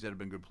safeties that have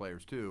been good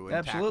players too. And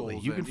absolutely,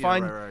 you can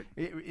find.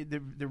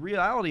 The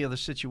reality of the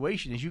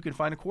situation is you can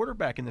find a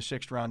quarterback in the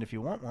 6th round if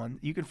you want one.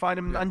 You can find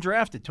him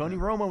undrafted. Tony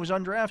Romo was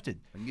undrafted.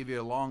 I can give you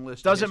a long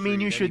list. Doesn't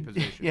mean you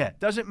should. Yeah,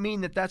 doesn't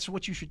mean that's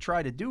what you should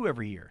try to do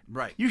every year.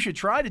 Right. You should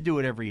try to do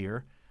it every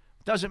year.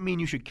 Doesn't mean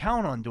you should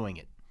count on doing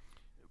it.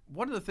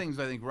 One of the things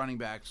I think running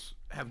backs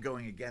have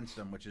going against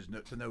them, which is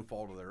to no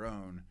fault of their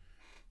own.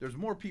 There's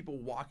more people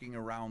walking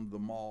around the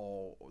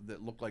mall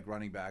that look like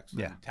running backs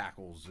than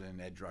tackles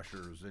and edge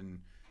rushers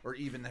or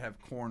even that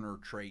have corner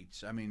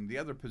traits. I mean, the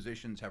other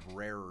positions have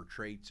rarer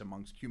traits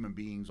amongst human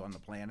beings on the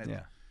planet.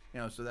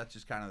 Yeah. So that's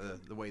just kind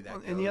of the way that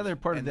goes. And the other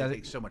part of that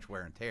takes so much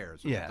wear and tear.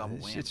 So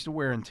it's the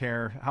wear and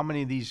tear. How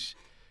many of these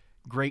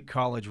great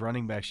college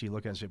running backs you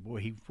look at and say,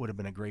 boy, he would have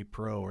been a great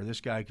pro, or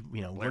this guy,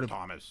 Blair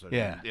Thomas.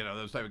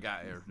 Those type of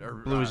guys. Or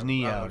blew his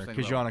knee out, or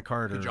Kajana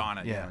Carter.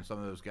 Kajana, some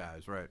of those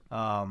guys, right.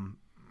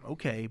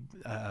 Okay,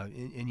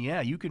 and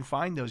you can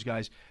find those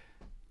guys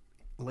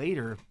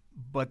later,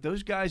 but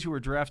those guys who are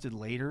drafted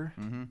later,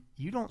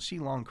 you don't see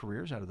long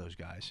careers out of those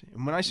guys.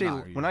 And when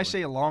I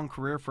say a long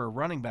career for a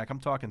running back, I'm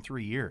talking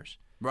 3 years.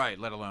 Right,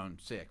 let alone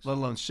 6.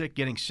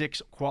 Getting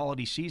 6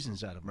 quality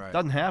seasons out of them. Right.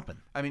 Doesn't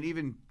happen. I mean,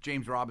 even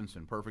James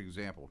Robinson, perfect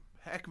example.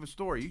 Heck of a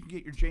story. You can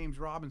get your James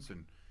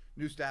Robinson.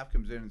 New staff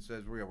comes in and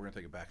says, we're going to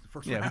take it back to the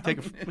first round.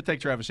 we'll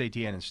take Travis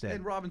Etienne instead.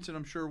 And Robinson,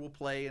 I'm sure, will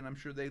play, and I'm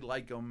sure they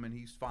like him, and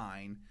he's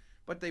fine.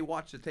 But they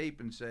watch the tape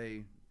and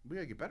say, we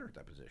got to get better at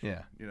that position.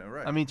 Yeah.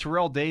 Right. I mean,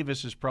 Terrell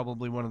Davis is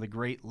probably one of the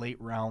great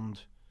late-round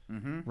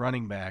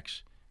running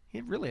backs. He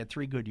really had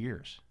 3 good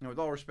years. With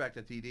all respect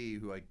to TD,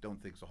 who I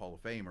don't think is a Hall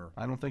of Famer.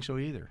 I don't think so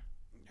either.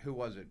 Who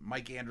was it?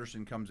 Mike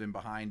Anderson comes in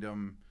behind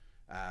him.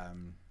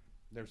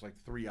 There's like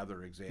 3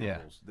 other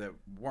examples that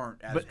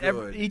weren't as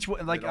good. Each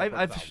one, like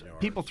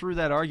people threw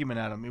that argument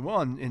at him.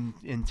 Well,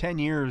 in 10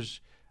 years,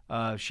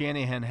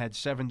 Shanahan had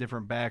 7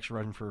 different backs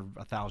running for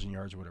 1,000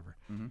 yards or whatever.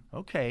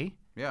 Okay.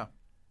 Yeah.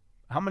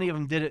 How many of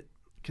them did it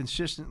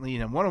consistently,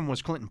 one of them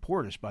was Clinton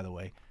Portis, by the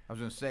way. I was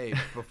going to say,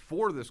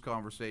 before this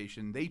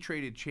conversation, they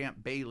traded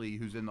Champ Bailey,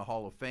 who's in the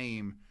Hall of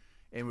Fame,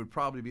 and would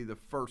probably be the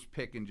first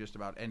pick in just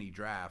about any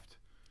draft,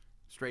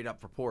 straight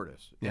up for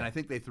Portis. Yeah. And I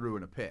think they threw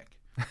in a pick.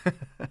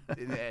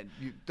 And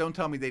don't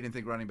tell me they didn't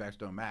think running backs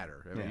don't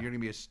matter. I mean, you're going to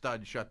be a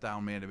stud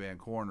shutdown man-to-man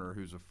corner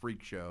who's a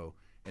freak show,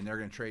 and they're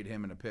going to trade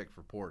him in a pick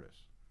for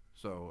Portis.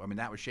 So, I mean,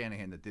 that was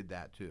Shanahan that did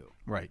that too.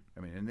 Right.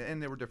 I mean,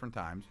 and there were different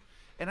times.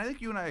 And I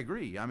think you and I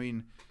agree. I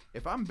mean,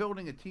 if I'm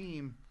building a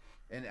team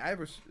and I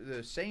have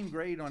the same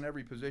grade on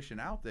every position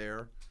out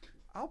there,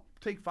 I'll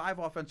take 5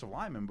 offensive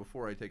linemen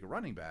before I take a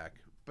running back.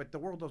 But the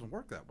world doesn't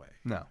work that way.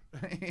 No.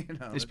 It's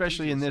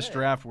Especially easy in to this say.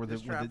 draft where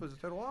this draft was the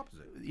total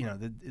opposite.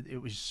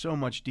 It was so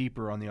much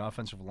deeper on the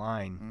offensive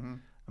line. Mm-hmm.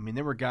 I mean,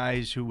 there were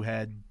guys who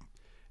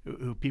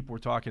people were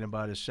talking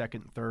about as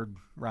second and third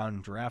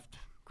round draft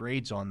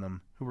grades on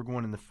them who were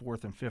going in the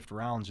 4th and 5th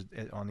rounds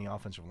on the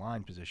offensive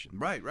line position.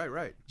 Right.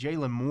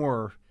 Jalen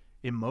Moore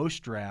in most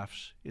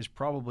drafts is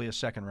probably a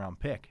second round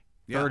pick.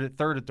 Yeah.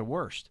 Third at the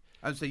worst.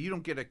 I would say you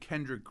don't get a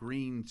Kendrick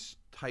Green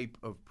type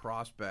of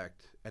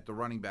prospect at the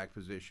running back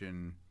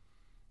position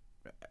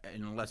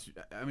unless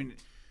 – I mean,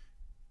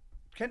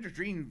 Kendrick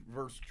Green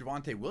versus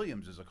Javonte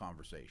Williams is a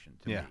conversation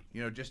to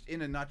me. Just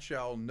in a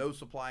nutshell, no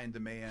supply and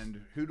demand.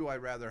 Who do I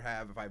rather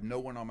have if I have no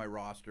one on my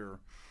roster?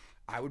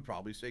 I would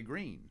probably say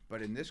Green.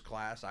 But in this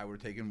class, I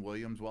would have taken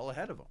Williams well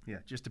ahead of him. Yeah,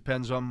 just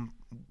depends on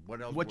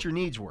what your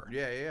needs were.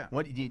 Yeah.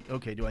 What you need?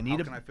 Okay, do I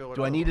need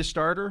I need a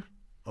starter?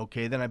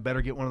 Okay, then I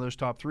better get one of those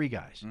top 3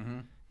 guys. Mm-hmm.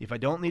 If I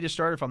don't need a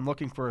starter, if I'm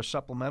looking for a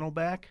supplemental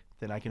back,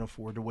 then I can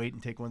afford to wait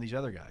and take one of these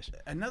other guys.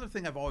 Another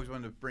thing I've always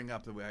wanted to bring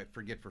up that I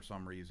forget for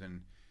some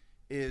reason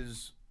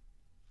is,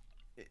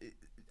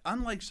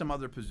 unlike some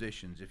other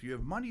positions, if you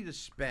have money to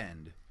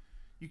spend,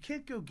 you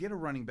can't go get a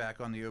running back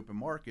on the open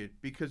market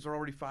because they're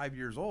already 5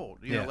 years old.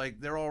 You know, like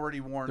they're already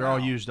worn out. They're all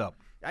used up.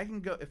 I can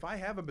go, if I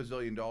have $1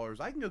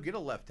 bazillion, I can go get a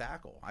left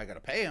tackle. I got to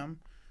pay him,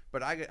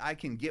 but I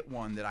can get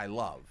one that I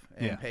love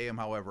and pay him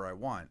however I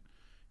want.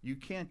 You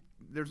can't.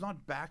 There's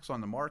not backs on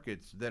the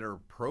markets that are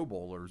Pro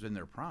Bowlers in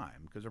their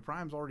prime because their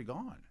prime's already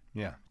gone.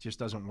 Yeah, it just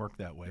doesn't work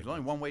that way. There's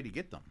only one way to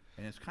get them,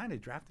 and it's kind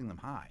of drafting them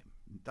high.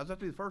 It doesn't have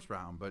to be the first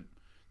round, but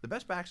the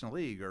best backs in the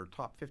league are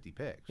top 50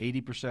 picks.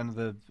 80%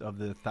 of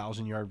the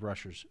 1,000-yard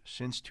rushers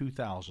since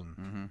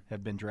 2000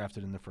 have been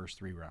drafted in the first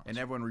 3 rounds. And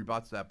everyone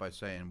rebuts that by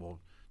saying,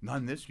 "Well,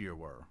 none this year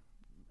were."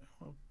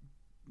 Well,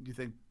 do you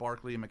think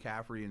Barkley and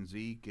McCaffrey and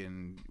Zeke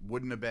and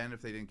wouldn't have been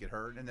if they didn't get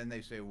hurt? And then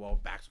they say, "Well,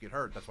 backs get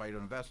hurt. That's why you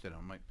don't invest in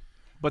them." I'm like,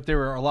 but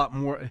there are a lot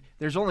more.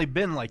 There's only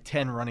been like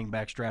 10 running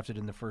backs drafted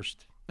in the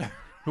first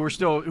who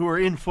are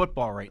in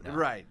football right now.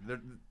 Right.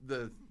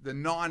 The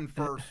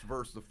non-first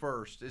versus the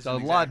first is a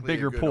lot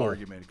bigger a good pool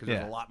argument because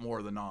there's a lot more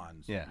of the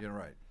nons. Yeah. You're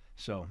right.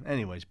 So,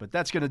 anyways, but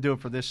that's going to do it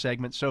for this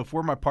segment. So,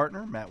 for my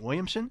partner, Matt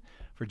Williamson,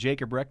 for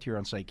Jacob Recht here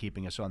on site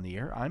keeping us on the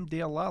air, I'm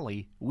Dale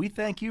Lally. We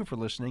thank you for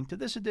listening to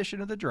this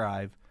edition of The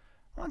Drive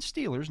on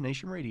Steelers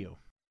Nation Radio.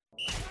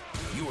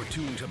 You're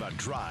tuned to The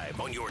Drive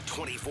on your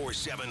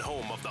 24/7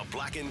 home of the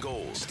black and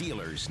gold.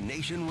 Steelers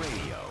Nation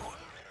Radio.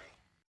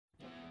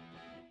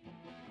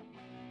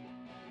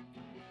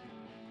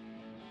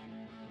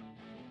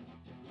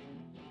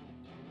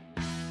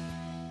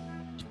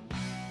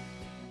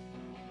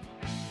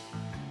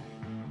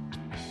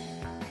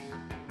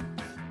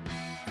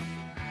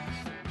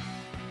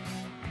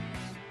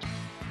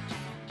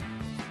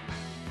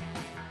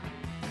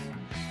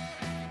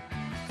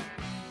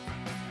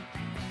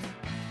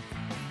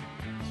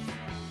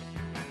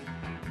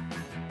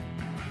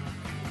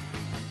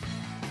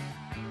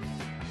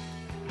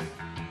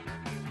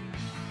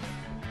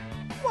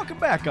 Welcome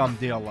back. I'm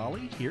Dale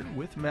Lally here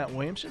with Matt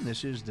Williamson.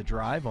 This is The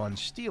Drive on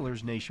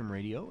Steelers Nation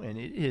Radio, and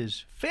it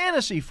is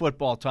fantasy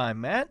football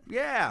time, Matt.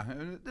 Yeah,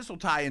 this will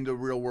tie into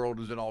real world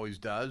as it always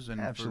does.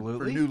 And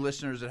Absolutely. For new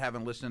listeners that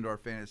haven't listened to our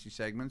fantasy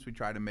segments, we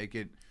try to make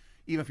it,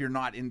 even if you're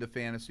not into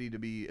fantasy, to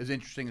be as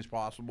interesting as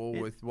possible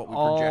with what we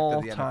project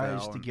in the NFL. All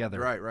ties together.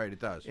 Right, it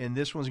does. And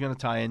this one's going to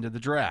tie into the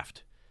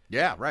draft.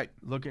 Yeah, right.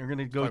 Look, we're going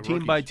to go Like team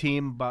rookies. by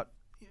team about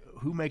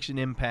who makes an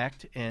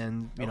impact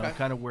and you know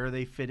kind of where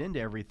they fit into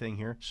everything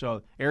here.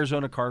 So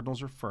Arizona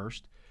Cardinals are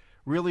first.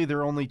 Really,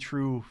 their only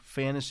true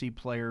fantasy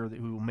player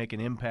who will make an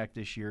impact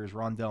this year is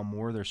Rondell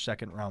Moore, their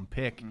second-round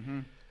pick. Mm-hmm.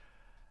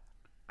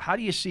 How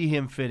do you see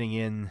him fitting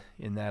in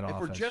that offense?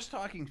 If we're just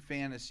talking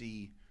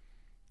fantasy,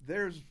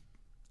 there's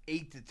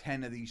 8 to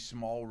 10 of these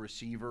small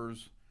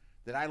receivers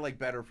that I like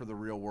better for the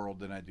real world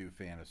than I do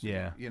fantasy.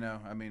 Yeah. You know,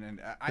 I mean, and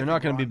they're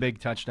not going to be big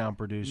touchdown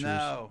producers.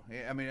 No.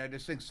 I mean, I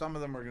just think some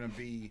of them are going to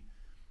be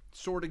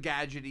sort of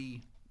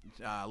gadgety,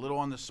 a little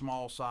on the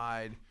small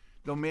side.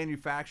 They'll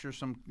manufacture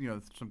some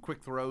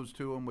quick throws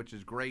to him, which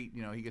is great.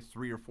 You know, he gets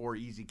 3 or 4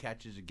 easy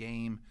catches a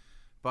game,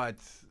 but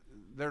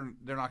they're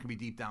not going to be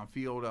deep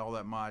downfield all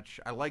that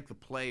much. I like the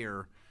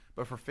player,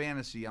 But for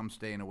fantasy, I'm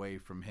staying away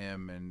from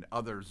him, and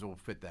others will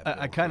fit that bill.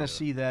 I kind of too.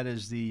 see that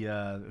as the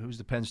who's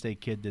the Penn State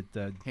kid that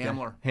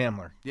Hamler.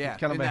 Hamler. Yeah, It's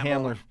kind of in a that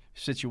Hamler mold.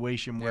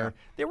 situation where Yeah.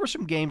 there were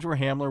some games where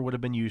Hamler would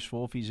have been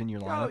useful if he's in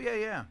your lineup. Oh,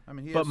 yeah. I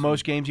mean, he But has some-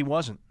 most games he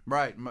wasn't.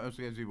 Right, most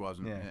games he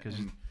wasn't. Yeah, 'cause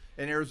and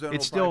Arizona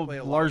It's will probably still play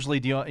a lot. largely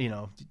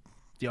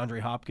DeAndre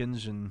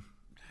Hopkins and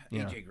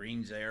AJ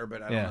Green's there,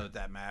 but I don't know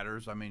that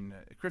matters. I mean,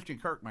 Christian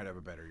Kirk might have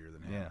a better year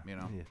than him.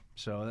 Yeah.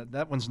 So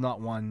that one's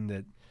not one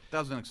that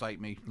Doesn't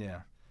excite me.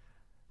 yeah.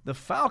 The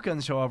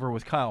Falcons, however,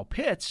 with Kyle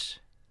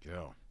Pitts,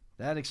 Joe.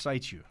 that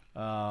excites you.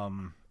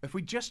 If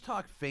we just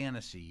talk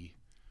fantasy,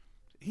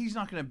 he's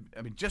not going to.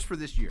 I mean, just for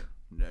this year,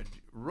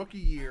 rookie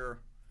year,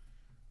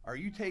 are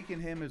you taking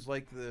him as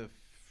like the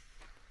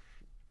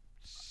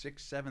 6th,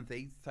 7th,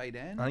 8th tight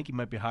end? I think he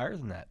might be higher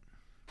than that.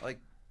 Like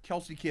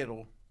Kelsey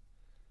Kittle.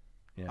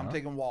 Yeah. I'm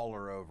taking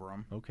Waller over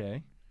him.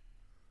 Okay.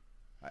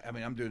 I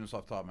mean, I'm doing this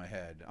off the top of my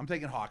head. I'm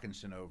taking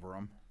Hawkinson over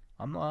him.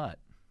 I'm not.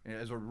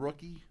 As a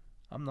rookie,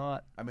 I'm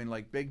not. I mean,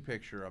 like big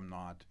picture, I'm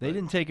not. They but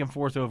didn't take him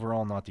 4th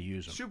overall not to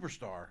use him.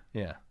 superstar.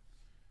 Yeah.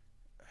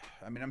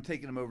 I mean, I'm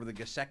taking him over the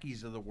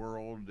Gesicki's of the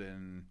world,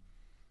 and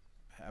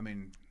I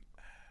mean,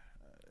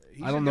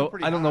 he's I don't gonna go know.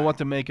 pretty I don't know high. what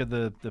to make of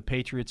the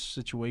Patriots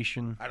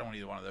situation. I don't want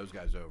either one of those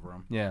guys over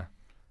him. Yeah.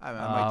 I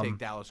might take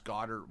Dallas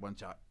Goedert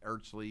once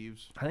Ertz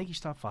leaves. I think he's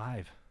top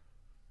 5.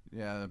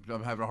 Yeah,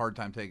 I'm having a hard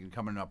time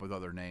coming up with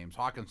other names.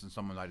 Hawkinson's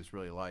someone I just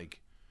really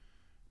like,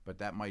 but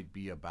that might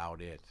be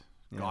about it.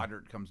 Yeah.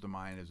 Goddard comes to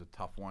mind as a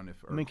tough one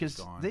if Ertz I mean, is because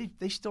gone.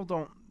 they still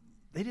don't.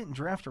 They didn't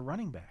draft a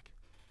running back.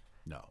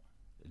 No,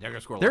 they're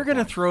gonna score. They're going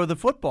to throw the They're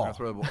football. gonna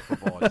throw the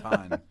football a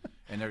ton,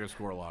 and they're gonna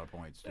score a lot of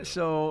points too.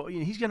 So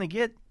he's going to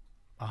get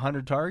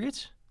 100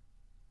 targets.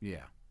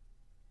 Yeah,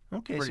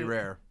 Okay, pretty so,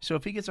 rare. So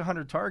if he gets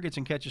 100 targets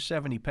and catches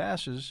 70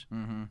 passes,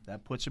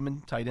 that puts him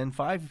in tight end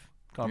 5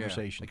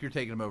 conversation. Yeah. Like you're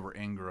taking him over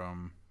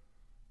Ingram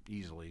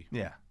easily.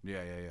 Yeah.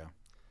 Yeah.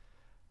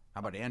 How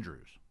about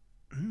Andrews?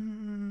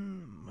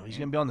 He's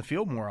going to be on the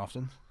field more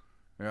often.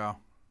 Yeah,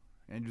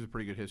 Andrews has a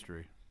pretty good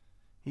history.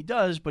 He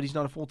does, but he's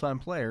not a full-time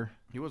player.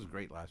 He wasn't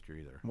great last year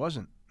either.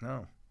 Wasn't.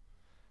 No.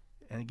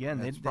 And again,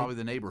 That's probably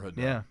the neighborhood.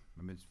 Though. Yeah.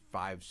 I mean, it's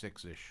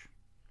 5-6-ish.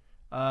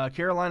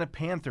 Carolina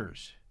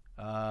Panthers.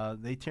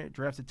 They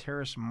drafted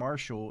Terrace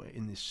Marshall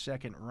in the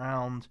 2nd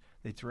round.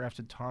 They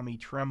drafted Tommy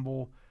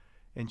Tremble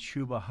and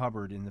Chuba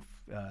Hubbard in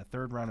the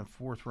 3rd round and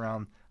 4th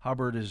round.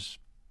 Hubbard is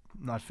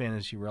not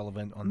fantasy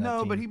relevant on that team.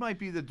 No, but he might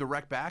be the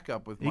direct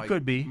backup with He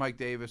could be. Mike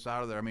Davis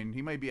out of there. I mean,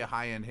 he might be a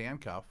high-end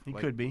handcuff. He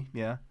could be,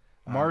 yeah.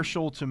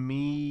 Marshall, to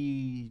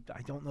me,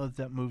 I don't know if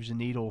that moves the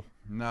needle.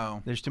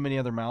 No. There's too many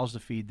other mouths to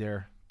feed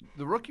there.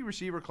 The rookie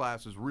receiver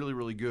class is really,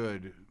 really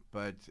good,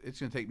 but it's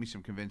going to take me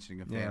some convincing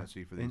in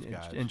fantasy for these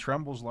guys. And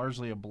Tremble's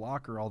largely a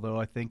blocker, although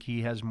I think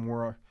he has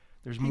more.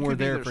 There's He more could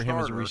be there their for him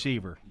as a starter.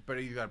 receiver.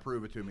 But you got to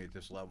prove it to me at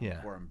this level Yeah.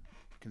 before I'm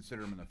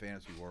consider him in the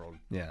fantasy world.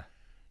 Yeah.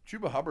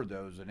 Chuba Hubbard,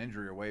 though, is an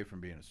injury away from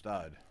being a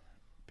stud.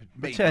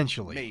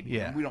 Potentially, Maybe.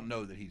 yeah. We don't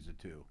know that he's a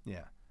 2.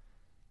 Yeah.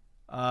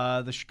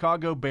 The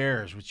Chicago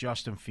Bears with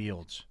Justin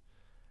Fields.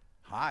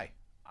 High.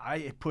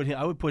 I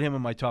would put him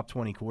in my top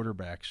 20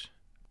 quarterbacks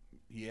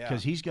Yeah.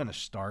 because he's going to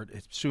start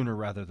sooner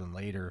rather than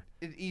later.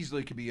 It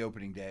easily could be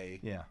opening day.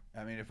 Yeah.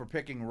 I mean, if we're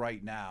picking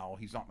right now,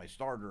 he's not my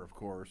starter, of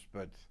course,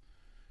 but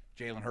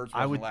Jalen Hurts I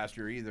wasn't would- last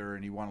year either,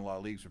 and he won a lot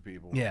of leagues for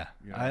people. Yeah.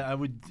 You know? I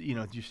would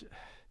just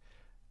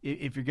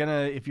if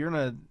you're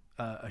in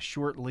a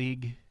short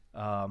league,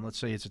 let's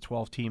say it's a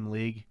 12-team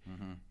league,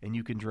 and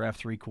you can draft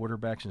 3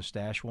 quarterbacks and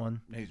stash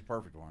one. He's a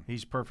perfect one.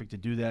 He's perfect to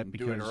do that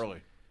Do it because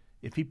early.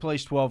 if he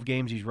plays 12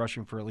 games, he's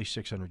rushing for at least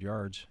 600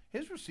 yards.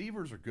 His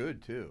receivers are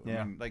good, too.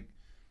 Yeah. I mean, like,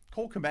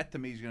 Cole Kmet to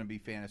me is going to be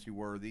fantasy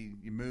worthy.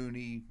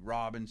 Mooney,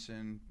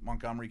 Robinson,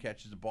 Montgomery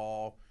catches the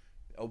ball.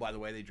 Oh, by the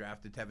way, they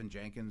drafted Tevin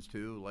Jenkins,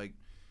 too. Like,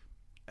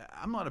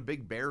 I'm not a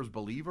big Bears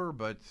believer,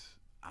 but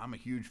I'm a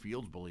huge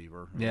Fields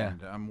believer. Yeah.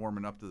 And I'm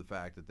warming up to the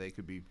fact that they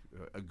could be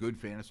a good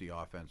fantasy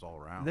offense all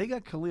around. They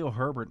got Khalil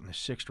Herbert in the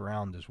 6th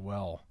round as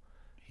well.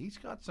 He's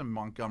got some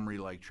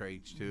Montgomery-like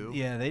traits, too.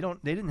 Yeah, they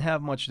didn't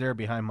have much there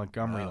behind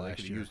Montgomery They last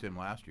could have year. used him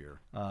last year.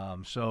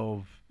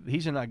 So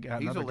he's another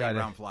He's a guy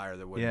late-round flyer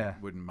that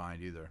wouldn't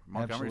mind either.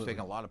 Montgomery's Absolutely.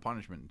 taken a lot of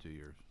punishment in 2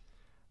 years.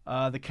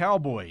 The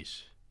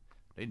Cowboys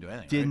They didn't do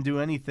anything, didn't right? do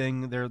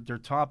anything. Their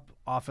top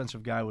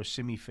offensive guy was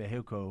Simi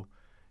Fehoko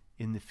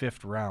in the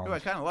 5th round. Who I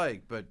kind of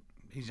like, but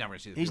he's never going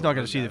to see the field. He's not for going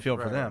to those see the guys. field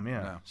for Right, them, right.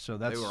 yeah. No. So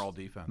that's They were all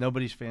defense.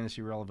 Nobody's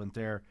fantasy relevant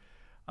there.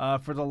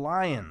 For the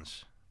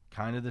Lions,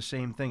 kind of the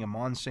same thing.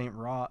 Amon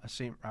Ra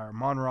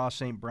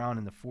St. Brown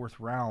in the 4th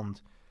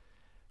round.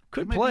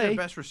 Could He might be play. their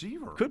best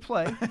receiver. Could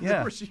play. The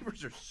Yeah.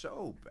 receivers are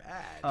so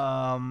bad.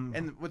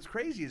 And what's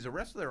crazy is the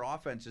rest of their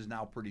offense is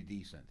now pretty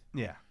decent.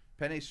 Yeah.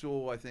 Penei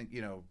Sewell, I think,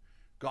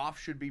 Goff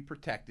should be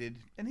protected,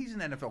 and he's an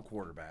NFL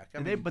quarterback.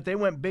 But they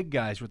went big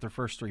guys with their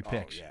first 3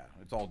 picks. Oh, yeah.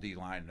 It's all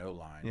D-line, no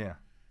line. Yeah.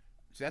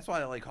 So that's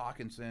why I like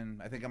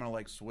Hawkinson. I think I'm going to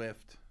like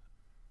Swift.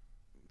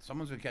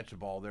 Someone's going to catch the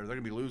ball there. They're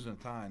going to be losing a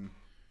ton.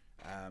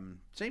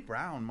 St.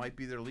 Brown might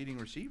be their leading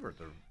receiver at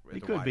the He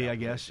could be, wideout I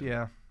guess. position.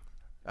 Yeah.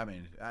 I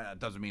mean, it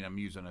doesn't mean I'm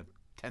using a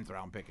 10th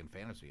round pick in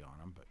fantasy on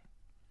him.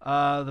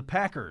 But The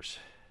Packers.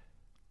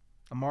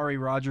 Amari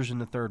Rodgers in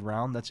the 3rd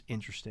round. That's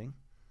interesting.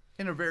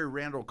 in a very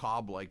Randall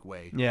Cobb-like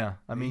way. Yeah,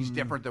 I mean, he's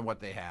different than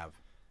what they have,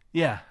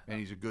 Yeah, and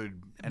he's a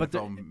good but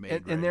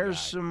NFL-made and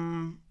there's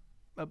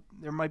guy.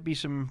 there might be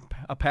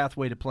a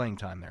pathway to playing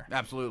time there.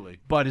 Absolutely.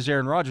 But is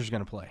Aaron Rodgers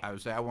going to play? I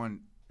would say I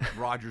want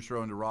Rodgers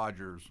throwing to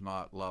Rodgers,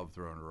 not Love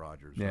throwing to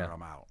Rodgers. Yeah. Or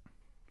I'm out.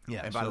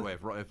 Yeah. And by the way,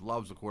 if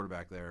Love's the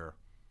quarterback there,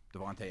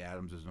 Devontae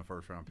Adams isn't a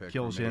first-round pick.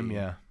 Kills for me. him,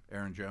 yeah.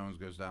 Aaron Jones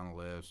goes down the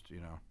list.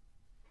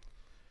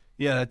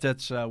 Yeah,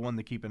 that's one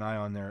to keep an eye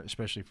on there,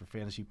 especially for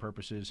fantasy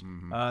purposes.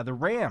 Mm-hmm. The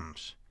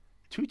Rams,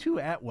 Tutu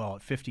Atwell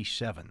at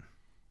 57.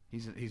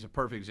 He's a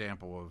perfect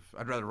example of.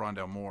 I'd rather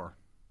Rondale Moore.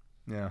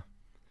 Yeah.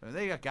 I mean,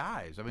 they got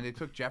guys. I mean, they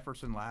took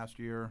Jefferson last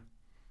year.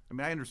 I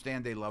mean, I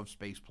understand they love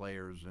space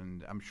players,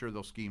 and I'm sure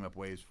they'll scheme up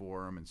ways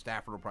for him. And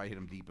Stafford will probably hit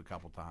him deep a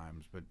couple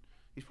times, but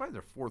he's probably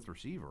their 4th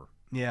receiver.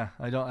 Yeah,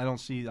 I don't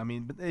see. I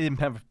mean, but they didn't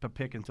have a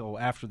pick until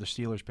after the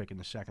Steelers pick in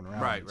the 2nd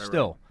round. Right.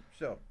 Still.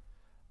 So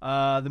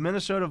The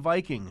Minnesota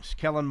Vikings,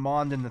 Kellen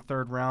Mond in the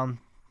 3rd round.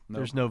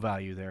 There's no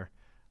value there.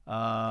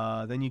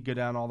 Then you go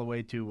down all the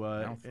way to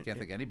I can't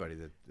think anybody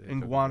that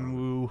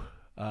Ngwanwu,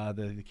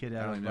 the kid I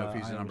out don't of even know if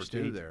he's the Iowa number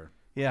State. 2 there.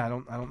 Yeah, I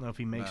don't know if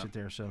he makes No. it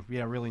there. So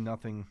yeah, really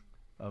nothing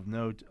of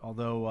note.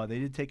 Although they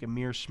did take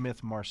Amir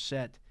Smith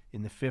Marset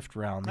in the 5th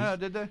round.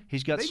 Did they?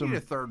 He's got they some. need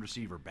a 3rd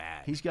receiver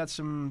bad. He's got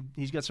some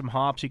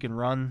hops. He can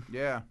run.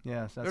 yeah.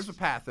 Yeah, that's, There's a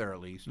path there at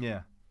least.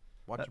 yeah.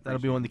 Watch the That'll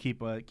be one to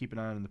preseason. keep an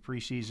eye on in the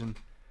preseason.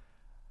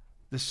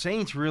 The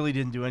Saints really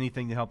didn't do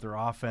anything to help their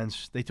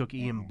offense. They took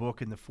Ian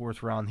Book in the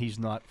 4th round. He's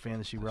not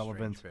fantasy That's a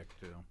relevant. strange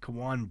pick, too.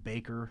 Kawan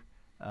Baker,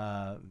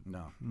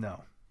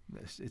 No.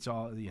 it's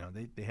all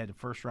They had a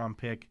 1st round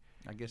pick.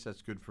 I guess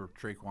that's good for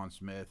Traquan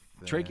Smith.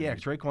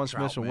 Traquan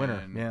Smith's a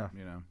winner. Troutman,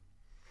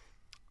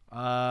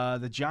 Yeah.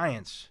 The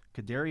Giants,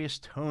 Kadarius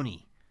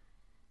Toney.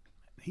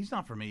 He's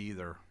not for me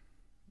either.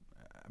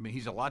 I mean,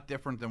 he's a lot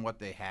different than what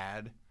they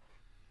had.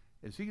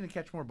 Is he going to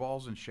catch more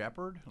balls than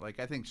Shepard? Like,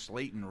 I think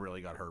Slayton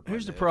really got hurt.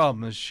 Here's the this.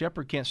 problem: is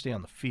Shepard can't stay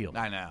on the field,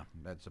 I know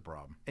that's the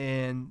problem.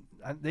 and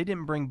they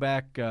didn't bring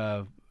back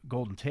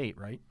Golden Tate,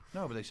 right?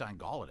 No, but they signed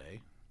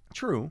Galladay.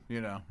 True,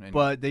 And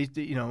but they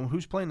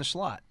who's playing the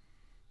slot?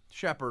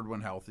 Shepard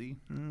when healthy,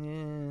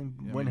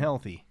 When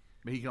healthy.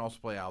 but he can also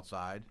play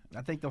outside.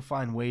 I think they'll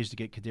find ways to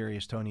get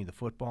Kadarius Toney the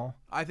football,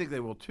 I think they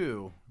will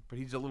too. But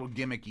he's a little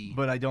gimmicky.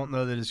 but I don't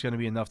know that it's going to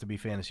be enough to be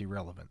fantasy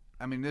relevant.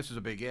 I mean, this is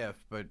a big if,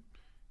 but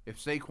if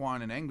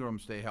Saquon and Ingram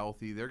stay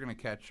healthy, they're going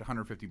to catch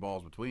 150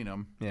 balls between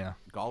them. Yeah,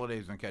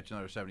 Galladay's going to catch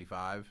another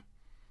 75.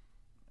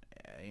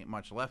 Ain't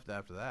much left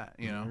after that,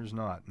 There's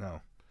not,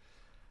 no.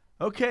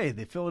 Okay,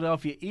 the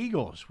Philadelphia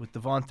Eagles with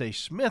Devontae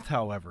Smith,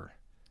 however.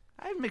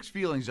 I have mixed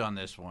feelings on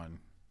this one.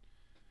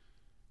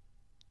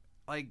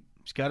 Like,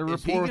 He's got a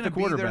is he rapport with going the to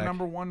be their quarterback.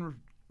 number one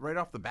right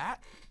off the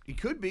bat? He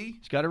could be.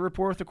 He's got a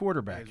rapport with the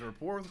quarterback. He's a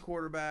rapport with the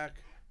quarterback.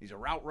 He's a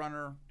route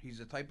runner. He's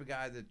the type of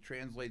guy that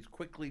translates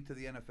quickly to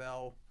the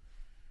NFL.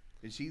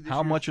 Is he?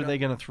 How much are they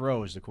going to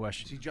throw is the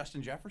question. Is he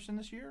Justin Jefferson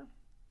this year?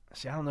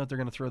 See, I don't know if they're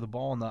going to throw the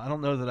ball. I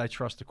don't know that I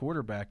trust the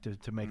quarterback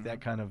to make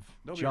that kind of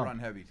They'll be jump. a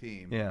run-heavy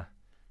team. Yeah,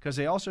 because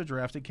they also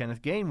drafted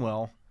Kenneth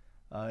Gainwell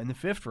in the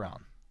 5th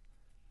round,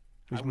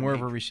 who's I would more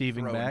of a hate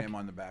receiving throwing back. him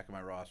on the back of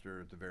my roster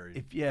at the very.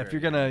 If very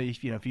you're gonna,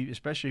 end.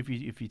 especially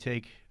if you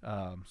take Sanders,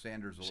 a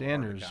little hard to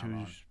Sanders, count on.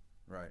 who's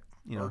right,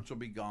 you know- Ertz will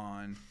be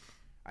gone.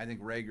 I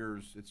think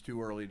Rager's. It's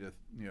too early to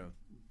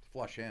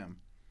flush him.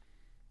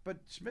 But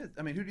Smith,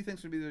 I mean, who do you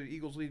think's going to be the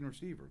Eagles' leading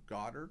receiver?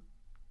 Goddard,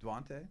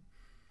 Devontae?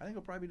 I think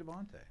it'll probably be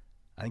Devontae.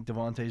 I think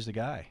Devontae's the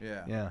guy.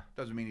 Yeah.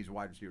 Doesn't mean he's a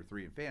wide receiver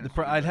 3 in fantasy.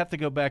 I'd but- have to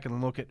go back and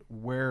look at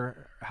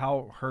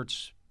how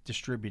Hurts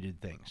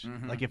distributed things.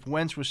 Mm-hmm. Like if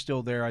Wentz was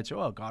still there, I'd say,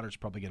 oh, Goddard's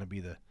probably going to be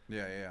the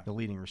Yeah.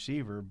 leading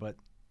receiver. But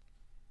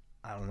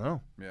I don't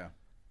know. Yeah.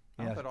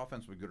 I don't know if that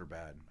offense will be good or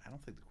bad. I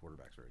don't think the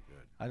quarterback's very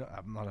good.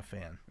 I'm not a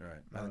fan. Right.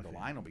 I Not think a the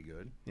fan. line will be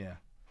good. Yeah.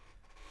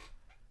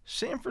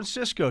 San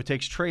Francisco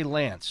takes Trey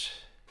Lance.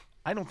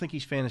 I don't think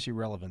he's fantasy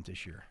relevant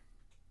this year.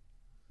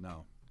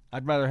 No.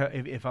 I'd rather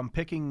have, if I'm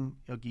picking,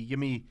 okay, give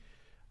me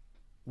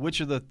which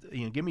of the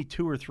give me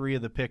 2 or 3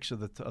 of the picks of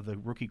the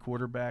rookie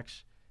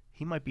quarterbacks.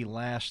 He might be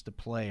last to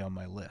play on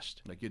my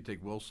list. Like you'd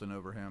take Wilson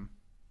over him.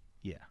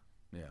 Yeah,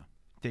 Yeah.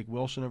 take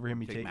Wilson over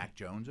him. You Take Mac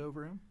Jones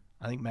over him.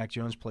 I think Mac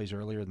Jones plays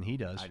earlier than he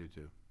does. I do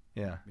too.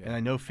 Yeah, Yeah. and I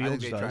know I Fields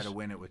think they does. try to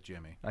win it with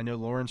Jimmy. I know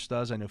Lawrence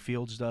does. I know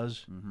Fields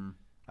does. Mm-hmm.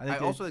 I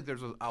also think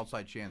there's an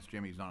outside chance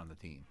Jimmy's not on the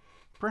team.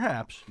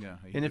 perhaps. Yeah,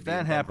 he And could if be in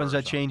that Denver happens, or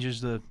that something.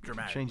 changes the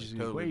Dramatically,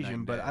 totally equation.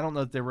 night But and I don't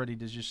know if they're ready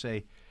to just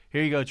say,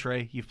 "Here you go,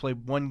 Trey. You've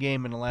played one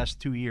game in the last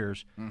 2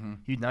 years.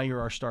 Mm-hmm. Now you're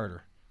our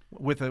starter."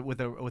 With a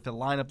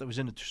lineup that was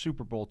in the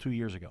Super Bowl 2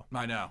 years ago.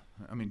 I know.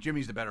 I mean,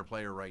 Jimmy's the better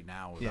player right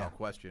now, without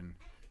question.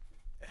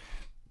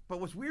 But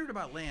what's weird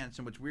about Lance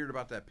and what's weird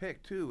about that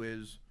pick too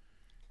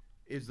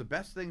is the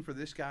best thing for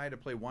this guy to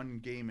play one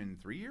game in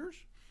 3 years?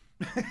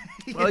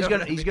 Well,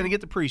 he's gonna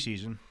get the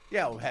preseason.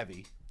 Yeah, well,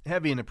 heavy.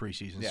 Heavy in the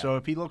preseason. Yeah. So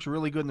if he looks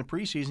really good in the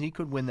preseason, he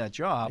could win that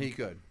job. He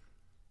could,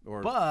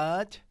 or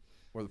But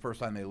the first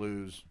time they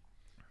lose,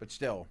 But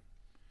still,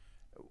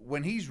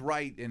 when he's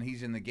right and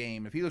he's in the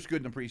game, if he looks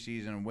good in the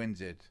preseason and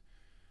wins it,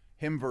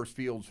 him versus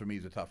Fields for me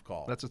is a tough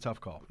call. That's a tough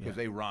call. Because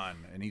they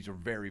run, and he's a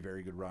very,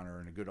 very good runner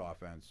and a good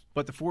offense.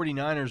 But the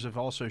 49ers have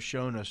also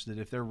shown us that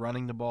if they're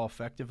running the ball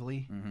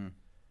effectively,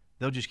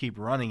 they'll just keep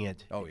running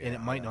it. Oh, yeah, and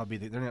it might not be.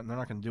 They're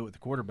not going to do it with the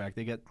quarterback.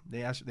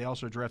 They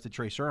also drafted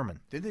Trey Sermon.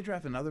 Did they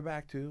draft another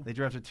back too? They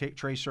drafted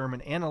Trey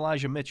Sermon and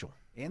Elijah Mitchell.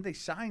 And they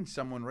signed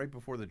someone right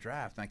before the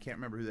draft, and I can't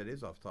remember who that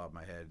is off the top of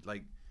my head.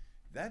 Like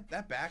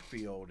that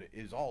backfield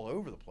is all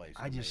over the place.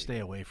 I just stay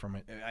away from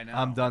it. I know.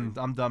 I'm done.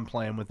 I'm done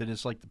playing with it.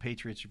 It's like the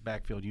Patriots'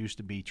 backfield used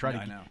to be. Try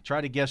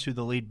to guess who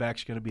the lead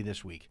back's going to be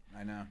this week.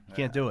 I know. You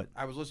can't do it.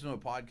 I was listening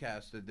to a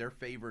podcast that their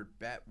favorite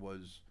bet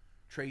was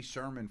Trey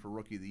Sermon for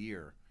Rookie of the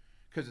Year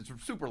because it's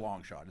a super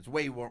long shot. It's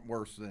way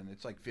worse than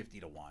it's like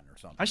 50-1 or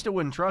something. I still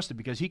wouldn't trust it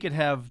because he could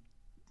have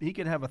a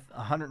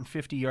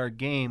 150-yard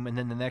game, and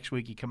then the next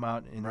week he come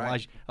out and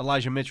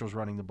Elijah Mitchell's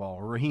running the ball,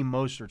 or Raheem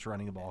Mostert's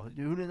running the ball.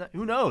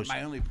 Who knows?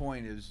 My only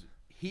point is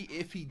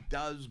if he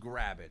does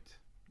grab it,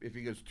 if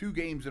he goes 2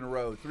 games in a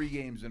row, 3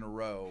 games in a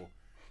row,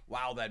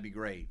 wow, that'd be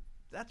great.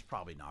 That's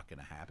probably not going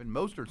to happen.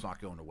 Mostert's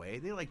not going away.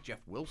 They like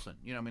Jeff Wilson.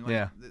 You know what I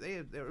mean?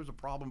 Like, there was a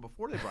problem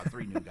before they brought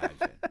 3 new guys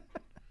in.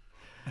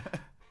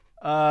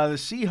 The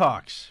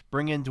Seahawks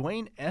bring in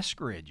Dwayne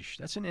Eskridge.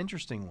 That's an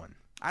interesting one.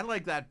 I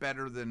like that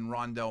better than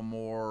Rondell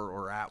Moore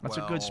or Atwell. That's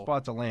a good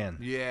spot to land.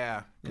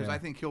 Yeah, because I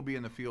think he'll be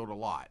in the field a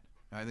lot.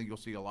 I think you'll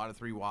see a lot of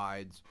 3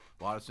 wides,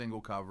 a lot of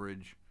single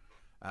coverage.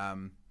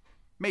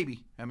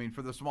 Maybe. I mean,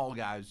 for the small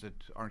guys that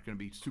aren't going to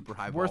be super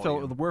high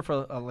volume. Worth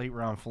a late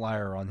round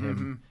flyer on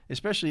him.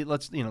 Especially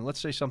let's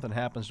say something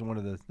happens to one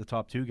of the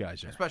top 2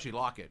 guys there. Especially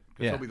Lockett,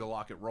 because he'll be the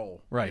Lockett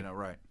role. Right.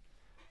 Right.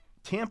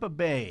 Tampa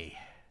Bay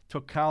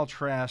took Kyle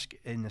Trask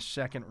in the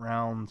 2nd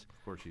round.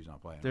 Of course, he's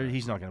not playing.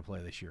 He's not going to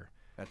play this year.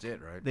 That's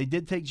it, right? They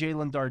did take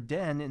Jalen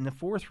Darden in the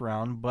 4th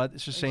round, but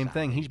it's the same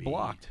thing. He's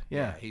blocked.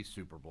 Yeah, he's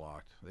super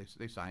blocked.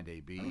 They signed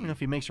AB. I don't know if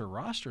he makes a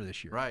roster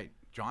this year. Right.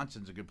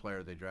 Johnson's a good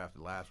player they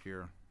drafted last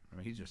year. I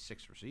mean, he's a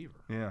 6th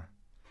receiver. Yeah.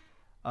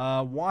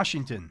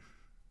 Washington,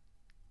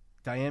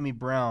 Diami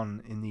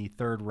Brown in the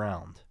 3rd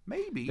round.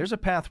 Maybe. There's a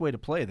pathway to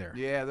play there.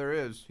 Yeah, there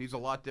is. He's a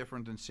lot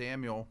different than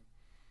Samuel.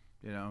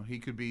 You know, he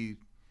could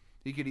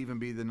even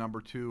be the number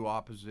 2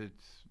 opposite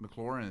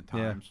McLaurin at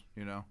times,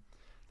 you know.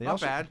 Not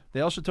bad.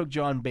 They also took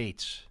John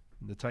Bates,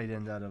 the tight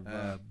end out of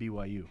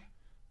BYU.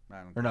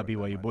 Or not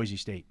BYU, Boise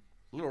State.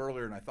 A little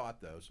earlier than I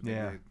thought, though. So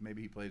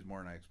maybe he plays more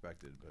than I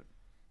expected. But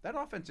that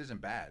offense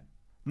isn't bad.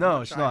 No,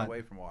 it's not.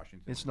 Away from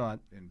Washington. It's not.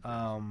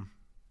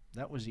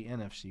 That was the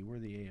NFC. We're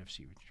the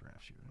AFC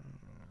drafts here.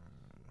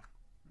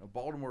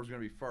 Baltimore's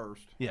going to be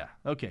first. Yeah.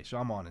 Okay, so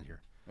I'm on it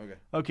here. Okay.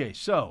 Okay,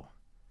 so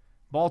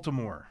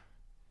Baltimore.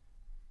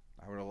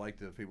 I would have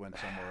liked it if he went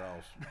somewhere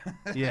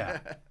else. Yeah.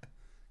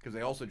 Because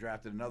they also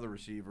drafted another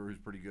receiver who's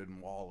pretty good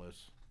in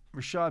Wallace.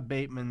 Rashad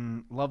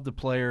Bateman, love the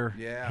player.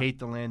 Yeah. Hate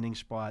the landing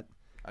spot.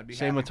 I'd be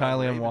Same with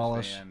Tylan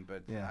Wallace. Fan,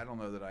 but I don't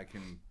know that I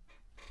can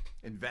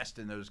invest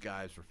in those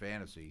guys for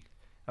fantasy.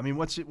 I mean,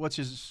 what's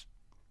his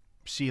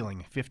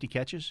ceiling? 50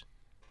 catches?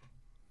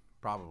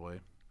 Probably.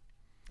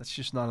 That's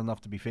just not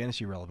enough to be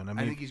fantasy relevant.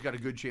 I think he's got a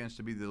good chance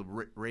to be the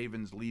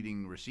Ravens'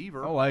 leading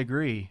receiver. Oh, I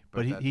agree.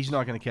 But he's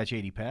not going to catch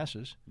 80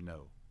 passes.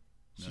 No.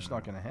 It's just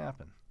not going to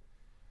happen.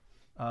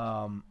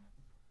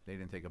 They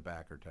didn't take a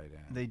back or tight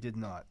end. They did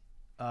not.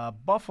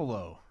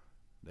 Buffalo.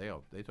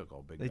 They took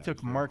all big. They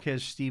took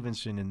Marquez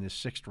Stevenson in the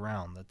 6th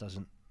round. That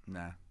doesn't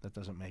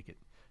make it.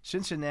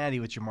 Cincinnati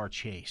with Jamar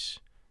Chase.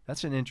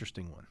 That's an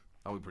interesting one.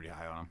 I'll be pretty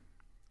high on him.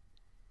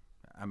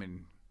 I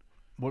mean,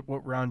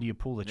 what round do you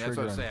pull the trigger? That's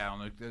what I on? say. I don't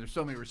know. There's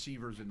so many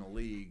receivers in the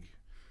league.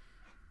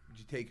 Would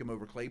you take him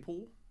over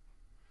Claypool?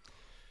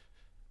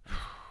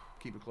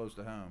 Keep it close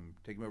to home.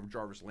 Take him over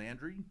Jarvis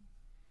Landry?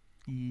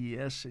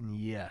 Yes and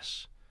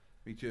yes.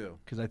 Me too.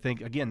 Because I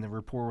think, again, the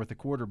rapport with the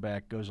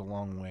quarterback goes a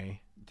long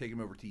way. Take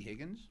him over T.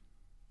 Higgins?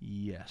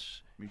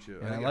 Yes. Me too.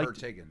 And I think it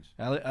hurts Higgins.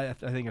 I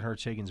think it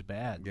hurts Higgins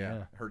bad. Yeah.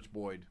 It hurts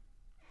Boyd.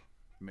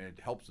 I mean,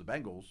 it helps the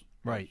Bengals.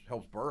 Right. It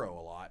helps Burrow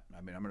a lot.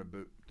 I mean,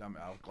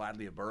 I'll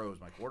gladly have Burrow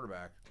as my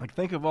quarterback. Like,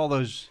 think of all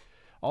those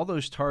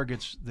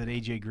targets that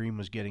A.J. Green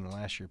was getting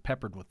last year,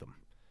 peppered with them.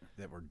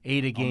 That were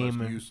 8 a game,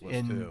 useless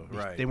and too.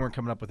 Right. They weren't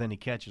coming up with any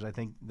catches. I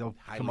think they'll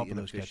come up with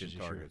those catches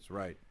targets.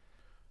 Right.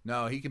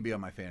 No, he can be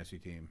on my fantasy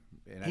team.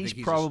 And he's I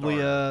think probably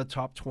a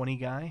top 20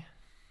 guy.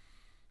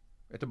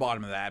 At the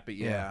bottom of that, but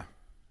yeah.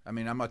 I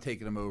mean, I'm not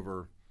taking him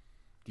over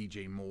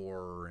DJ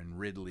Moore and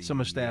Ridley.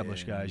 Some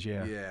established guys,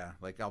 yeah. Yeah,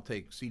 like I'll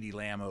take CeeDee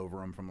Lamb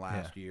over him from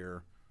last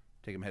year.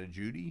 Take him ahead of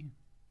Judy.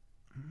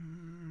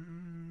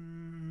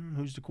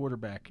 Who's the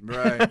quarterback?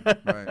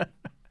 Right.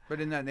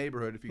 But in that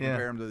neighborhood, if you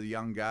compare him to the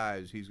young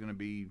guys, he's going to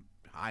be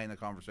high in the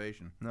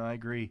conversation. No, I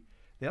agree.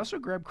 They also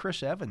grabbed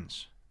Chris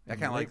Evans. I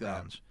kind of like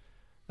that.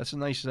 That's a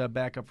nice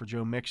backup for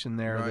Joe Mixon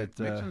there. Right.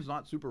 That Mixon's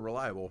not super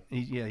reliable.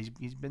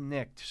 He's been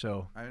nicked.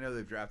 So I know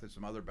they've drafted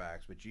some other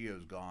backs, but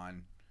Gio's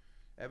gone.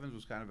 Evans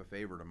was kind of a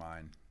favorite of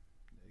mine.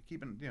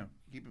 Keep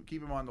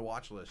him on the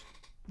watch list.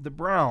 The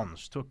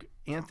Browns took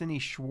Anthony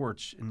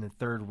Schwartz in the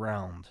 3rd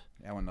round.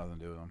 That one nothing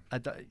to do with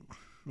him.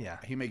 Yeah.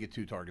 He may get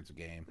 2 targets a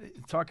game. They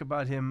talked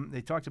about him.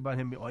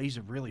 Oh, he's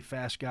a really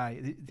fast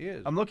guy. He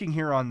is. I'm looking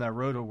here on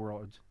Roto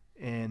World,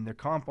 and the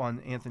comp on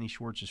Anthony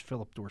Schwartz is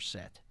Philip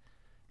Dorsett.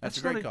 That's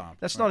a great comp.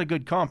 That's not a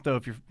good comp, though,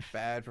 if you're –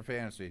 Bad for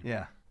fantasy.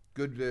 Yeah.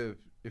 Good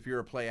if you're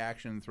a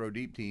play-action,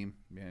 throw-deep team,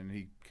 and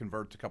he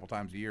converts a couple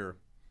times a year,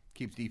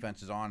 keeps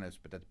defenses honest,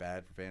 but that's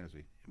bad for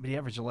fantasy. But he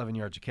averaged 11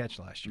 yards a catch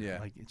last year.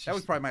 Yeah. That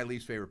was probably my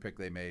least favorite pick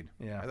they made.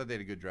 Yeah. I thought they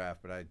had a good draft,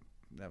 but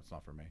that's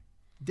not for me.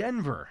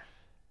 Denver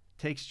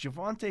takes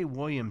Javonte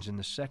Williams in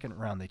the 2nd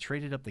round. They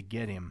traded up to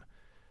get him.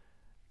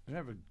 They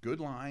have a good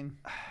line.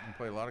 They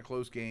play a lot of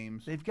close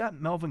games. They've got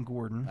Melvin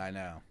Gordon. I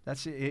know.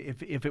 That's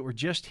if it were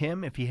just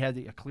him, if he had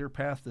a clear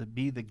path to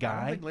be the guy. I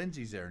don't think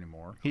Lindsey's there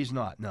anymore. He's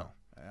not. No.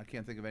 I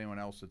can't think of anyone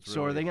else that's.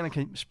 So are they going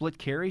to split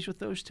carries with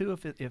those two?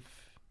 If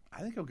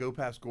I think he'll go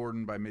past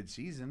Gordon by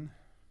midseason.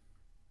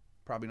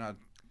 Probably not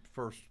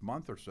first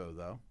month or so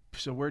though.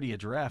 So where do you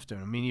draft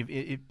him? I mean,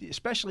 if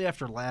especially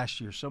after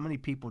last year, so many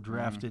people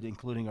drafted,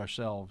 including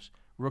ourselves,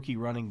 rookie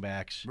running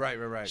backs.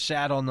 Right.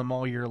 Sat on them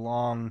all year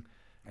long.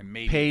 And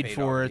maybe paid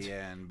for off it. At the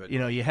end, but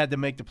you had to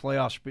make the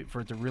playoffs for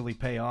it to really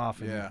pay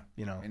off. And, yeah.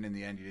 And in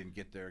the end, you didn't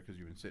get there because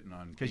you've been sitting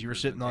on. Because you were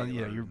sitting on.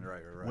 Taylor, You're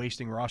right.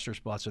 wasting roster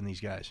spots on these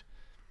guys.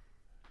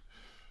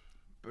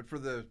 But for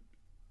the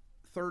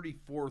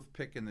 34th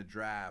pick in the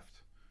draft,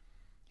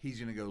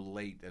 he's going to go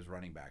late as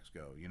running backs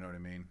go. You know what I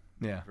mean?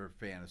 Yeah. For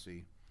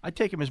fantasy, I'd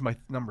take him as my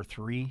number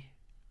 3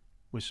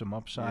 with some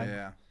upside.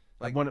 Yeah.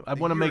 I want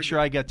to make sure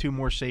I got 2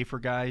 more safer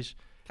guys.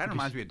 Kind of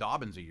reminds me of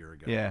Dobbins a year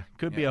ago. Yeah,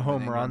 could be a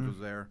home run. Was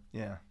there.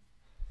 Yeah,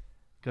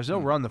 because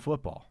they'll run the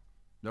football.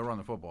 They'll run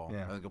the football.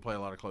 Yeah. I think they'll play a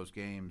lot of close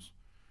games.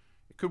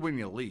 It could win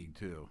you a league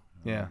too.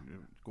 Yeah.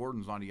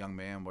 Gordon's not a young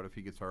man. What if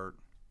he gets hurt?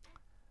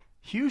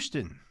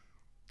 Houston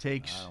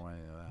takes I don't want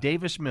any of that.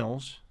 Davis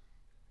Mills.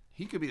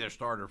 He could be their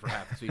starter for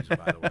half the season,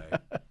 by the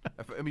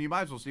way. You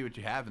might as well see what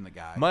you have in the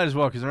guy. Might as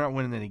well because they're not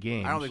winning any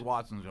games. I don't think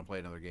Watson's going to play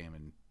another game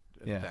in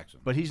the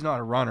Texans. But he's not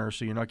a runner,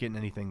 so you're not getting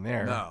anything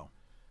there. No.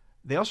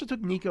 They also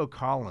took Nico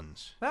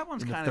Collins. That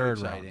one's kind of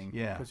exciting.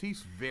 Yeah. Because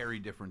he's very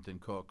different than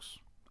Cooks.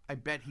 I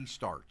bet he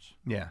starts.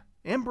 Yeah.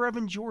 And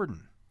Brevin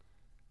Jordan.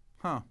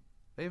 Huh.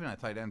 They haven't had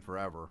a tight end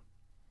forever.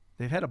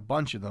 They've had a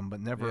bunch of them, but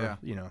never,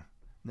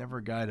 never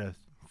a guy to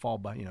fall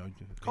by,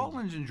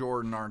 Collins and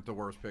Jordan aren't the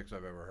worst picks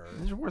I've ever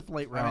heard. These are worth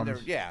late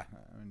rounds.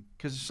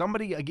 Because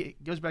somebody,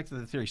 it goes back to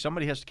the theory,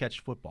 somebody has to catch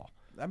football.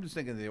 I'm just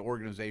thinking the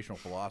organizational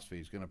philosophy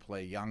is going to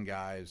play young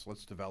guys.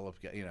 Let's develop,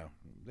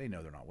 they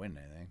know they're not winning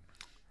anything.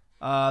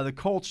 The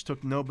Colts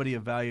took nobody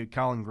of value.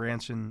 Colin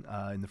Granson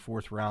in the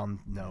 4th round,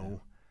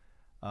 no.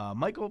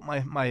 Michael,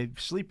 my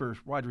sleeper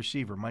wide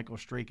receiver, Michael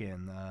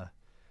Strahan,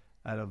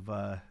 out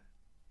of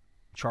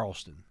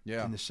Charleston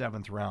in the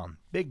 7th round.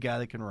 Big guy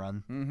that can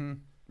run. Mm-hmm.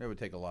 It would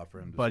take a lot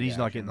for him to but he's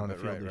action, not getting on the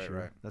field this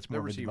year. Right. That's more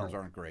Their of a receivers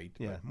aren't great.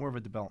 Yeah, more of a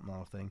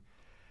developmental thing.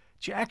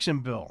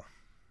 Jacksonville.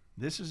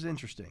 This is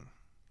interesting.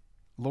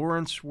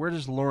 Lawrence, where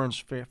does Lawrence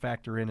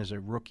factor in as a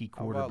rookie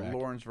quarterback? How about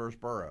Lawrence versus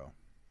Burrow?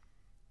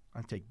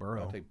 I'd take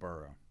Burrow. I'll take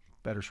Burrow.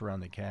 Better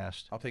surrounding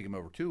cast. I'll take him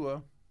over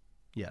Tua.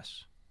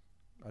 Yes.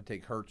 I'd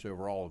take Hurts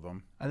over all of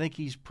them. I think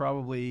he's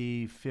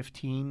probably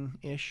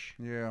 15-ish.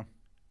 Yeah.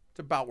 It's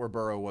about where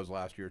Burrow was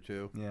last year,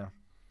 too. Yeah.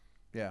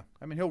 Yeah.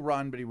 I mean, he'll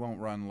run, but he won't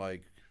run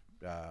like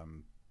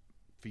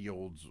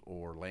Fields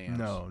or Lance.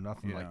 No,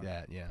 nothing like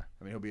that, yeah.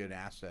 I mean, he'll be an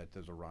asset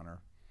as a runner.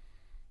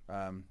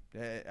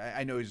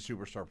 I know he's a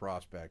superstar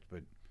prospect,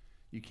 but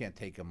you can't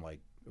take him like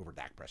over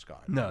Dak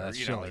Prescott. No, that's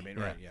you silly. Know what I mean,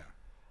 yeah. right?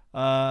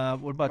 Yeah.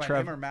 What about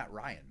Trevor? Him or Matt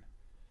Ryan?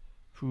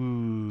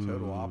 Ooh.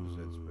 Total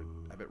opposites, but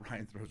I bet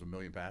Ryan throws 1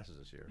 million passes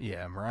this year.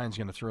 Yeah, Ryan's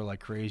going to throw like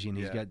crazy, and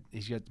he's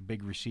got the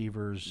big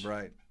receivers.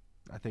 Right.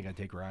 I think I'd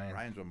take Ryan.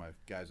 Ryan's one of my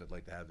guys I'd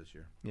like to have this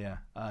year. Yeah.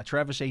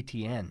 Travis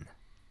Etienne.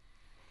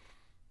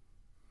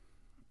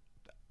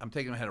 I'm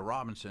taking him ahead of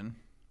Robinson.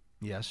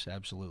 Yes,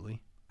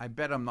 absolutely. I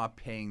bet I'm not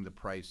paying the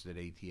price that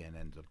Etienne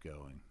ends up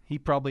going. He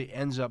probably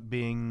ends up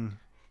being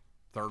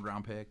 3rd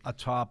round pick, a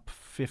top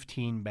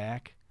 15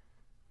 back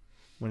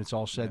when it's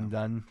all said and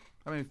done.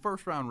 I mean,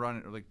 1st round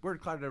run, like where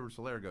did Clyde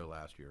Edwards-Helaire go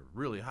last year?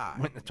 Really high.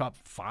 Went in the top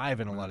 5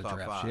 in a lot of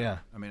drafts. 5. Yeah.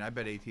 I mean, I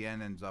bet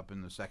Etienne ends up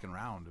in the 2nd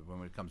round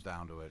when it comes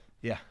down to it.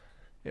 Yeah.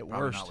 At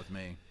Probably worst. not with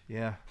me.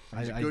 Yeah.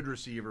 He's a good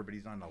receiver, but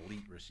he's not an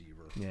elite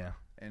receiver. Yeah.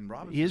 And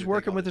Robinson, he is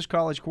working with his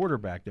college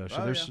quarterback, though.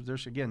 So there's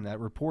there's again that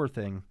rapport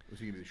thing. Was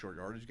he going to be the short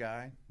yardage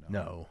guy?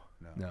 No.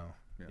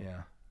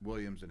 Yeah.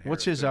 Williams and Harris.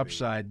 What's his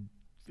upside?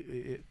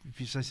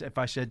 If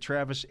I said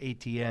Travis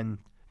Etienne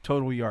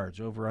total yards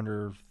over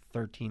under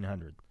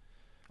 1,300.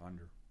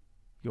 Under.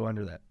 Go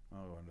under that.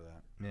 I'll go under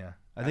that. Yeah.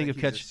 I think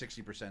he'll catch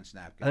 60%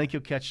 snap guy. I think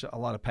he'll catch a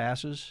lot of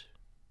passes.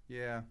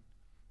 Yeah.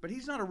 But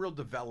he's not a real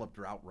developed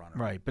route runner.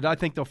 Right. But I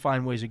think they'll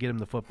find ways to get him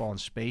the football in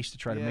space to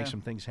try to make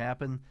some things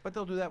happen. But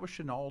they'll do that with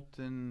Chenault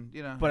and,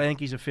 But I think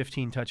he's a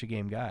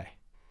 15-touch-a-game guy.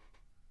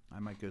 I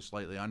might go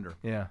slightly under.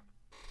 Yeah.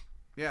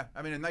 Yeah.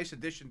 I mean, a nice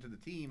addition to the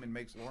team and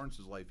makes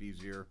Lawrence's life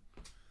easier.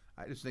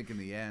 I just think in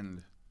the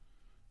end,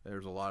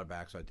 There's a lot of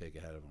backs I'd take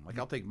ahead of him. Like,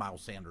 I'll take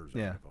Miles Sanders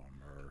Yeah. ahead of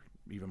him, or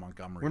even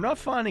Montgomery. We're not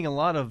finding a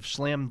lot of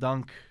slam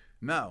dunk.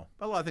 No,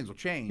 a lot of things will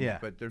change. Yeah.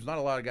 But there's not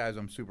a lot of guys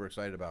I'm super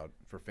excited about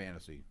for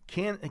fantasy.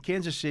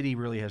 Kansas City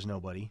really has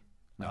nobody.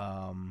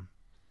 No.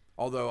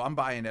 Although I'm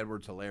buying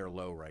Edwards-Helaire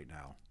low right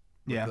now.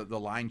 With Yeah. the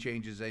line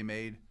changes they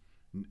made,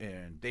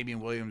 and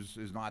Damian Williams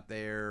is not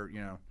there.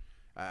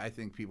 I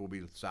think people will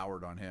be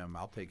soured on him.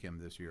 I'll take him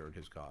this year at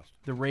his cost.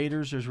 The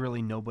Raiders, there's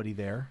really nobody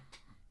there.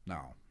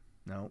 No.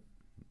 No.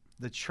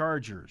 The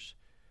Chargers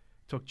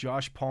took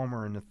Josh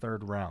Palmer in the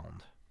 3rd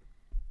round.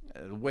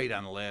 Way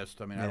down the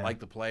list. I mean, I Yeah. like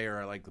the player.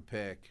 I like the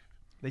pick.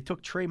 They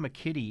took Trey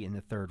McKitty in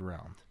the 3rd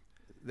round.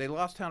 They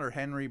lost Hunter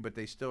Henry, but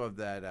they still have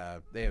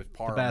that. They have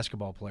Parham. The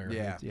basketball player.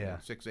 Yeah.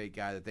 6'8"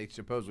 guy that they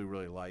supposedly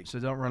really like. So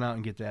don't run out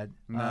and get that.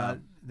 No.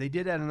 They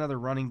did add another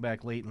running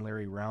back late in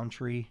Larry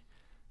Roundtree,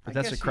 but I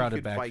that's guess a crowded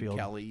he could backfield.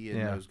 Fight Kelly and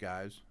Yeah. those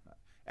guys.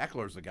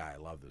 Eckler's the guy I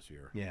love this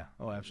year. Yeah.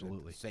 Oh,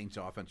 absolutely. The Saints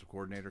offensive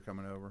coordinator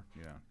coming over.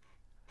 Yeah.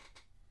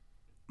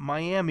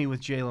 Miami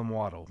with Jalen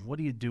Waddle. What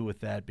do you do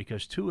with that?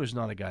 Because Tua is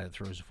not a guy that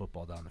throws the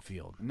football down the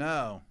field.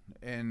 No,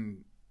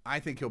 and I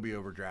think he'll be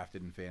overdrafted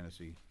in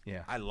fantasy.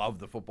 Yeah. I love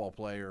the football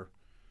player.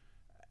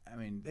 I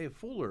mean, Dave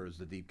Fuller is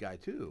the deep guy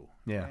too.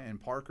 Yeah.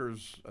 And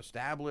Parker's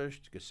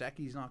established.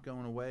 Gesicki's not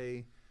going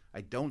away.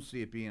 I don't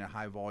see it being a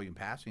high-volume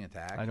passing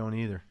attack. I don't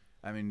either.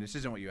 I mean, this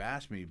isn't what you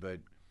asked me, but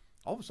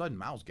all of a sudden,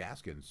 Myles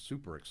Gaskin's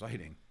super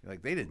exciting.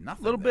 Like, they did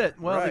nothing. A little there. bit.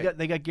 Well, Right.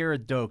 they got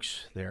Garrett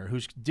Dokes there,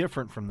 who's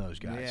different from those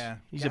guys. Yeah,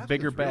 He's a Gaskins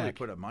bigger really back.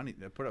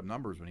 put up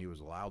numbers when he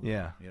was allowed.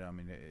 Yeah. I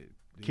mean,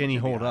 Can he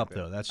should be hold high up pick.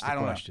 though? That's the I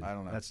don't question. know. I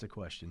don't know. That's the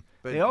question.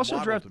 But They also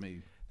Waddle, drafted. to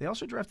me, They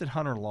also drafted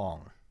Hunter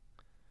Long.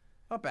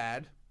 not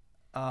bad.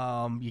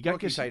 You got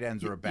Rookie tight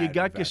ends are a You bad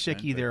got investment,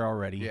 Gesicki but- there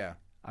already. Yeah.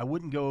 I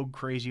wouldn't go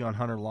crazy on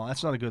Hunter Long.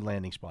 That's not a good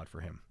landing spot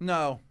for him.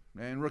 No,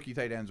 and rookie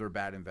tight ends are a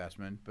bad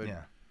investment, but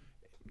Yeah.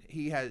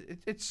 he has.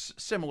 It's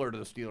similar to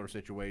the Steelers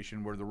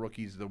situation where the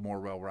rookie's the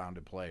more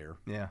well-rounded player.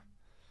 Yeah,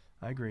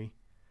 I agree.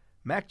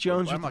 Mac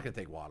Jones. I'm not going to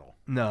take Waddle.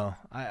 No,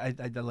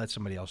 I'd let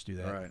somebody else do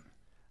that. All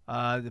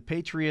right. The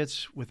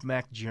Patriots with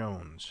Mac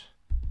Jones.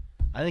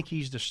 I think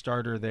he's the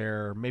starter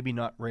there. Maybe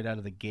not right out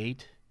of the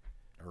gate,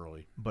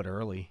 Early. but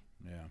early.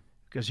 Yeah.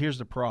 Because here's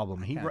the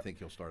problem. I think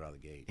he'll start out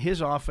of the gate.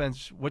 His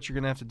offense, what you're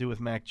going to have to do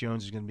with Mac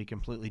Jones is going to be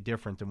completely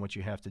different than what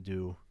you have to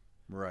do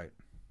Right.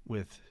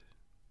 with.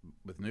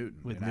 With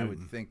Newton. With and I would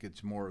Newton. think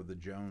it's more of the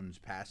Jones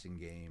passing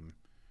game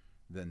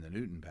than the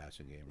Newton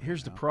passing game. Right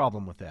Here's the now.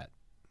 problem with that.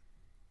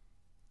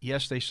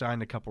 Yes, they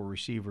signed a couple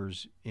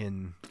receivers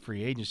in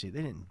free agency.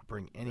 They didn't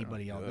bring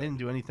anybody else. good. They didn't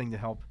do anything to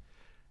help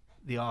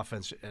the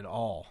offense at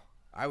all.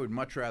 I would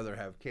much rather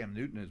have Cam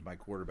Newton as my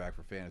quarterback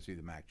for fantasy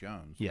than Mac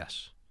Jones.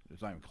 Yes.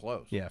 It's not even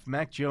close. Yeah, if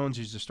Mac Jones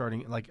is the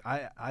starting,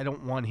 I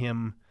don't want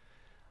him.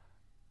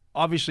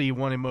 Obviously, you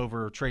want him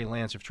over Trey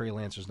Lance if Trey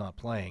Lance is not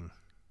playing.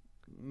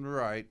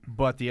 Right.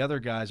 But the other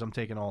guys, I'm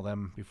taking all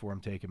them before I'm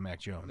taking Mac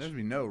Jones. There's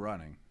be no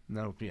running.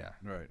 No, yeah.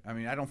 Right. I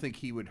mean, I don't think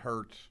he would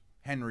hurt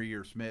Henry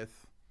or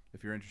Smith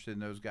if you're interested in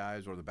those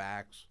guys or the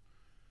backs,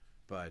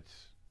 but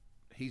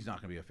he's not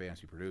going to be a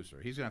fantasy producer.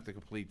 He's going to have to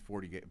complete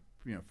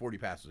 40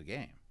 passes a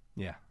game.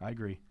 Yeah, I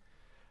agree.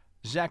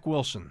 Zach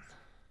Wilson,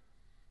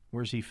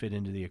 where's he fit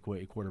into the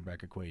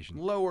quarterback equation?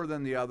 Lower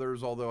than the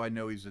others, although I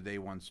know he's a day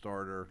one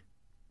starter.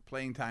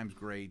 Playing time's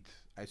great.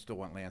 I still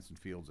want Lance and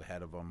Fields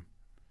ahead of him.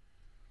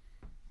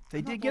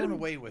 They did get him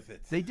away with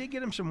it. They did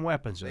get him some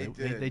weapons. They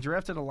did. They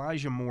drafted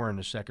Elijah Moore in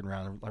the 2nd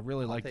round. I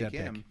really like that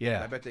him. pick.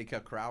 Yeah, I bet they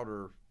cut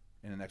Crowder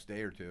in the next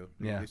day or two.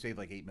 Yeah. They saved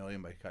like $8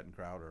 million by cutting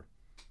Crowder.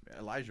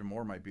 Elijah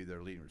Moore might be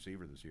their leading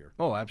receiver this year.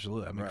 Oh,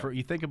 absolutely. I mean, Right.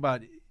 you think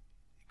about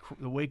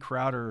the way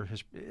Crowder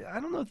has.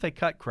 I don't know if they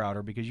cut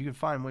Crowder because you can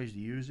find ways to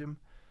use him.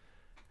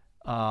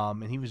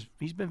 And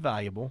he's been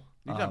valuable.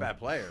 He's not a bad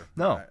player.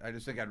 no. I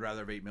just think I'd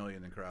rather have $8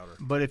 million than Crowder.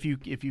 But if you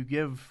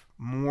give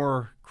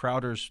more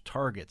Crowder's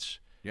targets,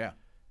 Yeah.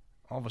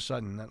 all of a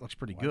sudden that looks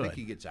pretty I good. think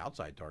he gets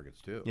outside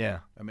targets too. Yeah.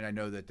 I mean, I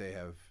know that they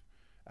have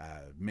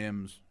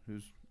Mims,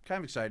 who's kind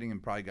of exciting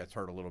and probably got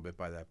hurt a little bit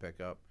by that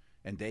pickup,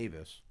 and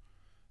Davis.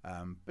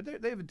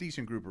 But they have a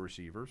decent group of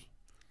receivers.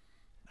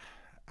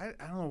 I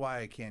don't know why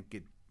I can't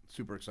get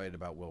super excited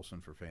about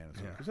Wilson for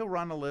fantasy. Yeah. Because he'll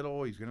run a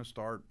little. He's going to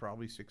start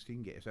probably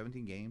 17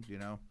 games,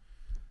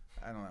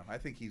 I don't know. I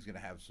think he's going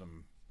to have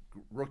some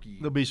rookie.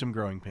 There'll be some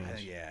growing pains.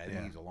 I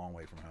think he's a long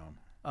way from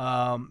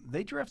home.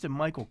 They drafted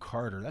Michael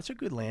Carter. That's a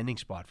good landing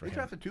spot for They him.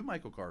 drafted 2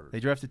 Michael Carters. They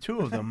drafted 2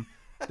 of them.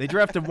 They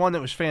drafted one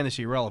that was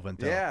fantasy relevant,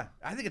 though. Yeah,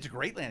 I think it's a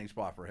great landing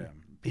spot for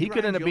him. He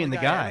could end up being the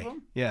guy.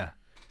 Yeah.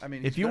 I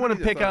mean, If he's you gonna want to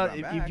be the pick out,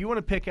 third round if back. you want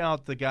to pick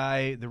out the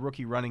guy, the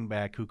rookie running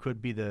back who could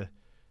be the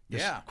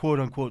Yeah. quote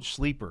unquote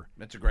sleeper,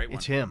 That's a great one.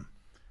 it's him.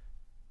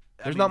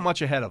 I There's mean, not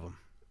much ahead of him.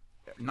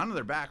 None of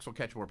their backs will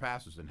catch more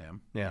passes than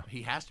him. Yeah.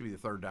 He has to be the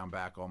third down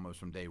back almost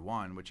from day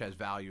one, which has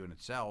value in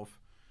itself.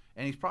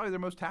 And he's probably their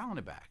most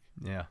talented back.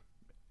 Yeah.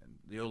 And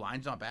the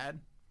O-line's not bad.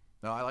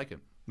 No, I like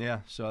him.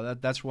 Yeah, so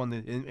that's one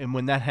that, and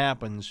when that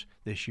happens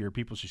this year,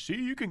 people say, "See,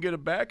 you can get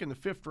him back in the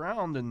 5th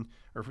round,"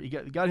 or you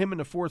got him in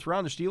the 4th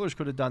round. The Steelers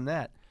could have done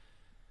that.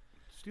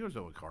 Steelers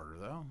owe Carter,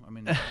 though. I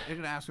mean, they're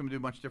going to ask him to do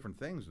much different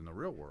things in the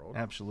real world.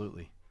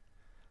 Absolutely.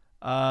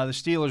 The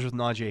Steelers with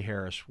Najee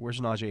Harris. Where's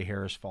Najee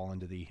Harris fall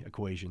into the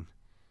equation?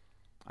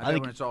 I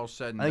think when it's all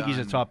said and I think done,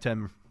 he's a top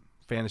 10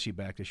 fantasy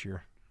back this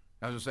year.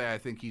 I was going to say, I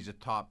think he's a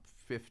top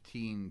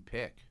 15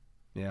 pick.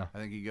 Yeah. I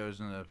think he goes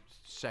in the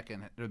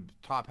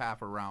top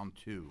half of round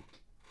 2.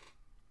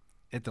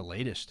 At the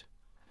latest.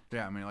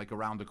 Yeah, I mean, like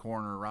around the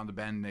corner, around the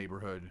bend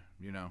neighborhood,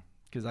 you know.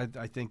 Because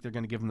I think they're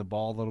going to give him the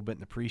ball a little bit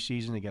in the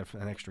preseason. They got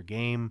an extra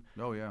game.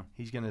 Oh yeah,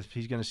 he's gonna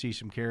see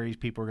some carries.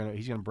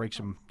 He's gonna break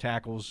some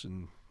tackles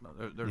and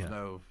there's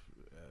no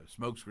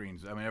smoke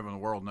screens. I mean, everyone in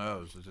the world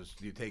knows. It's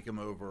just you take him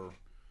over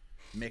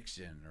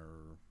Mixon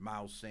or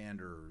Miles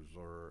Sanders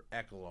or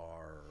Ekeler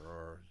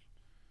or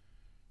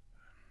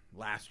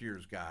last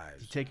year's guys.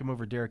 You take him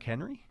over Derrick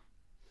Henry?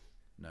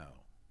 No,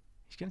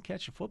 he's gonna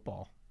catch the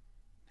football.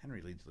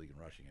 Henry leads the league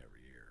in rushing every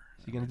year.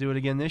 Is he going to do it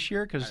again this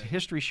year? Because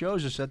history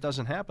shows us that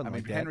doesn't happen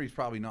like that. Henry's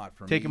probably not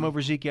for me. Take him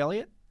over Zeke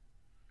Elliott?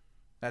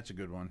 That's a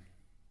good one.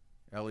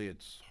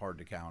 Elliott's hard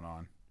to count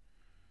on.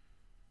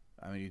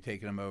 I mean, you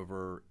taking him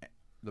over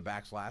the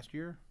backs last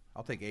year?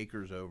 I'll take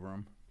Akers over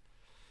him.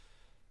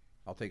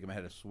 I'll take him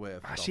ahead of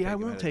Swift. I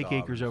won't take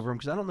Akers over him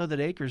because I don't know that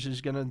Akers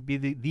is going to be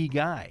the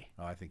guy.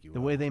 Oh, I think he will.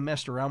 The way they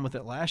messed around with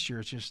it last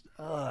year, it's just,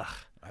 ugh.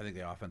 I think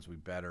the offense will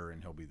be better,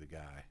 and he'll be the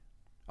guy.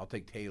 I'll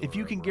take Taylor. If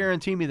you can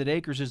guarantee me that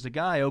Akers is the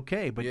guy,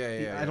 okay. But I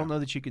don't yeah. know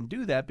that you can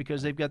do that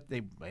because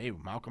hey,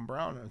 Malcolm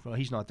Brown. Well,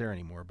 he's not there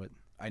anymore, but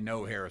I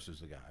know Harris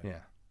is the guy. Yeah.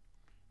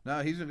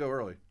 No, he's gonna go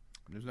early.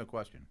 There's no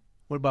question.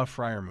 What about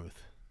Freiermuth?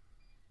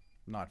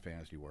 Not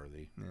fantasy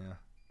worthy. Yeah.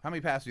 How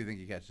many passes do you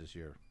think he catches this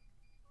year?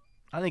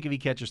 I think if he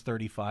catches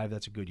 35,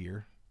 that's a good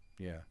year.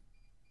 Yeah.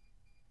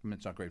 I mean,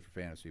 it's not great for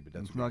fantasy, but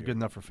that's it's not good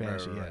enough for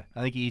fantasy. Right. Yeah.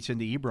 I think he eats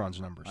into Ebron's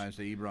numbers. I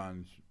say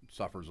Ebron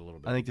suffers a little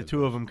bit. I think the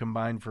two of them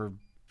combined for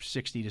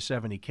 60 to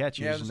 70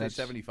 catches. Yeah, and that's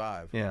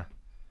 75. Yeah.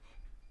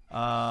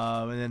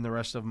 And then the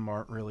rest of them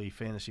aren't really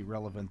fantasy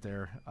relevant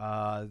there.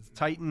 The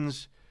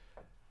Titans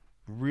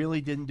really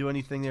didn't do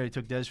anything there. They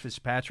took Des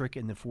Fitzpatrick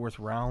in the 4th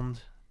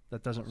round.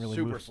 That doesn't really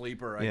super move.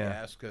 Sleeper, I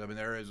guess, because I mean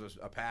there is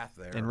a path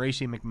there. And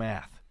Racey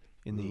McMath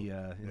in the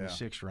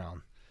 6th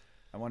round.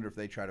 I wonder if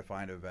they try to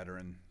find a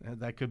veteran.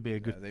 That could be a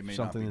good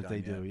something that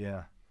they do.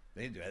 Yeah.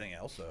 They didn't do anything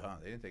else, though, huh?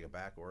 They didn't take a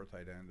back or a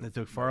tight end. They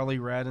took Farley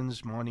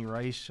Radens, Monty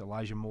Rice,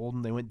 Elijah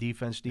Molden. They went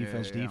defense.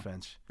 Defense.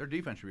 Their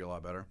defense should be a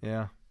lot better.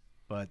 Yeah,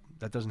 but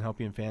that doesn't help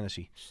you in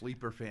fantasy.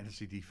 Sleeper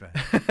fantasy defense.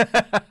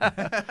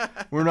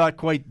 We're not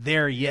quite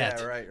there yet.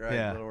 Yeah, right.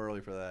 Yeah. A little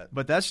early for that.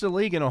 But that's the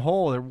league in a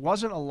whole. There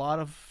wasn't a lot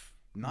of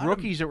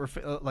rookies that were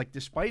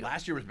despite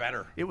last year was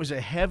better. It was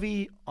a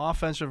heavy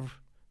offensive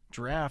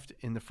draft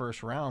in the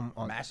first round.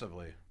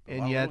 Massively.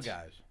 And yet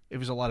it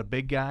was a lot of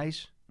big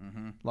guys.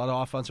 Mm-hmm. A lot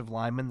of offensive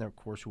linemen, of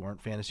course, who aren't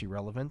fantasy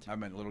relevant. I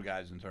meant little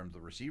guys in terms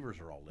of the receivers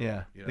are all little.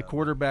 Yeah, the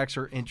quarterbacks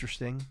are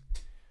interesting.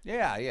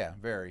 Yeah,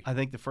 very. I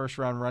think the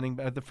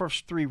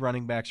first 3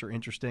 running backs are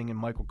interesting, and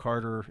Michael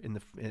Carter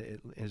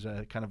is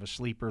a kind of a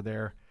sleeper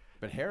there.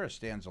 But Harris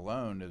stands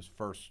alone as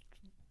first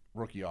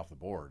rookie off the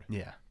board.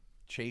 Yeah,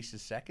 Chase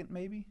is second,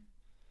 maybe.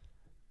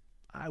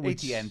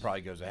 ATN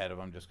probably goes ahead of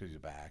him just because he's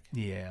back.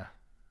 Yeah,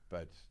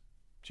 but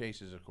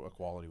Chase is a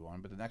quality one,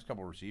 but the next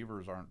couple of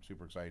receivers aren't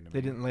super exciting to me. They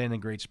didn't land in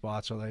great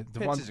spots, so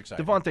Pitts is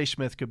exciting. Devontae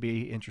Smith could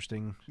be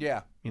interesting.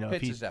 Yeah,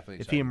 Pitts is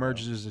definitely if he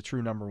emerges as a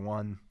true number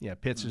 1. Yeah,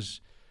 Pitts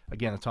is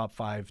again a top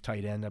 5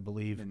 tight end, I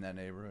believe, in that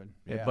neighborhood.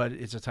 Yeah, but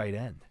it's a tight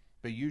end.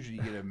 But usually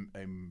you get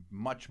a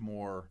much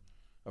more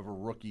of a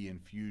rookie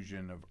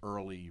infusion of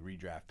early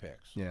redraft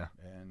picks. Yeah,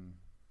 and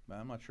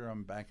I'm not sure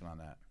I'm banking on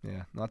that.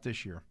 Yeah, not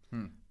this year.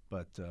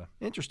 But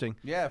interesting.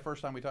 Yeah,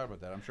 first time we talked about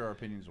that. I'm sure our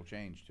opinions will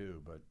change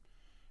too, but.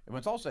 When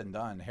it's all said and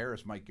done,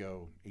 Harris might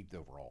go 8th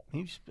overall.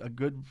 He's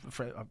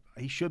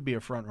he should be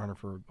a front runner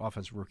for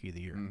Offensive Rookie of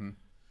the Year. Mm-hmm.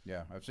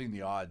 Yeah, I've seen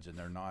the odds, and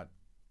they're not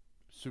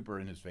super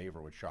in his favor,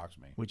 which shocks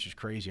me. Which is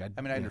crazy. I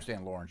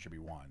understand Lawrence should be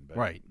 1, but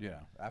right.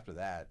 After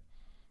that,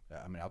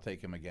 I'll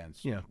take him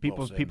against.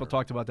 People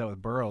talked about that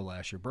with Burrow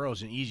last year.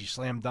 Burrow's an easy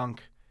slam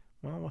dunk.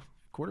 Well,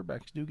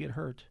 quarterbacks do get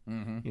hurt.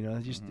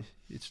 Mm-hmm.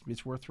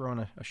 It's worth throwing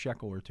a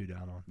shekel or 2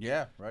 down on.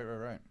 Yeah,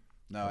 right.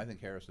 No, I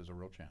think Harris has a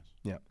real chance.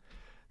 Yeah.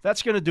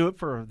 That's going to do it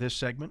for this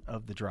segment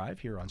of The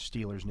Drive here on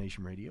Steelers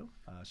Nation Radio.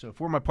 So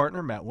for my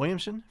partner, Matt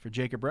Williamson, for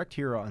Jacob Recht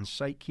here on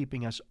site,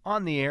 keeping us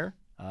on the air,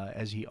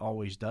 as he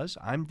always does,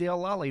 I'm Dale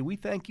Lally. We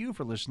thank you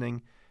for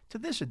listening to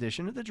this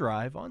edition of The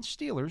Drive on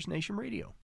Steelers Nation Radio.